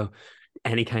yesterday, so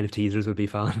any kind of teasers would be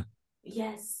fun.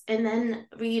 Yes, and then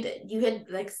Reed, you had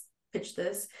like pitched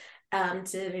this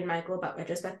to Reed Michael about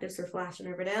retrospectives for Flash and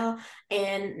Riverdale,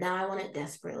 and now I want it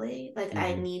desperately. Like,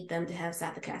 I need them to have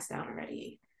sat the cast down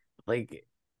already. Like,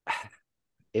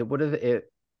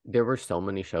 there were so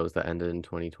many shows that ended in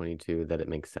 2022 that it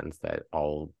makes sense that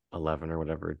all 11 or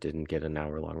whatever didn't get an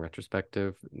hour-long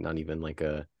retrospective, not even like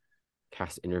a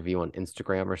cast interview on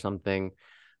Instagram or something.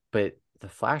 But the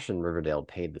Flash and Riverdale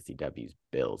paid the CW's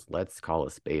bills. Let's call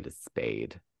a spade a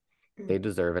spade. They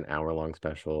deserve an hour-long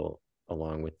special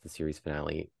along with the series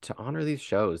finale to honor these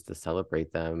shows, to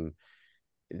celebrate them.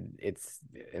 And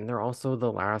they're also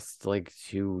the last like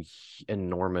 2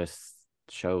 enormous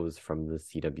shows from the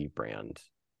CW brand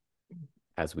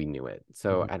as we knew it.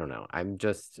 So I don't know. I'm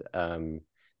just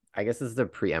I guess this is a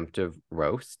preemptive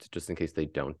roast just in case they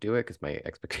don't do it because my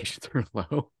expectations are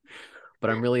low. But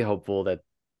I'm really hopeful that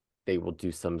they will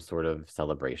do some sort of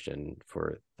celebration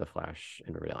for the Flash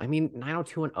and Riverdale. I mean,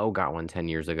 90210 got one 10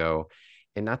 years ago,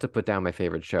 and not to put down my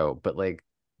favorite show, but like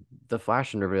the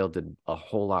Flash and Riverdale did a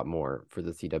whole lot more for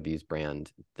the CW's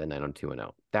brand than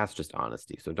 90210. That's just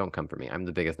honesty. So don't come for me. I'm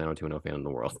the biggest 90210 fan in the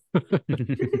world.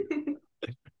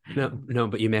 No,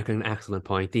 but you make an excellent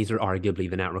point. These are arguably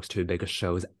the network's 2 biggest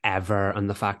shows ever, and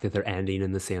the fact that they're ending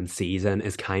in the same season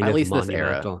is kind of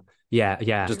monumental.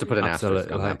 Yeah. Just to put an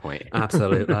asterisk on that point.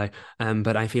 Absolutely.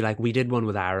 But I feel like we did one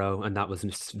with Arrow, and that was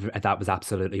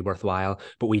absolutely worthwhile.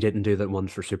 But we didn't do that one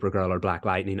for Supergirl or Black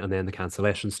Lightning, and then the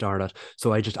cancellation started.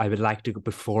 So I would like to,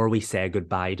 before we say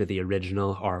goodbye to the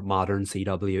original or modern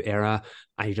CW era,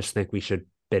 I just think we should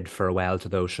bid farewell to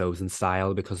those shows in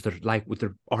style, because they're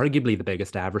arguably the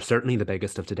biggest ever, certainly the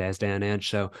biggest of today's day and age.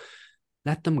 So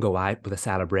let them go out with a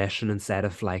celebration instead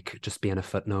of like just being a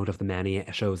footnote of the many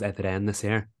shows at the end this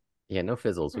year. Yeah, no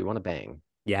fizzles. We want to bang.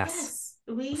 Yes,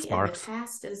 we and the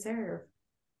cast deserve.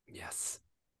 Yes.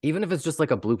 Even if it's just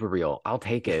like a blooper reel, I'll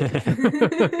take it.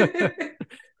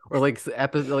 Or like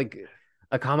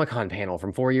a Comic-Con panel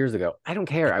from 4 years ago. I don't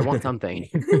care. I want something.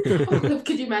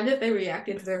 Could you imagine if they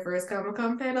reacted to their first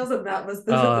Comic-Con panels and that was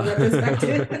the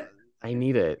retrospective? I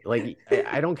need it. Like,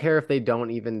 I don't care if they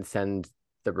don't even send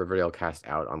the Riverdale cast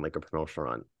out on like a promotional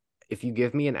run. If you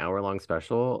give me an hour-long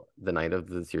special the night of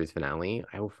the series finale,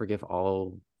 I will forgive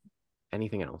all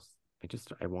anything else.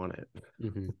 I want it.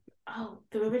 Mm-hmm. Oh,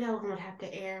 the Riverdale one would have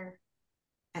to air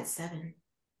at 7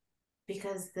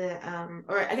 because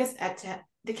or I guess at 10.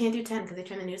 They can't do 10 because they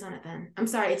turn the news on it then. I'm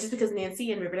sorry, it's just because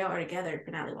Nancy and Riverdale are together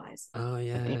finale wise. Oh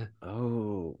yeah.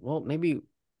 Oh, well, maybe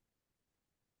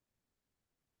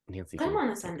Nancy Put them can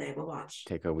on a Sunday. We'll watch.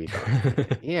 take a week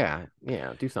off. Yeah,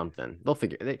 do something. They'll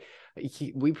figure.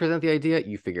 We present the idea.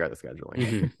 You figure out the scheduling.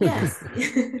 Mm-hmm. Yes.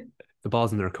 The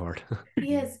ball's in their court.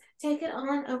 Yes. Take it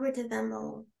on over to them,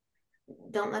 though.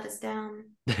 Don't let us down.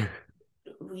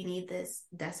 We need this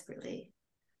desperately.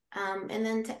 And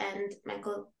then to end,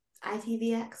 Michael,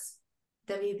 ITVX,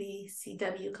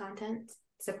 WBCW content.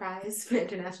 Surprise for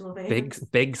international fans.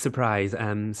 Big surprise.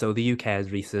 So the UK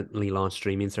has recently launched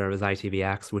streaming service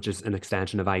ITVX, which is an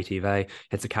extension of ITV.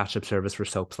 It's a catch-up service for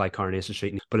soaps like Coronation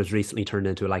Street, but it's recently turned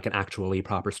into like an actually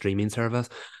proper streaming service.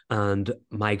 And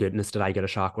my goodness, did I get a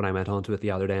shock when I went onto it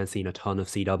the other day and seen a ton of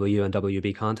CW and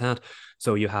WB content.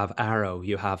 So you have Arrow,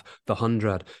 you have The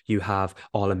 100, you have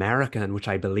All American, which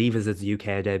I believe is its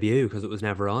UK debut because it was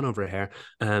never on over here.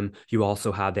 You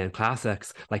also had then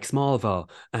classics like Smallville,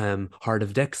 Heart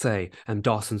of Dixie,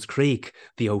 Dawson's Creek,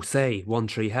 The OC, One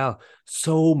Tree Hill.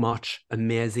 So much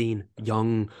amazing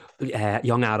young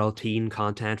adult teen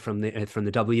content from the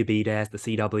WB days, the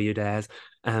CW days.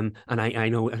 And I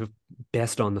know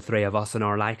based on the three of us and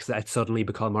our likes, that it's suddenly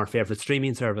become our favorite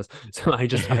streaming service. So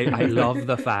I love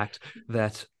the fact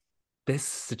that this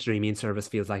streaming service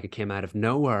feels like it came out of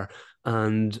nowhere.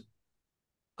 And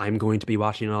I'm going to be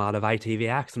watching a lot of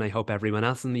ITVX, and I hope everyone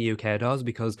else in the UK does,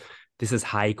 because this is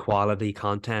high quality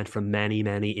content from many,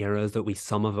 many eras that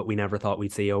some of it we never thought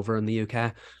we'd see over in the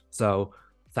UK. So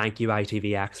thank you,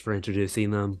 ITVX, for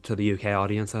introducing them to the UK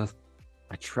audiences.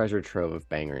 A treasure trove of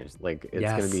bangers. Like, it's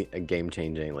Yes. going to be a game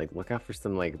changing. Like, look out for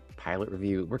some like pilot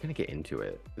review. We're going to get into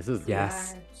it. This is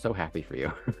Yes. so happy for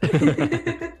you.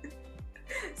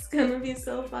 It's gonna be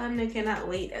so fun. I cannot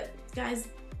wait. Guys,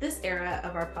 this era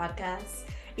of our podcast,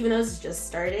 even though it's just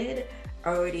started,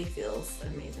 already feels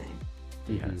amazing.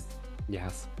 Yes.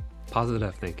 Yes.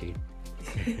 Positive thinking.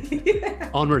 Yeah.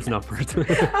 Onwards and upwards.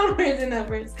 Onwards and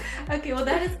upwards. Okay, well,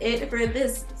 that is it for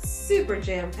this super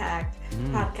jam-packed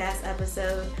podcast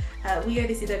episode. We are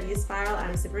the CW Spiral.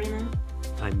 I'm Sabrina.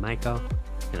 I'm Michael.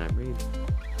 And I'm Reed.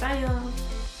 Bye, y'all.